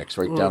projects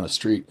right down the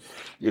street.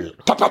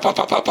 Pop, pop, pop,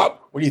 pop, pop,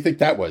 pop. What do you think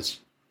that was?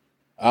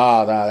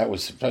 No, that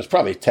was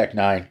probably a Tech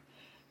 9.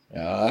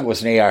 That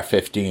was an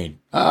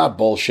AR-15.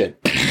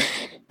 Bullshit.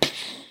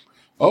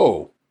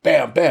 Oh.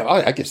 Bam, bam.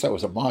 I guess that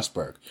was a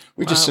Mossberg.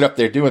 We just sit up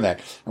there doing that.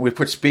 And we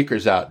put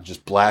speakers out and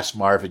just blast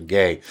Marvin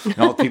Gaye. And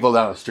all the people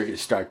down the street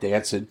start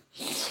dancing.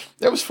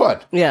 It was fun.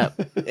 Yeah,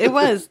 it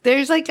was.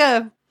 There's like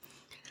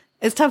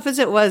as tough as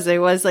it was,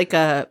 there was like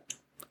a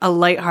a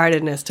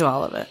lightheartedness to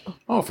all of it.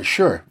 Oh, for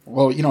sure.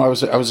 Well, I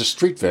was a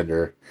street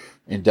vendor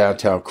in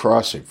downtown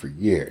Crossing for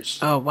years.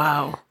 Oh,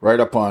 wow. Right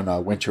up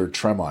on Winter and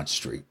Tremont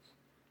Street.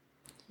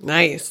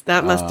 Nice.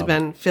 That must have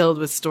been filled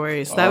with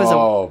stories.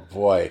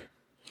 Boy.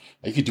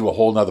 You could do a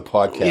whole nother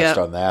podcast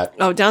on that.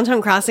 Oh,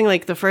 Downtown Crossing,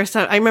 like the first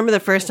time, I remember the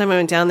first time I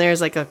went down there as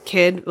like a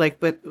kid,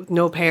 like with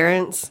no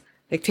parents,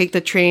 like take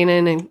the train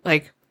in and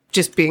like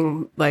just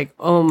being like,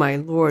 oh my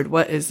Lord,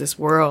 what is this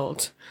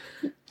world?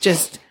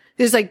 Just,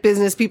 there's like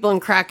business people and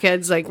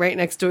crackheads like right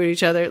next door to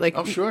each other. Like,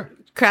 oh, sure.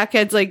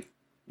 Crackheads, like,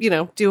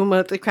 doing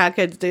what the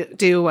crackheads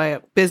do. Why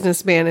a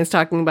businessman is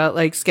talking about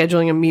like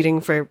scheduling a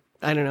meeting for,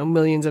 I don't know,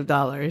 millions of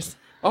dollars.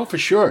 Oh, for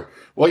sure.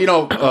 Well, in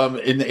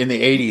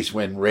the 80s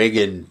when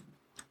Reagan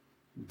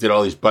did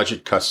all these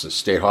budget cuts to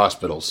state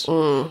hospitals.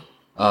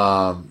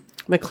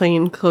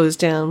 McLean closed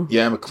down.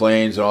 Yeah,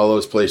 McLean's and all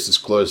those places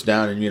closed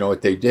down. And you know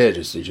what they did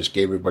is they just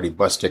gave everybody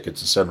bus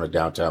tickets to send them to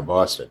downtown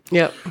Boston.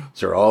 Yep.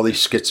 So there are all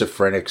these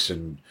schizophrenics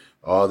and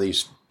all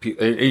these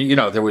people.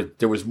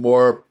 There was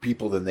more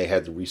people than they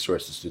had the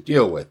resources to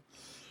deal with.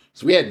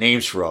 So we had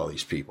names for all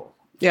these people.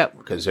 Yep.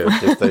 Because they're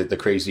the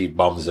crazy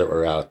bums that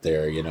were out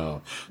there,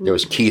 There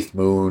was Keith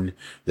Moon.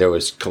 There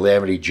was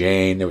Calamity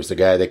Jane. There was the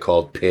guy they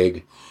called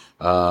Pig.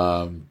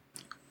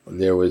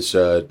 There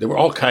were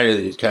all kind of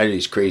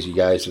these crazy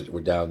guys that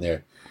were down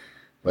there.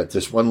 But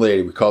this one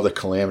lady, we called her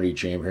Calamity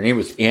Jane. Her name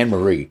was Anne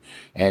Marie.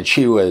 And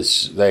she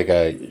was like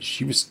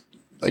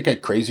a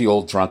crazy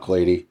old drunk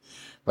lady.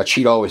 But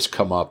she'd always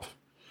come up.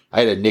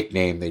 I had a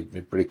nickname.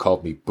 Everybody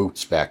called me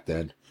Boots back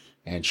then.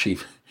 And she'd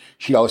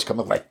always come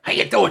up like, how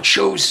you doing,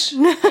 Shoes?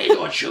 How you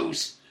doing,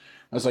 Shoes?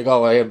 I was like,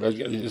 oh,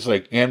 it's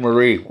like, Anne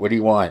Marie, what do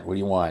you want? What do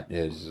you want?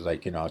 It's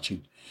like,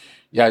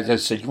 I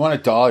said, you want a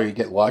dollar, you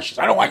get lost? She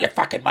said, I don't want your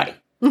fucking money.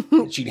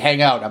 And she'd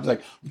hang out. I was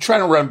like, I'm trying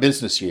to run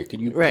business here.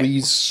 Can you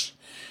please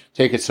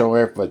take it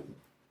somewhere? But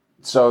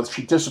so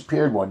she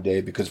disappeared one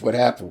day because what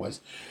happened was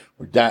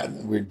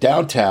we're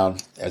downtown,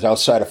 as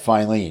outside of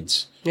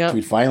Filene's. Yep.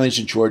 Between Filene's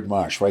and George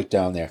Marsh, right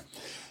down there.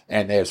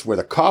 And there's where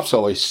the cops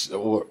always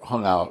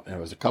hung out. And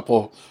there was a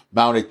couple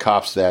mounted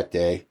cops that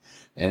day,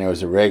 and there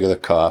was a regular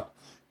cop.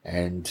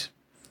 And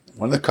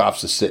one of the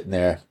cops was sitting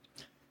there,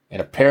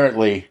 and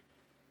apparently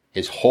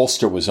his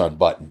holster was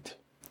unbuttoned.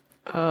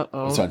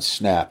 Uh-oh. It was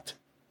unsnapped.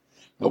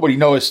 Nobody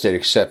noticed it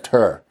except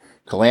her,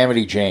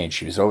 Calamity Jane.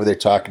 She was over there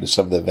talking to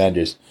some of the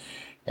vendors,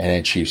 and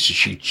then she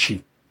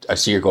I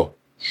see her go,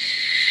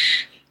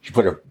 shh. She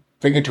put her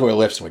finger to her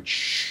lips and went,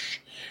 shh.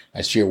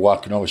 I see her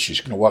walking over.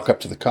 She's going to walk up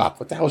to the cop.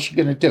 What the hell is she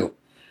going to do?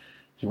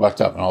 She walked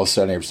up, and all of a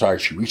sudden,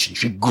 she reached and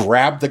she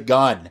grabbed the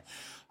gun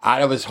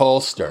out of his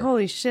holster.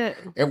 Holy shit.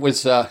 It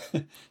was,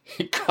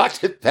 he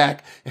cocked it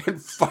back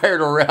and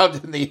fired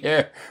around in the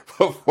air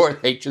before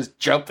they just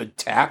jumped and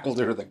tackled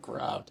her to the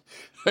ground.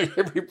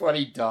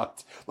 Everybody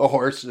ducked. The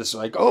horse is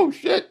like, oh,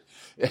 shit.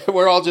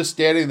 We're all just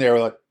standing there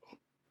like,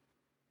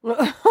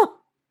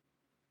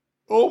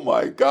 oh,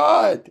 my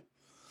God.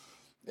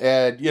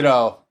 And,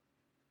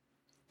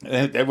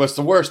 it was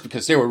the worst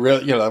because they were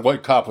really, one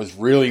cop was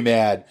really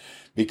mad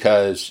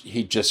because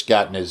he'd just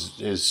gotten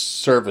his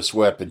service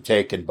weapon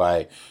taken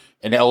by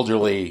an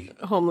elderly,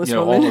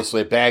 homeless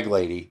bag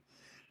lady.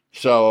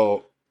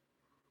 So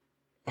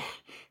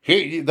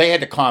they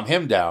had to calm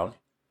him down.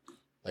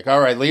 Like,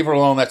 all right, leave her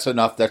alone. That's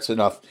enough. That's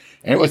enough.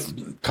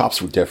 And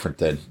cops were different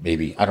then,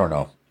 maybe. I don't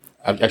know.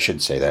 I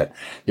shouldn't say that.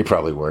 They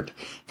probably weren't.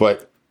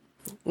 But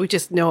we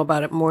just know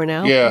about it more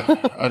now. Yeah.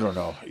 I don't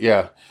know.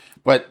 Yeah.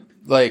 But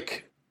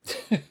like,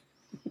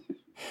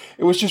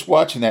 it was just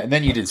watching that. And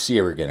then you didn't see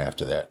her again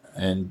after that.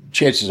 And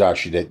chances are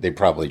they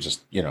probably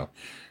just,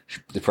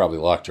 they probably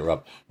locked her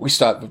up.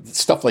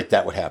 Stuff like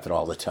that would happen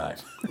all the time.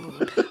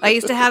 I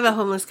used to have a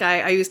homeless guy.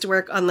 I used to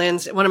work on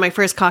one of my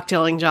first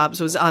cocktailing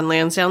jobs was on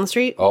Lansdowne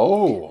Street.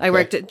 Oh. Okay. I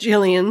worked at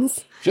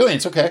Jillian's.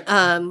 Jillian's, okay.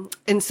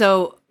 And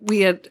so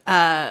we had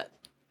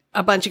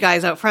a bunch of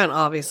guys out front,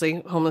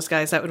 obviously, homeless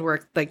guys that would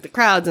work like the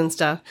crowds and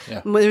stuff.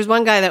 Yeah. There was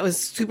one guy that was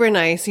super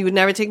nice. He would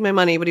never take my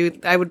money,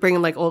 but I would bring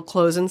him like old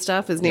clothes and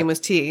stuff. His name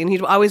was T, and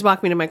he'd always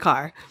walk me to my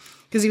car.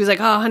 Because he was like,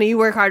 oh, honey, you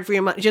work hard for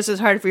your money, just as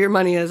hard for your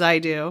money as I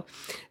do.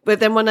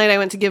 But then one night I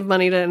went to give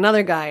money to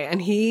another guy,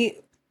 and he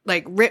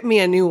like ripped me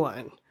a new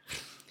one.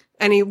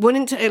 And he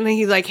wouldn't, and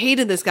he like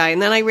hated this guy.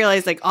 And then I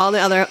realized like all the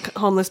other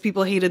homeless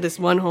people hated this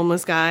one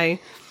homeless guy.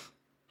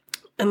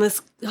 And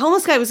this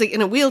homeless guy was like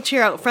in a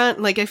wheelchair out front.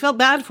 And, like I felt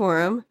bad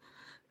for him.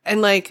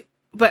 And like,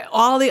 but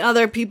all the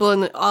other people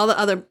and all the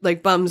other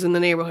like bums in the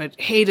neighborhood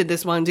hated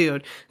this one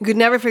dude. Could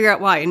never figure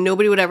out why. And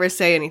nobody would ever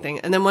say anything.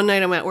 And then one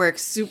night I'm at work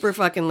super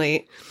fucking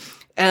late.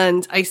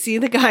 And I see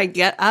the guy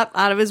get up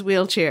out of his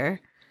wheelchair,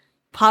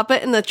 pop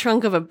it in the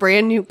trunk of a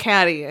brand new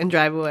Caddy, and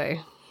drive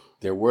away.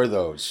 There were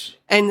those.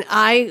 And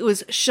I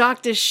was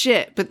shocked as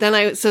shit. But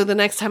then so the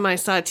next time I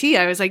saw T,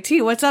 I was like,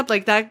 T, what's up?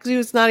 Like, that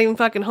dude's not even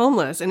fucking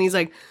homeless. And he's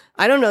like,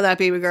 I don't know that,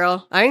 baby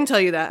girl. I didn't tell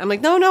you that. I'm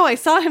like, no, I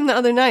saw him the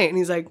other night. And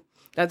he's like,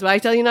 that's why I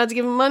tell you not to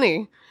give him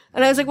money.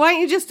 And I was like, why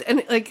don't you just,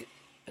 and like,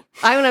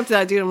 I went up to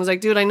that dude and was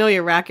like, dude, I know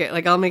your racket.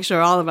 Like, I'll make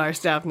sure all of our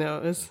staff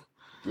knows.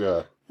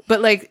 Yeah. But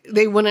like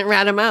they wouldn't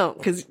rat him out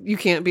because you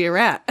can't be a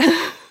rat.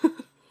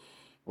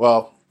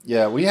 Well,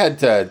 yeah, we had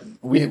there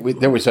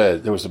was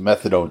a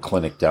methadone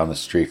clinic down the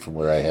street from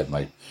where I had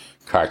my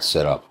cart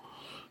set up.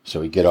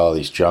 So we get all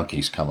these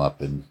junkies come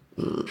up and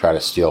try to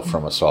steal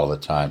from us all the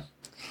time.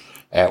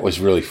 And it was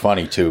really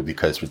funny too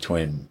because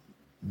between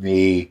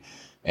me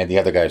and the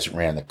other guys that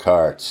ran the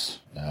carts,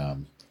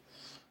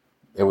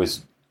 it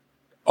was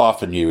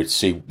often you would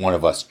see one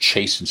of us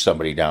chasing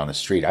somebody down the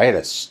street. I had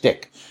a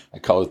stick. I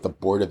call it the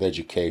Board of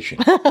Education.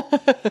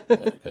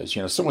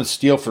 Because, someone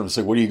steal from us,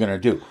 like, what are you going to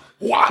do?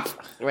 Whop!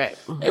 Right.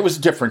 It was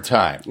a different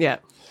time. Yeah.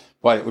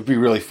 But it would be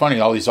really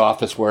funny, all these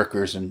office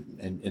workers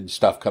and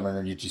stuff coming in,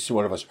 and you'd see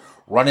one of us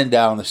running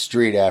down the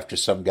street after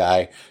some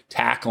guy,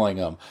 tackling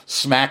him,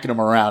 smacking him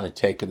around and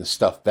taking the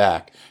stuff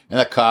back. And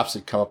the cops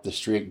would come up the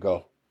street and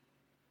go,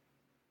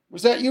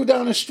 was that you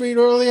down the street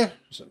earlier?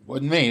 I said,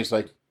 wasn't me. It's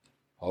like,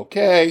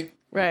 okay.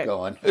 Right.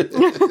 Going.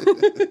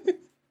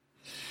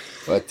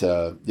 But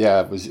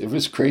yeah, it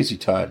was crazy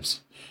times.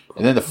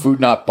 And then the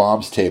Food Not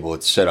Bombs table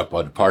had set up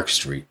on Park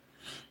Street.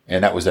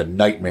 And that was a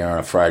nightmare on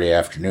a Friday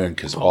afternoon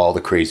because all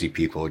the crazy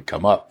people would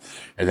come up.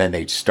 And then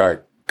they'd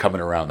start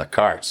coming around the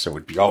carts. So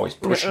we'd be always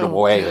pushing them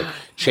away, like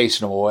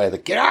chasing them away.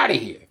 Like, get out of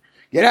here.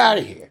 Get out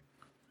of here.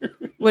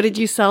 What did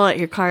you sell at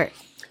your cart?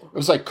 It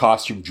was like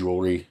costume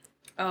jewelry.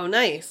 Oh,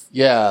 nice.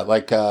 Yeah,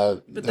 like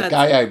the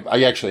guy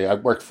I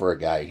worked for a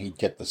guy. He'd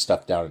get the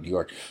stuff down in New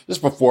York. This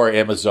is before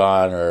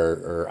Amazon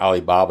or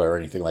Alibaba or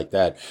anything like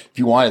that. If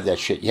you wanted that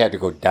shit, you had to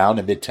go down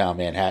to Midtown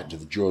Manhattan to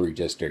the jewelry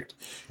district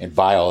and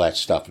buy all that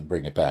stuff and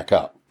bring it back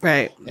up.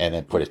 Right. And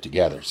then put it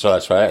together. So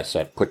that's what I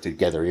said. Put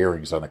together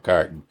earrings on the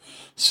cart and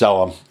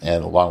sell them,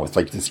 and along with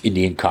like this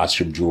Indian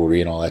costume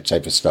jewelry and all that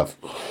type of stuff.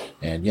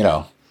 And it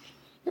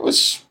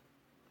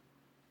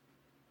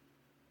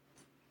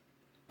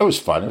was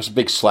fun. It was a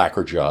big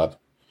slacker job.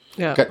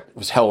 Yeah. It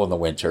was hell in the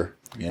winter.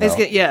 Yeah,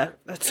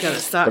 that's gotta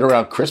stop. But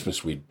around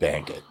Christmas, we'd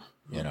bank it,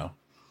 Yeah,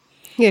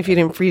 if you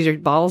didn't freeze your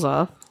balls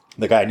off.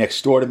 The guy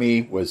next door to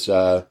me was,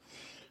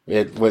 we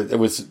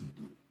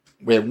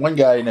had one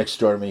guy next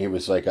door to me. He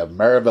was like a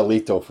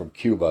Maribelito from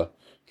Cuba,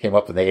 came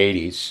up in the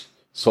 80s,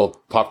 sold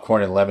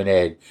popcorn and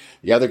lemonade.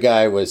 The other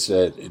guy was,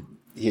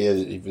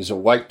 he was a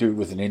white dude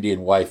with an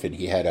Indian wife, and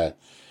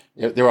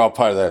they were all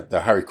part of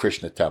the Hare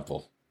Krishna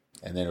temple.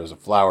 And then it was a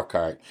flower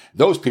cart.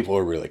 Those people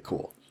were really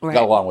cool. Right.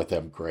 Got along with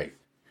them great.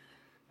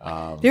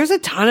 There's a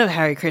ton of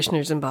Hare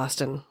Krishners in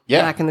Boston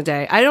back in the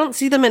day. I don't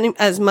see them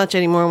as much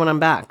anymore when I'm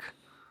back.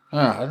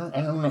 I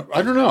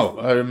don't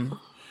know.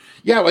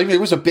 Yeah, I mean, it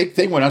was a big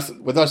thing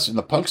with us in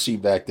the punk scene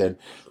back then.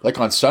 Like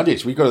on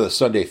Sundays, we go to the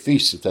Sunday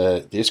feast at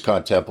the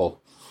ISKCON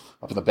temple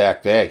up in the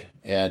Back Bay.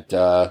 And,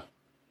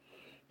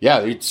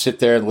 we'd sit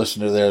there and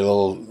listen to their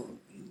little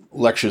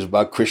lectures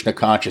about Krishna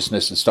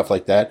consciousness and stuff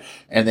like that,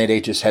 and then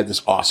they just had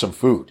this awesome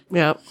food.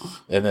 Yeah,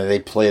 and then they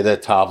play the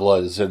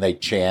tablas and they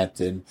chant,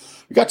 and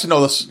we got to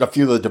know a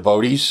few of the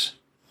devotees,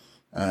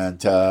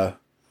 and some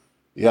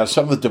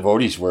of the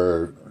devotees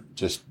were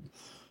just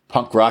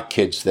punk rock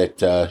kids that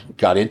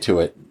got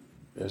into it.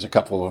 There's a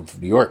couple of them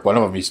from New York. One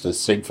of them used to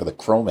sing for the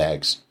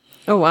Cro-Mags.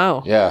 Oh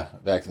wow! Yeah,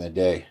 back in the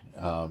day.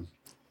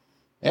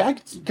 I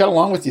got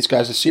along with these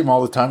guys. I see them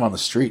all the time on the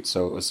street.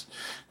 So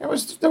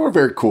they were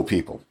very cool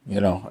people.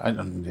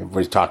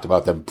 Everybody talked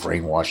about them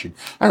brainwashing.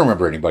 I don't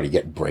remember anybody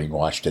getting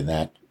brainwashed in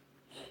that.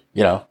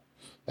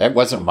 That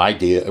wasn't my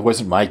deal. It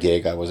wasn't my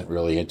gig. I wasn't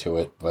really into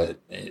it, but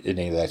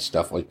any of that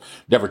stuff. Like,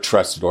 never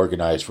trusted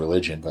organized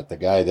religion. But the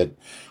guy that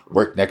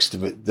worked next to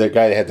me, the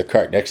guy that had the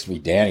cart next to me,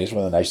 Danny, was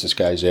one of the nicest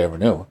guys I ever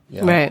knew.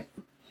 Right.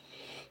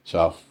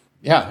 So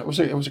yeah, it was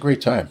a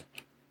great time.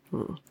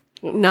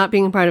 Not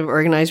being a part of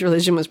organized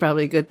religion was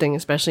probably a good thing,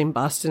 especially in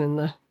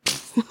Boston.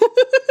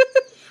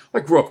 I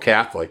grew up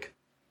Catholic.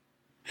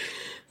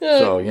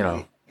 So,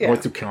 I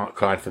went through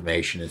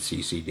confirmation and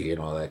CCD and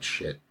all that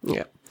shit.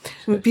 Yeah.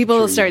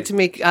 People start to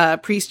make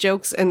priest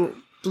jokes, and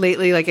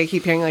lately, like, I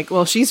keep hearing, like,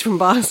 well, she's from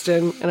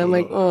Boston. And I'm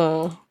like,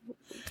 oh,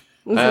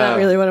 that's not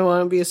really what I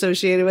want to be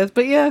associated with.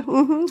 But yeah.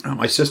 Mm-hmm.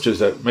 My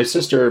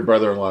sister and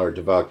brother-in-law are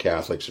devout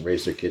Catholics and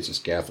raised their kids as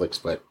Catholics,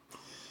 but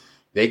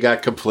they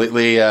got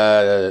completely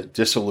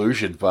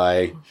disillusioned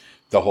by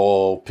the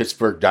whole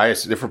Pittsburgh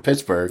diocese. They're from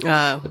Pittsburgh.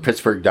 The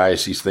Pittsburgh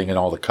diocese thing and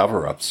all the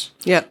cover-ups.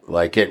 Yep.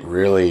 Like, it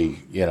really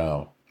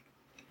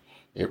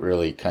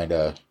kind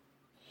of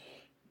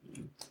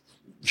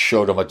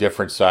showed them a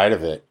different side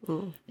of it.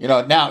 Mm.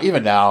 Now,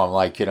 I'm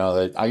like,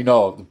 I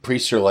know the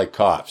priests are like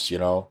cops,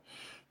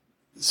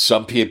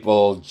 Some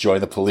people join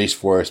the police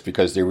force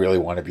because they really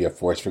want to be a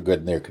force for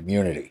good in their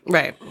community.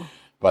 Right.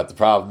 But the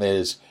problem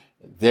is,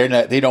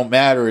 they don't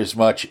matter as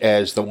much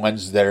as the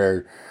ones that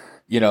are,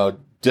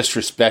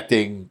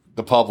 disrespecting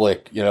the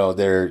public.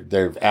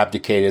 They've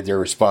abdicated their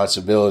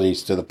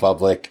responsibilities to the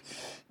public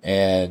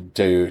and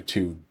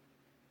to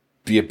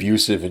be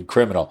abusive and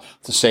criminal.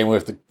 It's the same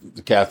with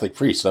the Catholic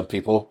priests.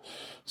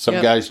 Some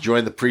guys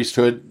join the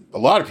priesthood. A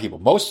lot of people,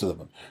 most of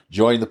them,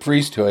 join the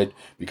priesthood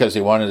because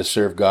they wanted to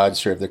serve God,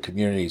 serve their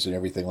communities and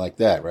everything like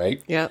that,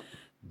 right? Yeah.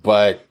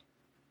 But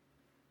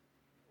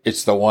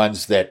It's the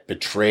ones that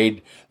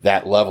betrayed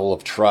that level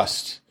of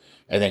trust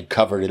and then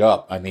covered it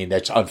up. I mean,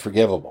 that's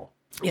unforgivable.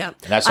 Yeah.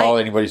 And that's all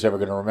anybody's ever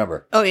going to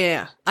remember. Oh,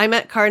 yeah. I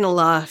met Cardinal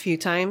Law a few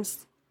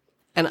times,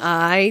 and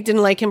I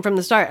didn't like him from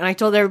the start. And I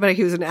told everybody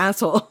he was an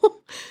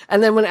asshole.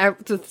 And then when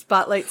the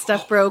Spotlight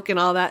stuff broke and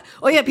all that,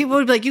 oh, yeah, people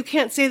would be like, you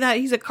can't say that.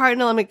 He's a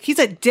cardinal. I'm like, he's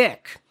a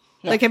dick.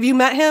 Yeah. Like, have you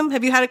met him?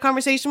 Have you had a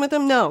conversation with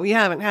him? No, you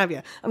haven't, have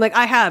you? I'm like,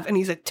 I have, and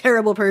he's a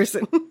terrible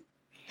person.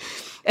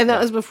 And that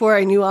was before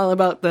I knew all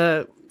about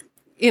the...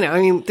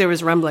 there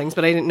was rumblings,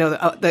 but I didn't know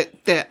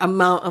the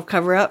amount of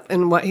cover up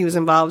and what he was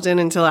involved in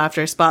until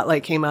after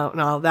Spotlight came out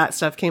and all that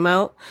stuff came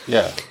out.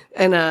 Yeah.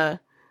 And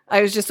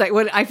I was just like,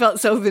 I felt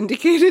so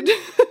vindicated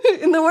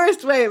in the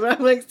worst way. But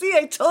I'm like, see,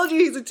 I told you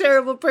he's a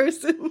terrible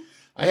person.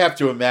 I have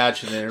to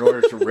imagine that in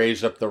order to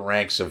raise up the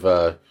ranks of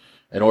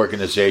an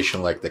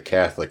organization like the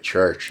Catholic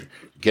Church,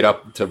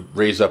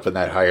 raise up in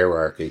that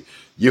hierarchy,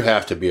 you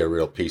have to be a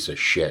real piece of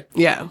shit.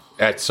 Yeah.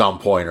 At some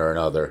point or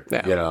another,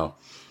 Yeah.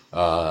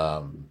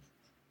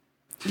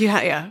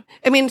 Yeah.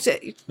 I mean,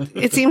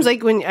 it seems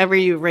like whenever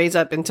you raise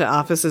up into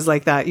offices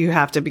like that, you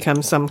have to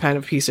become some kind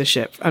of piece of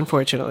shit,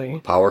 unfortunately.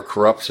 Power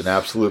corrupts, and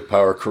absolute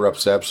power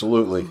corrupts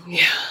absolutely.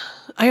 Yeah.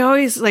 I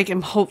always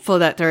am hopeful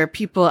that there are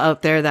people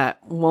out there that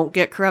won't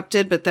get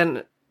corrupted, but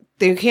then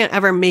they can't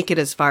ever make it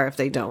as far if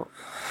they don't.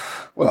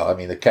 Well, I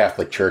mean, the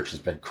Catholic Church has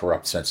been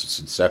corrupt since its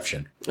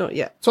inception. Oh,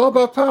 yeah. It's all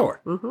about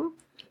power. Mm-hmm.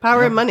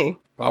 Power and money.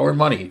 Power and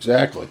money,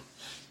 exactly.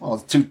 Well,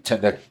 the two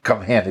tend to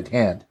come hand in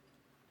hand.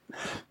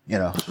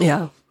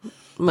 Yeah.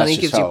 Money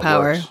gives you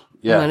power.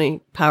 Yeah.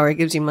 Power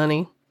gives you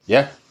money.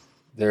 Yeah.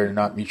 They're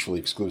not mutually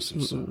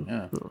exclusive. So,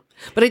 yeah.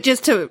 But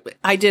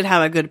I did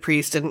have a good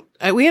priest, and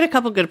we had a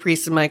couple good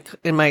priests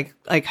in my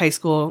high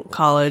school,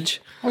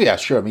 college. Oh yeah,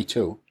 sure. Me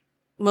too.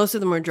 Most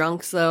of them were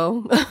drunks,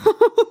 though.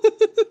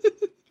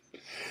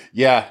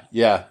 Yeah.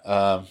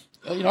 I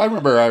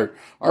remember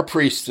our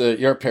priests,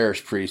 your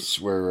parish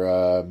priests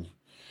were,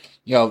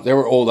 they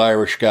were old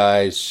Irish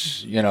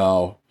guys,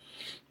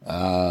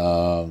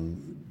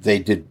 they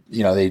did,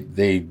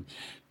 they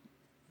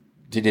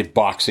did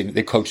boxing.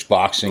 They coached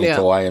boxing at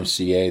the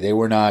YMCA. They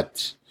were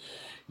not,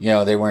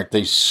 they weren't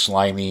these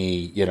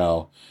slimy,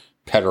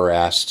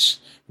 pederasts.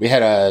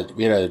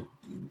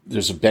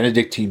 There's a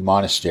Benedictine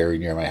monastery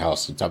near my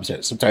house.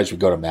 Sometimes we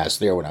go to mass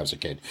there when I was a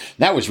kid. And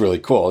that was really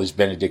cool. These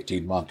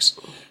Benedictine monks,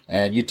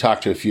 and you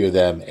talk to a few of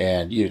them,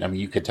 and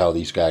you could tell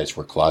these guys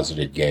were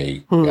closeted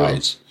gay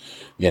guys.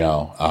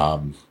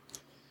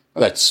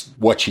 That's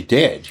what you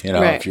did.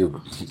 Right.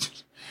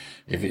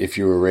 If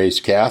you were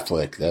raised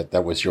Catholic,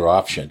 that was your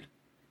option.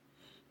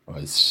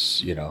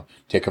 Was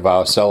take a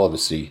vow of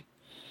celibacy,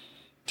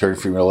 turn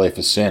from your life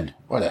of sin.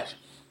 What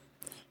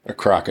a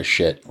crock of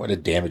shit. What a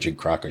damaging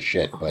crock of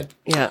shit. But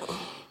yeah,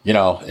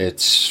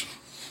 it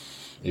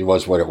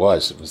was what it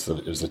was. It was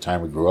the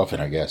time we grew up in,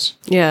 I guess.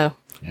 Yeah.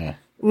 Yeah.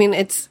 I mean,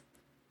 it's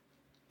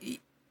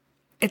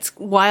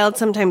wild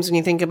sometimes when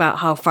you think about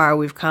how far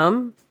we've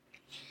come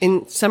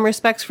in some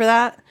respects for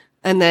that,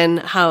 and then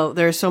how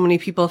there are so many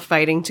people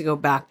fighting to go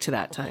back to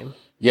that time.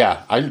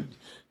 Yeah,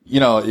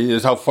 it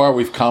is how far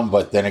we've come,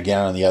 but then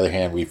again, on the other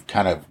hand, we've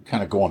kind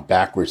of going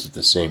backwards at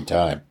the same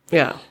time.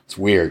 Yeah. It's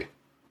weird.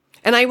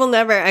 And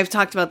I've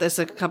talked about this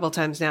a couple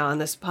times now on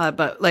this pod,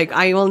 but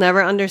I will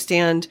never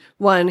understand,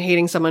 one,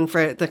 hating someone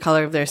for the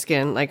color of their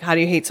skin. Like, how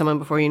do you hate someone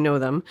before you know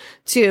them?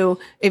 Two,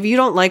 if you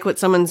don't like what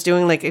someone's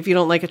doing, if you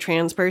don't like a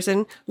trans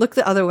person, look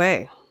the other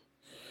way.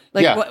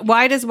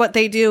 Why does what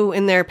they do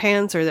in their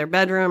pants or their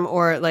bedroom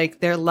or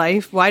their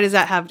life, why does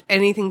that have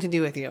anything to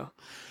do with you?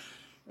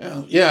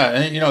 Yeah.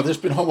 And, there's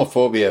been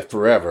homophobia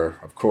forever,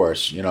 of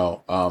course,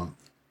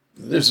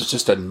 there's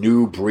just a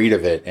new breed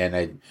of it.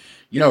 And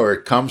where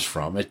it comes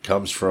from. It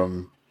comes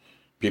from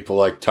people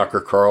like Tucker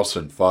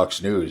Carlson,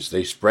 Fox News.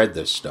 They spread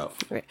this stuff.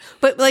 Right.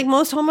 But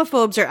most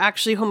homophobes are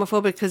actually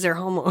homophobic because they're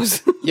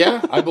homos.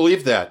 Yeah, I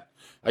believe that.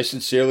 I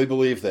sincerely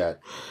believe that.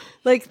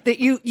 That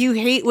you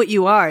hate what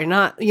you are,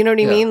 not, you know what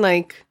I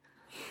mean?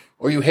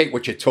 Or you hate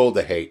what you're told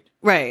to hate.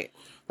 Right.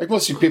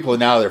 Most of the people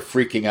now, they're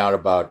freaking out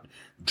about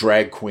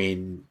drag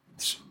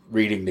queens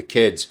reading to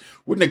kids.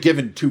 Wouldn't have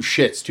given two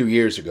shits 2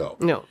 years ago.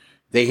 No.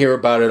 They hear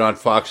about it on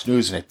Fox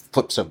News and it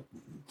flips them.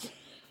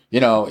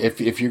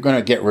 If you're going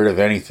to get rid of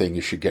anything,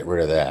 you should get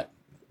rid of that.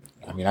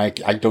 I mean, I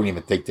don't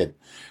even think that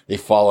they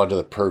fall under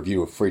the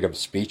purview of freedom of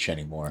speech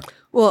anymore.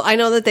 Well, I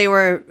know that they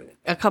were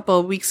a couple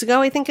of weeks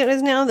ago, I think it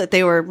is now, that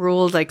they were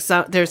ruled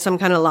there's some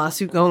kind of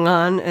lawsuit going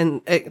on,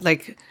 and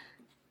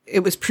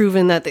it was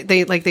proven that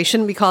they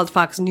shouldn't be called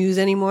Fox News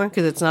anymore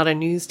because it's not a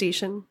news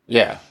station.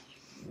 Yeah.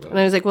 And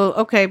I was like, well,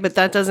 okay, but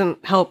that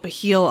doesn't help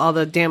heal all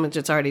the damage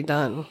it's already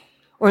done.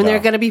 Or there are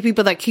going to be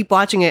people that keep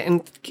watching it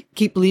and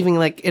keep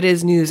believing it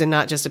is news and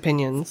not just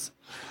opinions.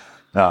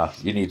 No,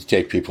 you need to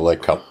take people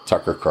like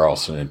Tucker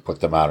Carlson and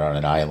put them out on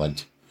an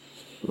island.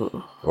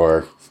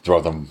 Or throw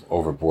them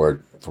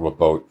overboard from a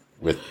boat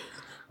with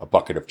a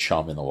bucket of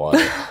chum in the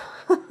water.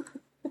 I'm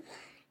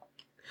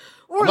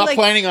not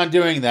planning on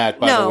doing that,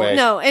 by the way.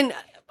 No, and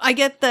I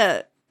get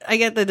the I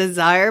get the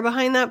desire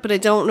behind that, but I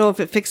don't know if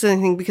it fixes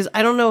anything because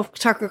I don't know if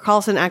Tucker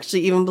Carlson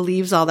actually even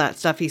believes all that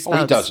stuff he spouts.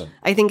 Oh, he doesn't.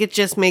 I think it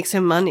just makes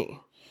him money.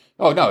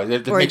 Oh no,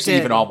 it makes it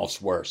even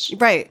almost worse.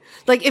 Right.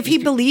 Like if he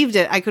believed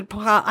it, I could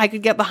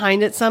get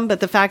behind it some,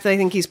 but the fact that I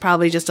think he's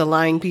probably just a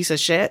lying piece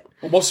of shit.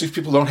 Well, most of these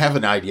people don't have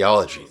an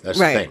ideology. That's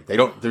the thing. They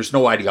don't. There's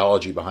no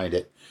ideology behind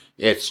it.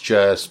 It's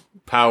just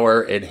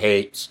power and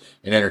hate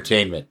and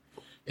entertainment.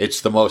 It's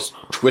the most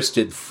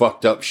twisted,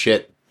 fucked up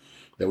shit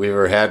that we've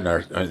ever had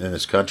in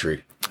this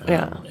country.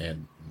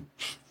 And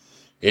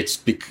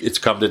it's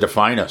come to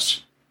define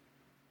us.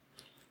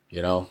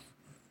 You know,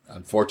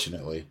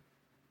 unfortunately.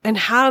 And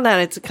how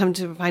that it's come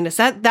to find us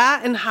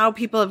that and how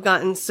people have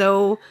gotten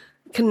so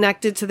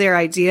connected to their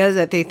ideas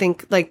that they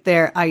think like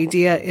their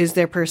idea is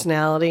their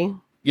personality.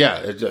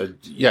 Yeah, it's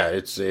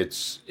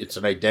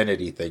an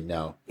identity thing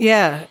now.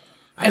 Yeah,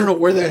 I don't know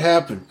where that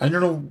happened. I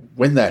don't know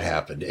when that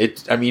happened.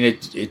 It's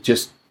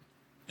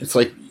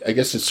like, I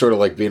guess it's sort of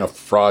like being a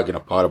frog in a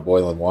pot of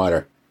boiling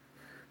water.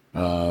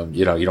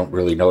 You don't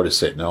really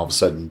notice it, and all of a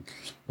sudden,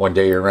 one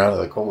day you're around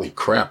like, holy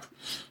crap!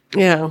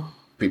 Yeah,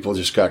 people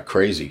just got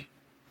crazy.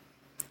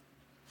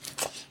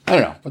 I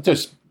don't know, but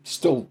there's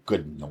still good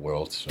in the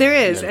world. So there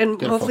is,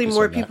 and hopefully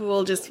more people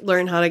will just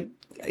learn how to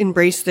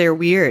embrace their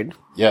weird.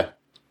 Yeah.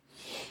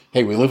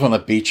 Hey, we live on the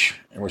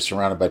beach, and we're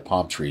surrounded by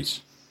palm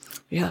trees.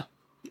 Yeah.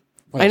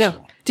 I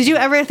know. Did you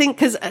ever think,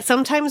 because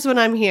sometimes when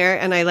I'm here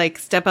and I like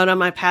step out on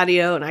my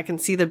patio and I can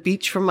see the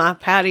beach from my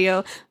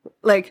patio,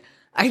 like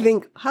I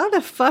think, how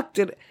the fuck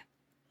did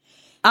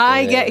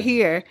I get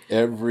here?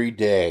 Every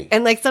day.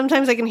 And like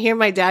sometimes I can hear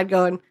my dad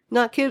going,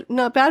 not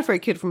bad for a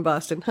kid from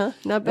Boston, huh?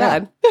 Not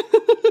bad. Yeah.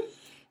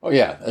 Oh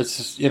yeah. It's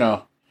just,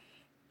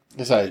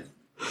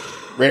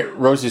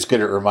 Rosie's good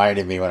at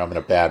reminding me when I'm in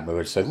a bad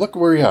mood. It's like, look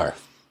where we are.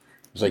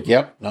 I was like,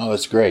 yep, no,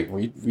 that's great.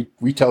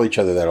 We tell each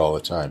other that all the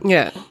time.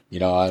 Yeah.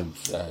 I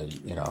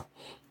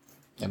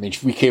mean,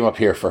 we came up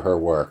here for her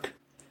work.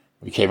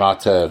 We came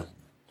out to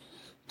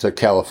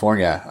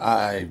California.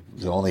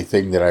 The only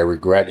thing that I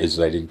regret is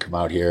that I didn't come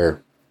out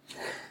here,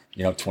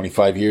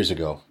 25 years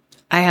ago.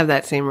 I have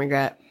that same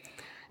regret.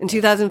 In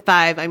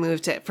 2005, I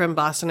moved from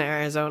Boston to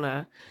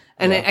Arizona.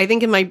 And I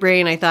think in my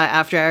brain, I thought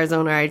after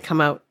Arizona, I'd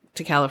come out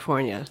to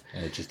California.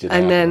 And it just didn't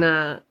happen.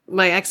 Then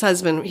my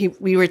ex-husband,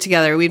 we were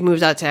together. We'd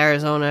moved out to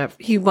Arizona.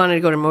 He wanted to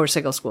go to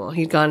motorcycle school.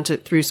 He'd gone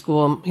through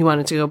school. He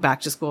wanted to go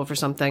back to school for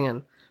something.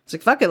 And I was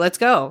like, fuck it, let's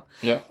go.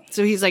 Yeah.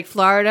 So he's like,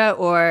 Florida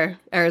or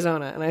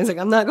Arizona? And I was like,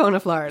 I'm not going to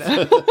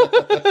Florida.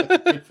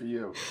 Good for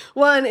you.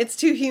 One, it's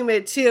too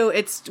humid. Two,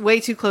 it's way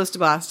too close to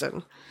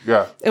Boston.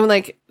 Yeah. And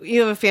like, you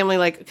have a family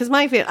because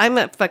I'm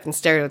a fucking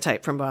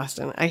stereotype from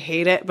Boston. I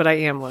hate it, but I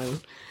am one.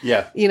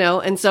 Yeah.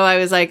 And so I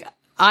was like,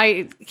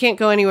 I can't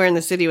go anywhere in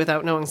the city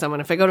without knowing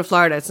someone. If I go to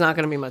Florida, it's not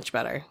going to be much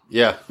better.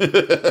 Yeah.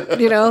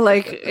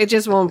 It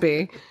just won't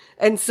be.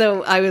 And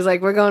so I was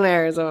like, we're going to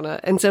Arizona.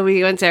 And so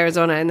we went to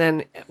Arizona. And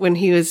then when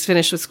he was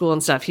finished with school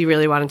and stuff, he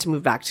really wanted to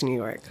move back to New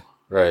York.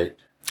 Right.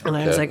 And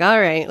I was like, all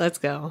right, let's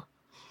go.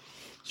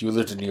 So you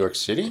lived in New York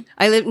City?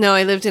 I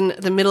lived in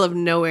the middle of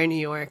nowhere, New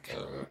York.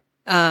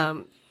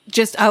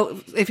 Just out,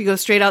 if you go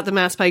straight out the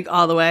Mass Pike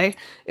all the way,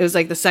 it was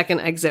like the second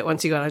exit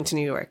once you got into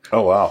New York.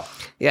 Oh, wow.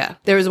 Yeah.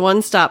 There was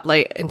one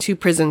stoplight and 2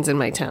 prisons in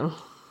my town.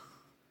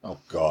 Oh,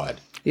 God.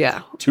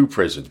 Yeah. 2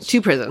 prisons.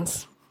 2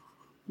 prisons.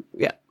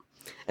 Yeah.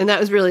 And that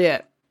was really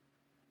it.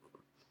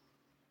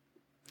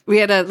 We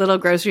had a little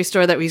grocery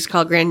store that we used to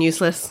call Grand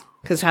Useless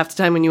because half the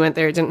time when you went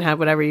there, it didn't have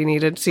whatever you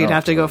needed. So you'd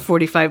have to go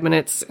 45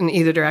 minutes in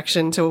either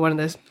direction to one of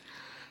the,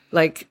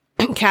 like,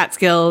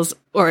 Catskills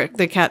or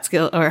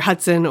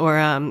Hudson or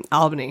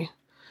Albany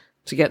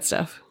to get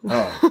stuff.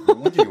 Oh, no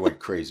wonder you went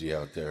crazy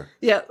out there.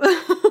 Yep.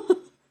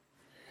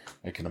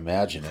 I can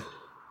imagine it.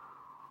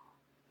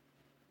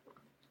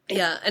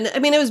 Yeah, and I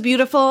mean, it was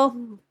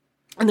beautiful,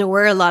 and there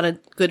were a lot of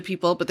good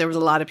people, but there was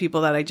a lot of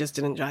people that I just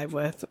didn't jive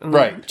with. And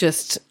right.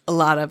 Just a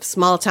lot of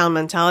small town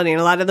mentality,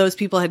 and a lot of those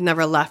people had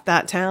never left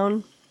that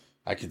town.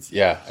 I can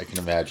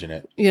imagine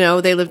it.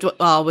 They lived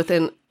all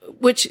within,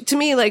 which to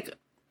me, like,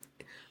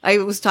 I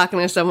was talking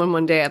to someone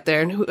one day up there,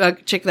 and a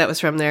chick that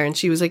was from there, and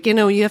she was like,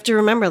 you have to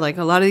remember, like,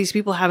 a lot of these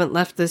people haven't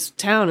left this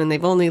town, and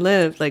they've only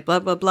lived, like, blah,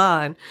 blah,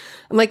 blah. And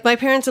I'm like, my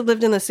parents have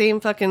lived in the same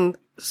fucking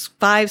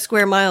 5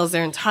 square miles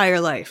their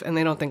entire life, and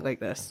they don't think like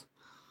this.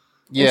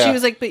 Yeah. And she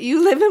was like, but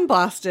you live in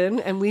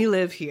Boston, and we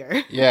live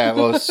here. Yeah,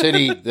 well, the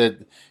city,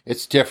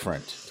 it's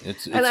different.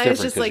 It's and I different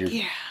was just like,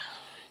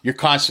 you're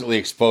constantly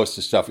exposed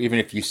to stuff, even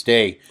if you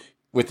stay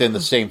within the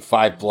same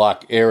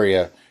 5-block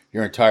area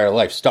your entire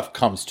life. Stuff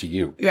comes to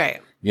you. Right.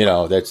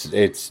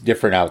 It's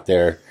different out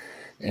there.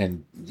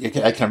 And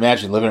I can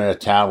imagine living in a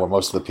town where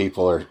most of the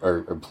people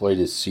are employed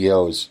as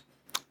COs.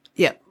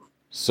 Yep.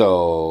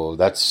 So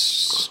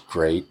that's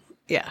great.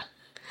 Yeah.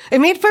 It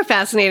made for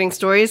fascinating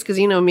stories because,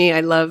 me,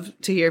 I love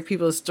to hear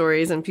people's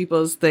stories and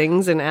people's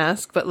things and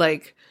ask. But,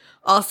 like,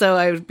 also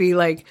I would be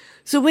like,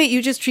 so wait,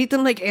 you just treat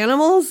them like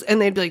animals? And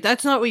they'd be like,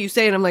 that's not what you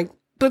say. And I'm like,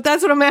 but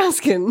that's what I'm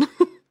asking.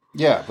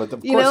 Yeah, but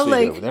of course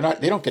they do.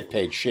 They don't get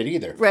paid shit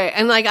either. Right.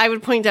 And like I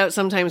would point out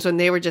sometimes when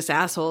they were just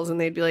assholes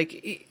and they'd be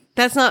like,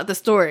 that's not the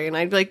story. And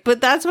I'd be like,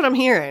 but that's what I'm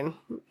hearing.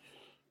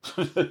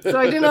 So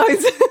I didn't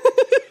always,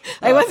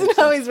 I wasn't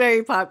always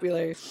very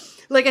popular.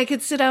 Like I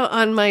could sit out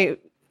on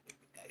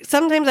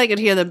sometimes I could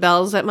hear the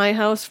bells at my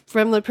house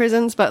from the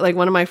prisons, but like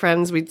one of my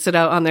friends, we'd sit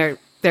out on their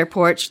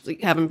porch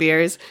like, having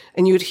beers,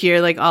 and you'd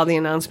hear like all the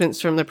announcements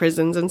from the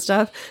prisons and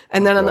stuff.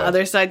 And then on the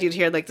other side, you'd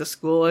hear like the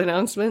school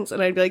announcements,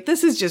 and I'd be like,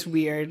 "This is just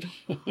weird."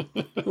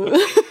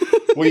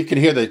 Well, you can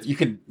hear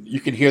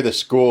the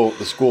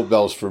school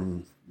bells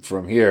from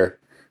here,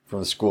 from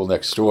the school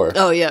next door.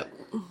 Oh yeah,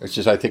 it's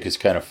just I think it's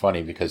kind of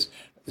funny because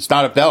it's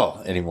not a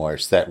bell anymore.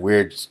 It's that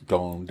weird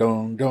dong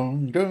dong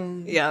dong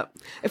dong. Yeah,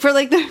 for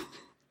like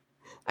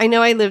I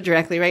know I live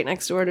directly right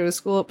next door to a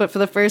school, but for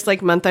the first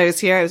like month I was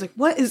here, I was like,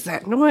 "What is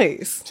that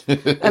noise?" And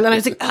then I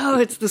was like, "Oh,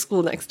 it's the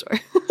school next door."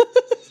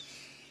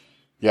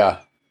 Yeah,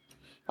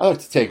 I like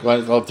to take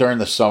during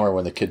the summer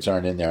when the kids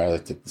aren't in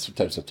there.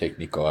 Sometimes I'll take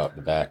Nico out in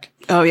the back.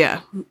 Oh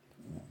yeah,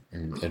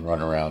 and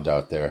run around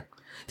out there.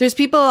 There's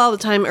people all the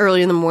time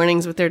early in the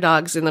mornings with their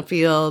dogs in the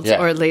fields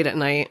or late at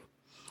night.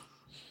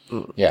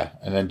 Yeah,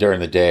 and then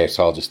during the day, it's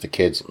all just the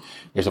kids.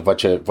 There's a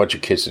bunch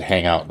of kids that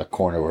hang out in the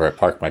corner where I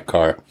park my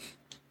car.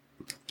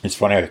 It's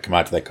funny, I come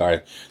out to that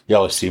car, they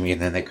always see me, and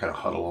then they kind of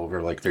huddle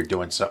over like they're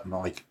doing something.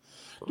 I'm like,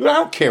 dude, I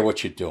don't care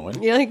what you're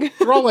doing. Yeah, like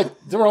they're all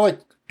like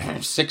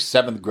 6th,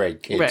 7th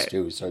grade kids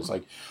too. So it's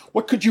like,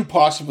 what could you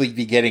possibly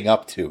be getting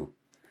up to?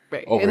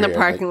 Right in the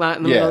parking lot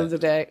in the middle of the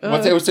day.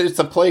 It's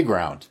the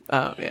playground.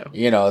 Oh yeah.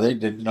 You know,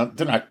 they're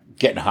not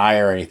getting high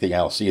or anything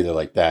else either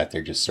like that.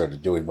 They're just sort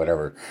of doing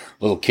whatever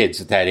little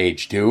kids at that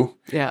age do.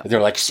 Yeah. They're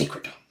like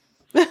secret.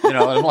 You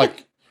know, and I'm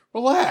like,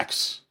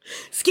 relax.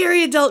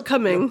 Scary adult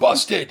coming. You're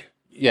busted.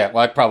 Yeah,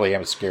 well, I probably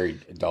am a scary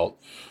adult.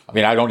 I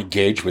mean, I don't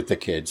engage with the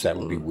kids. That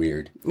would be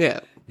weird. Yeah.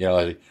 You know,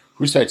 like,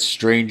 who's that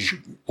strange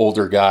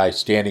older guy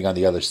standing on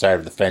the other side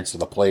of the fence of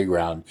the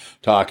playground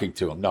talking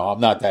to him? No, I'm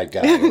not that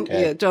guy.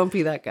 Okay? Yeah, don't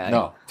be that guy.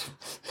 No.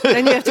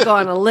 Then you have to go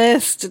on a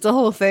list. It's a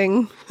whole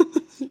thing.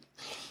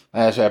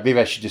 Maybe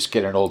I should just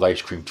get an old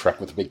ice cream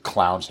truck with a big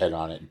clown's head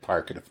on it and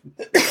park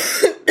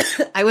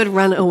it. I would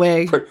run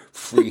away. Put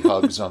free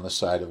hugs on the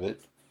side of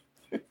it.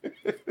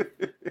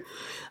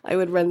 I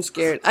would run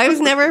scared. I was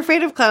never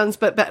afraid of clowns,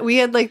 but we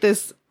had like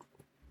this,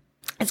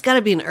 it's got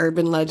to be an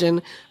urban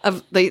legend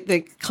of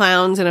the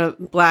clowns in a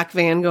black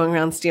van going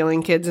around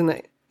stealing kids in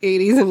the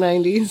 80s and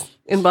 90s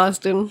in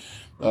Boston.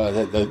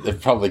 That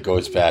probably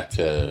goes back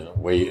to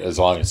as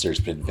long as there's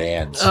been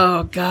vans.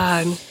 Oh,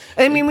 God.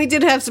 I mean, we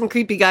did have some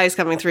creepy guys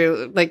coming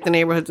through, like the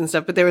neighborhoods and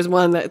stuff, but there was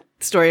one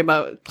story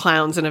about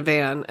clowns in a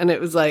van, and it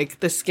was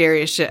like the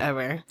scariest shit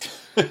ever.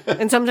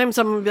 And sometimes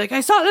someone would be like,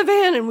 I saw it in a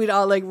van, and we'd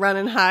all like run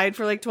and hide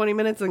for like 20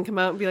 minutes and come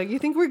out and be like, you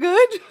think we're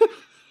good?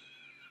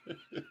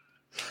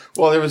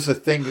 Well, there was a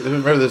thing,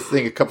 remember this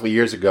thing a couple of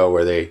years ago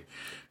where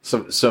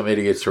some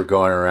idiots were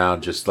going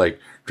around just like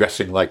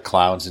dressing like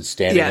clowns and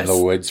standing in the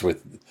woods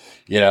with,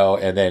 you know,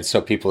 and then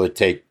so people would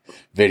take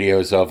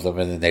videos of them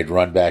and then they'd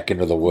run back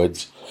into the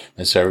woods.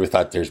 And so we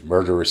thought there's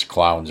murderous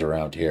clowns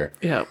around here.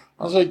 Yeah.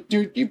 I was like,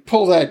 dude, you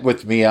pull that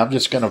with me. I'm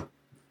just going to,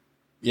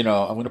 you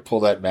know, I'm going to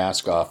pull that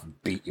mask off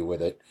and beat you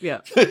with it.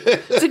 Yeah.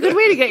 It's a good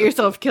way to get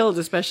yourself killed,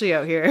 especially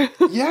out here.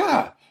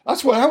 Yeah.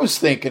 That's what I was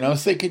thinking. I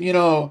was thinking, you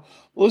know,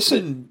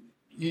 listen,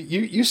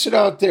 you sit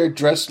out there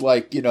dressed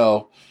like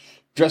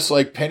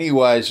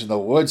Pennywise in the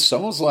woods.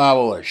 Someone's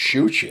liable to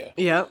shoot you.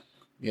 Yep.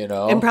 You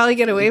know? And probably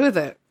get away with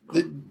it.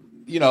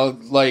 You know,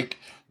 like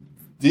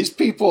these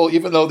people,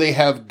 even though they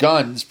have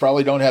guns,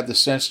 probably don't have the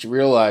sense to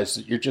realize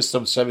that you're just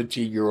some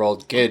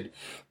 17-year-old kid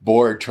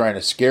bored trying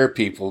to scare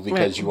people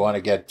because you want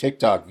to get a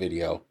TikTok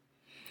video.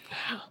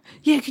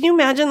 Yeah, can you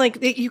imagine,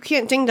 like, you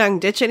can't ding-dong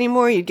ditch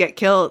anymore, you'd get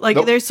killed.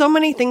 Like, There's so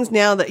many things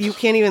now that you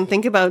can't even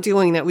think about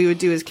doing that we would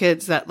do as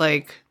kids that,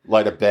 like...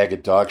 Light a bag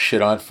of dog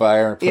shit on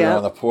fire and put it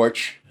on the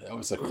porch. That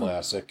was a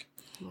classic.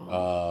 You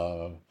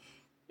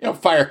know,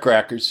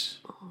 firecrackers.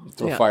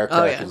 Throw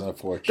firecrackers on the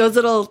porch. Those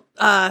little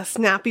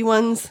snappy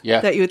ones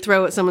that you would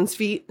throw at someone's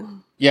feet.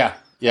 Yeah,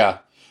 yeah.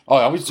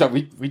 Oh,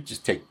 we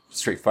just take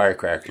straight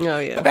firecrackers. Oh,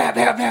 yeah. Bam,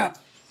 bam,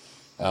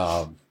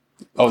 bam.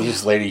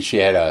 This lady, she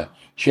had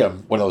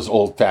one of those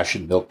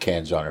old-fashioned milk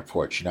cans on her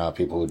porch. You know how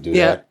people would do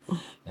that? And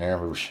I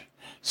remember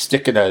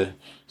sticking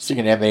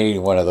M80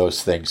 in one of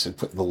those things and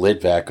putting the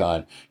lid back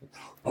on.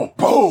 Oh,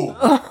 boom!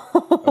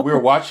 And we were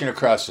watching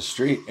across the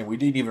street, and we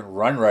didn't even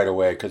run right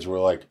away because we were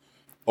like,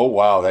 oh,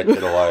 wow, that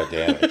did a lot of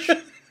damage.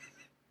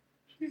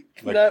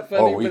 Like, not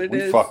funny, but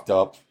we fucked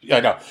up. Yeah,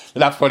 no,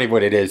 not funny,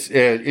 but it is.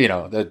 You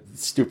know, the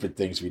stupid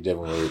things we did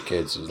when we were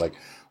kids. It was like,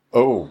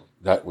 oh,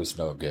 that was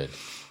no good.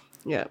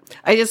 Yeah.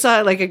 I just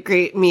saw like a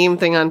great meme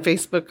thing on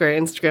Facebook or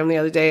Instagram the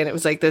other day, and it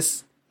was like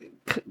this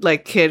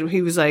like kid.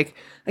 He was like,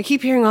 I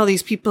keep hearing all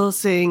these people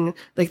saying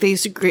like they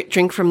used to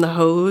drink from the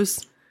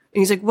hose. And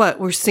he's like, what?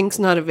 Were sinks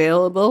not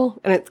available?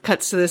 And it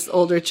cuts to this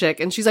older chick.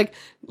 And she's like,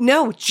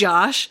 no,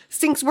 Josh,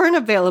 sinks weren't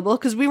available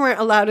because we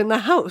weren't allowed in the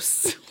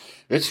house.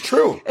 It's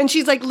true. And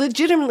she's like,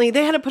 legitimately,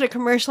 they had to put a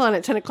commercial on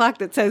at 10 o'clock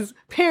that says,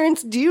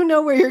 parents, do you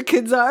know where your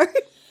kids are?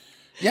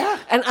 Yeah.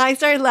 And I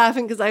started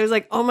laughing because I was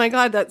like, oh my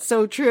God, that's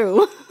so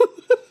true.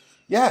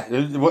 Yeah,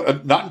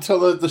 not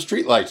until the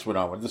street lights went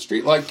on. When the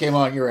street light came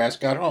on, your ass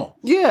got home.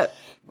 Yeah.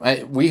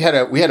 We had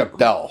a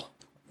bell.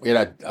 We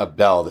had a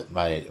bell that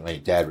my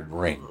dad would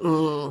ring.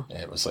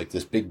 And it was like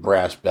this big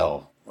brass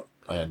bell,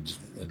 and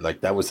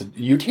like that was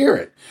you'd hear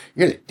it.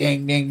 You hear it,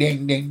 ding, ding,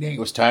 ding, ding, ding. It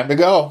was time to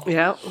go.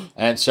 Yeah.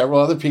 And several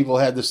other people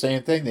had the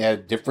same thing. They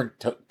had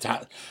different.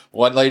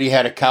 One lady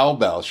had a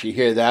cowbell. She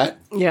hear that.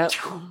 Yeah.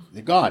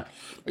 They're gone.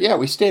 But yeah,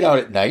 we stayed out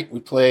at night. We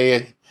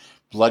play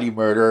Bloody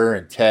Murder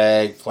and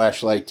tag,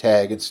 flashlight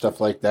tag, and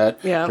stuff like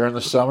that during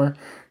the summer.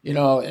 You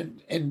know,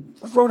 and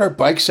rode our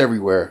bikes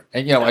everywhere.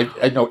 And, you know,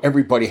 I know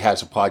everybody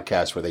has a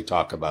podcast where they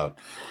talk about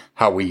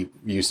how we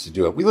used to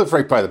do it. We live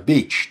right by the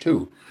beach,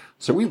 too.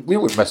 So we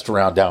would mess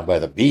around down by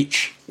the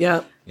beach.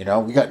 Yeah. You know,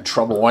 we got in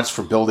trouble once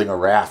for building a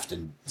raft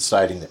and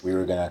deciding that we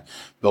were going to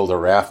build a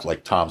raft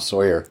like Tom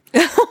Sawyer.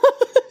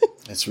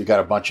 And so we got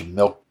a bunch of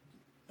milk.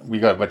 We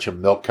got a bunch of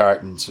milk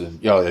cartons and,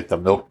 you know, like the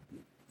milk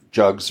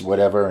jugs,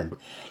 whatever, and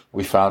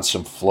we found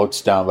some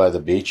floats down by the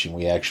beach, and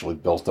we actually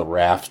built a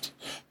raft,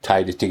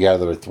 tied it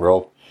together with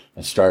rope,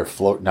 and started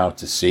floating out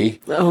to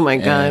sea. Oh, my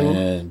God.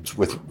 And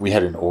we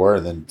had an oar,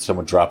 and then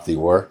someone dropped the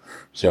oar,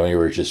 so we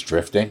were just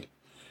drifting.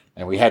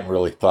 And we hadn't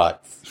really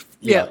thought,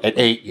 know, at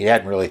 8, you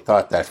hadn't really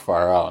thought that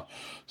far out.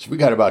 So we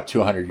got about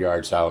 200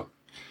 yards out,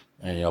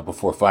 and, you know,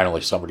 before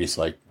finally somebody's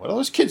like, what are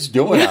those kids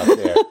doing out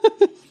there?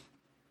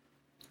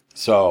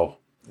 So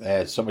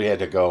somebody had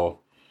to go.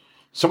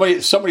 Somebody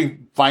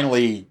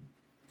finally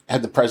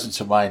had the presence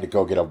of mind to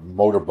go get a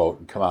motorboat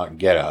and come out and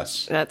get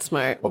us. That's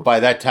smart. But by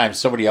that time,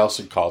 somebody else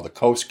had called the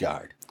Coast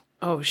Guard.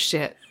 Oh,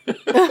 shit.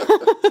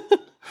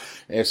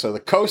 And so the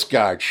Coast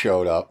Guard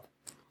showed up.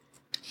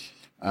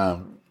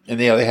 And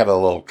they have a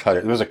little cutter.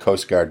 There was a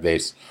Coast Guard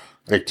base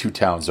like 2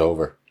 towns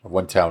over, or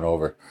 1 town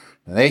over.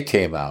 And they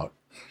came out.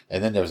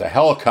 And then there was a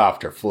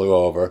helicopter flew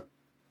over.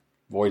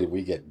 Boy, did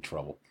we get in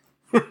trouble.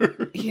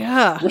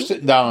 Yeah. We're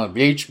sitting down on the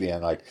beach,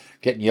 man, like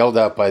getting yelled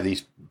at by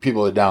these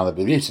people that are down on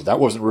the beach. That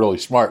wasn't really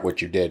smart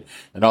what you did.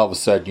 And all of a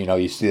sudden, you know,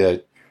 you see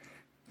that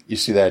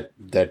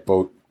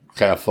boat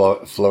kind of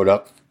float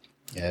up,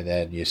 and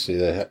then you see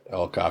the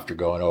helicopter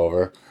going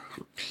over,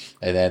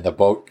 and then the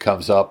boat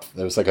comes up.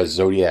 There was like a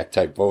Zodiac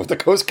type boat with the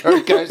Coast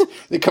Guard guys.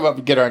 They come up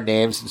and get our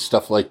names and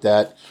stuff like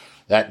that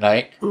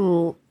night.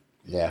 Mm.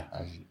 Yeah,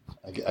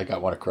 I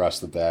got one across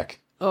the back.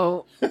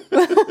 Oh.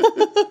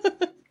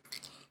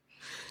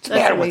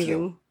 That's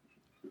amazing.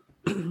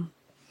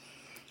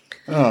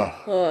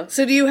 Oh.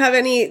 So do you have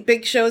any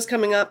big shows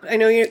coming up? I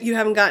know you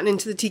haven't gotten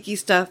into the tiki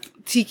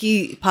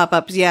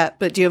pop-ups yet,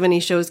 but do you have any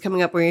shows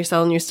coming up where you're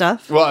selling your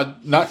stuff? Well,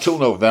 not till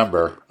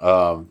November.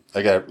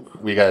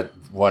 We got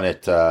one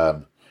at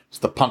it's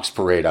the Punks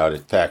Parade out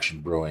at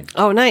Faction Brewing.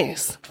 Oh,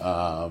 nice.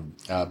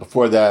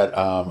 Before that,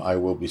 I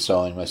will be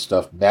selling my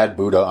stuff Mad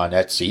Buddha on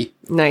Etsy.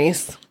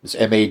 Nice. It's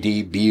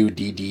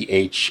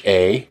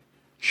MADBUDDHA.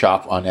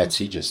 Shop on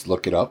Etsy, just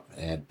look it up.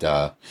 And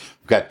I've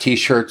got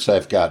T-shirts,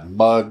 I've got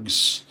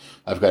mugs,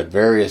 I've got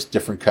various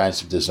different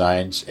kinds of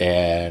designs,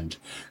 and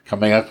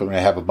coming up, I'm going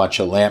to have a bunch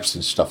of lamps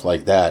and stuff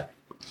like that.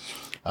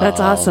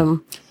 That's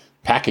awesome.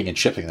 Packing and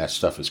shipping that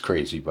stuff is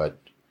crazy, but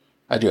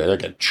I do it. I've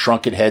got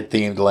shrunken head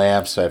themed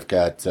lamps. I've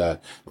got a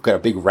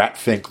big rat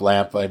fink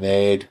lamp I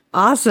made.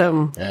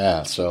 Awesome.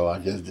 Yeah, so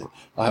I'll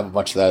have a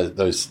bunch of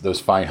those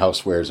fine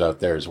housewares out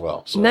there as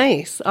well. So,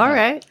 nice. All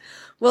right.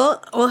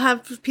 Well, we'll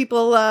have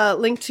people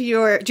link to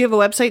your. Do you have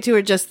a website too,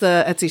 or just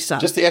the Etsy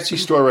stuff? Just the Etsy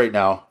store right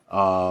now.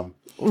 I'm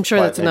sure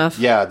that's enough.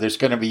 Yeah, there's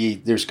going to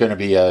be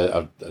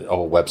a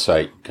whole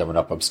website coming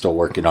up. I'm still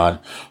working on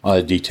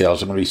the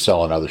details. I'm going to be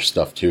selling other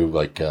stuff too,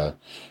 like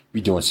be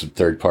doing some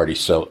third party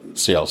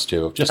sales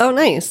too. Just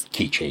nice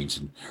keychains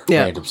and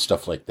random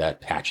stuff like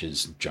that,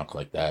 patches and junk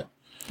like that.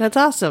 That's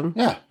awesome.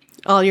 Yeah,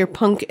 all your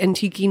punk and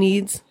tiki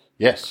needs.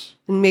 Yes,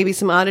 and maybe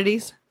some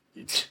oddities.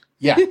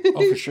 Yeah,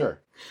 for sure.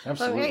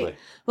 Absolutely. Right.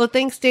 Well,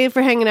 thanks, Dave,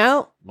 for hanging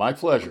out. My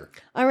pleasure.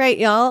 All right,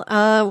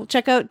 y'all.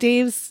 Check out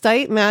Dave's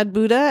site, Mad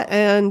Buddha,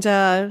 and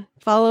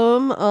follow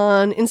him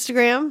on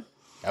Instagram.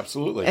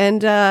 Absolutely.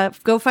 And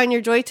go find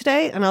your joy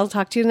today, and I'll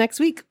talk to you next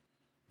week.